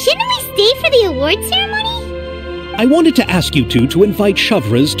shouldn't we stay for the award ceremony? I wanted to ask you two to invite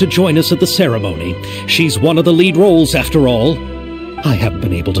Shavraz to join us at the ceremony. She's one of the lead roles, after all. I haven't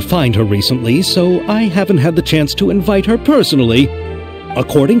been able to find her recently, so I haven't had the chance to invite her personally.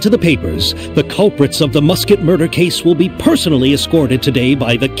 According to the papers, the culprits of the Musket murder case will be personally escorted today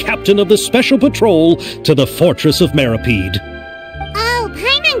by the captain of the Special Patrol to the Fortress of Meripede. Oh,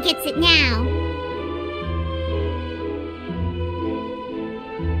 Paimon gets it now.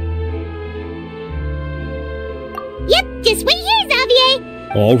 Yep, just wait here,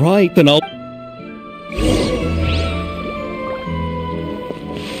 Xavier. All right, then I'll...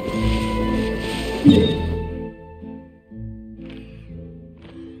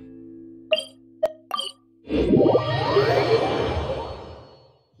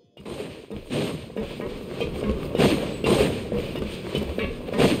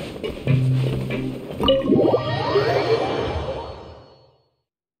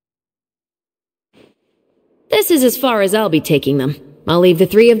 This is as far as I'll be taking them. I'll leave the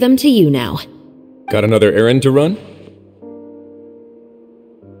three of them to you now. Got another errand to run?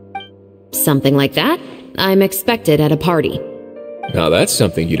 Something like that. I'm expected at a party. Now that's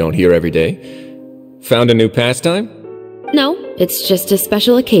something you don't hear every day. Found a new pastime? No, it's just a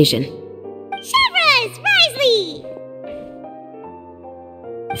special occasion. Shavraz! Risley!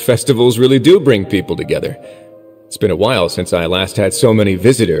 Festivals really do bring people together. It's been a while since I last had so many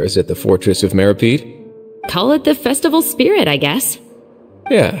visitors at the Fortress of Meripede. Call it the festival spirit, I guess.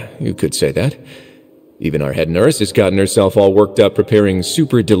 Yeah, you could say that. Even our head nurse has gotten herself all worked up preparing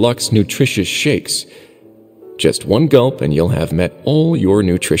super deluxe nutritious shakes. Just one gulp and you'll have met all your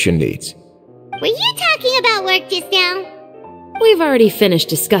nutrition needs. Were you talking about work just now? We've already finished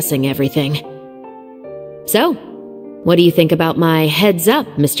discussing everything. So, what do you think about my heads up,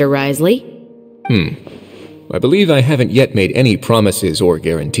 Mr. Risley? I believe I haven't yet made any promises or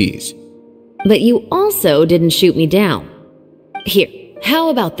guarantees. But you also didn't shoot me down. Here, how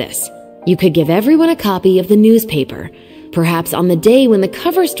about this? You could give everyone a copy of the newspaper. Perhaps on the day when the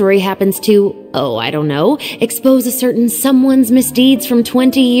cover story happens to, oh, I don't know, expose a certain someone's misdeeds from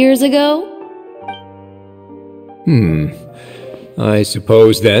 20 years ago? I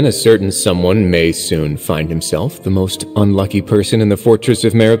suppose then a certain someone may soon find himself the most unlucky person in the Fortress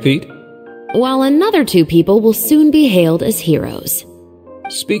of Meripede? While another two people will soon be hailed as heroes.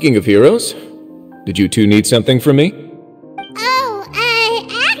 Speaking of heroes, did you two need something from me? Oh,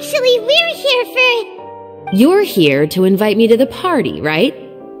 actually, we're here for... You're here to invite me to the party, right?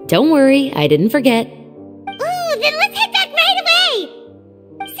 Don't worry, I didn't forget. Ooh, then let's head back right away!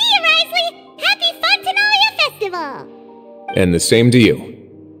 See you, Risley! Happy Fontanalia Festival! And the same to you.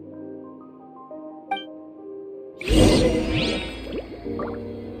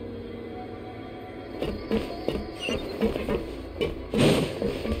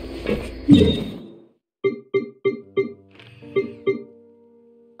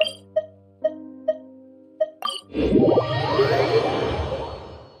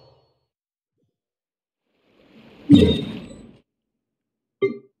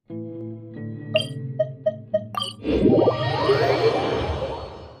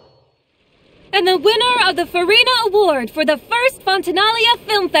 And the winner of the Farina Award for the first Fontanalia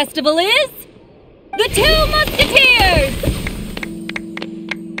Film Festival is... The Two Musketeers!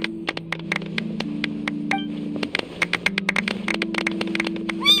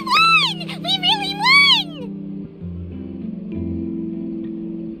 We won! We really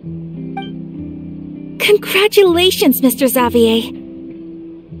won! Congratulations, Mr. Xavier.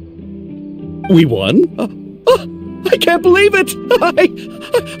 We won? I can't believe it!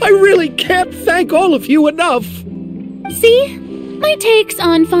 I really can't thank all of you enough! See? My takes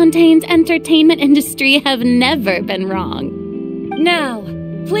on Fontaine's entertainment industry have never been wrong. Now,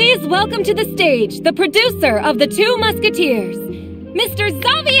 please welcome to the stage the producer of The Two Musketeers, Mr.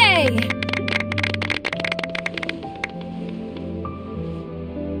 Xavier!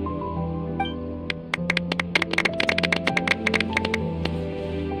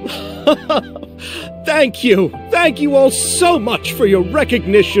 Thank you. Thank you all so much for your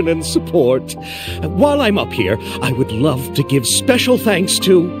recognition and support. While I'm up here, I would love to give special thanks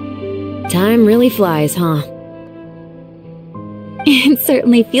to... Time really flies, huh? It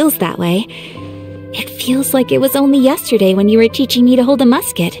certainly feels that way. It feels like it was only yesterday when you were teaching me to hold a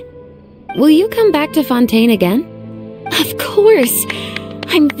musket. Will you come back to Fontaine again? Of course!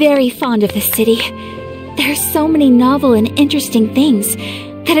 I'm very fond of this city. There are so many novel and interesting things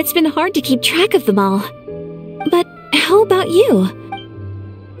that it's been hard to keep track of them all. But how about you?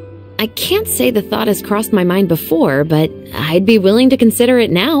 I can't say the thought has crossed my mind before, but I'd be willing to consider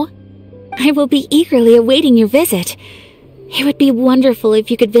it now. I will be eagerly awaiting your visit. It would be wonderful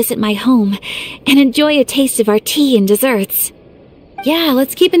if you could visit my home and enjoy a taste of our tea and desserts. Yeah,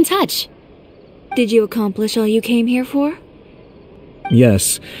 let's keep in touch. Did you accomplish all you came here for?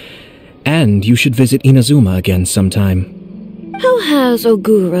 Yes. And you should visit Inazuma again sometime. How has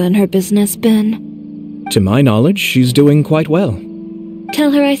Ogura and her business been? To my knowledge, she's doing quite well.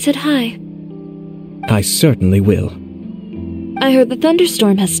 Tell her I said hi. I certainly will. I heard the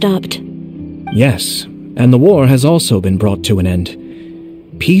thunderstorm has stopped. Yes, and the war has also been brought to an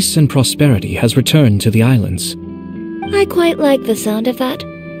end. Peace and prosperity has returned to the islands. I quite like the sound of that.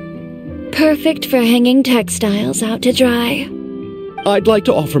 Perfect for hanging textiles out to dry. I'd like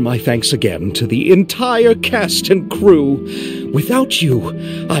to offer my thanks again to the entire cast and crew. Without you,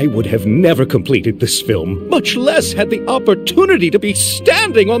 I would have never completed this film, much less had the opportunity to be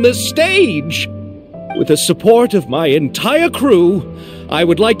standing on this stage. With the support of my entire crew, I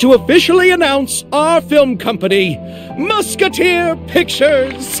would like to officially announce our film company, Musketeer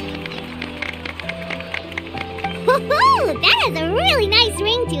Pictures. Woohoo! That has a really nice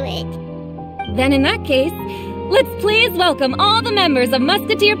ring to it. Then in that case, let's please welcome all the members of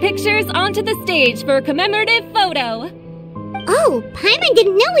Musketeer Pictures onto the stage for a commemorative photo. Oh, Paimon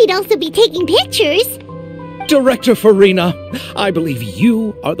didn't know we'd also be taking pictures. Director Farina, I believe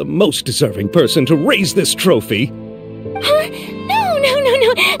you are the most deserving person to raise this trophy. Huh? No.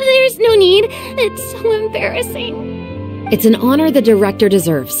 There's no need. It's so embarrassing. It's an honor the director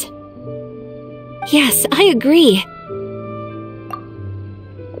deserves. Yes, I agree.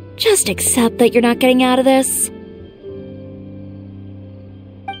 Just accept that you're not getting out of this.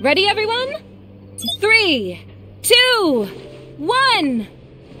 Ready, everyone? 3, 2, 1.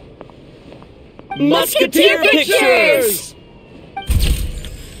 Musketeer Pictures!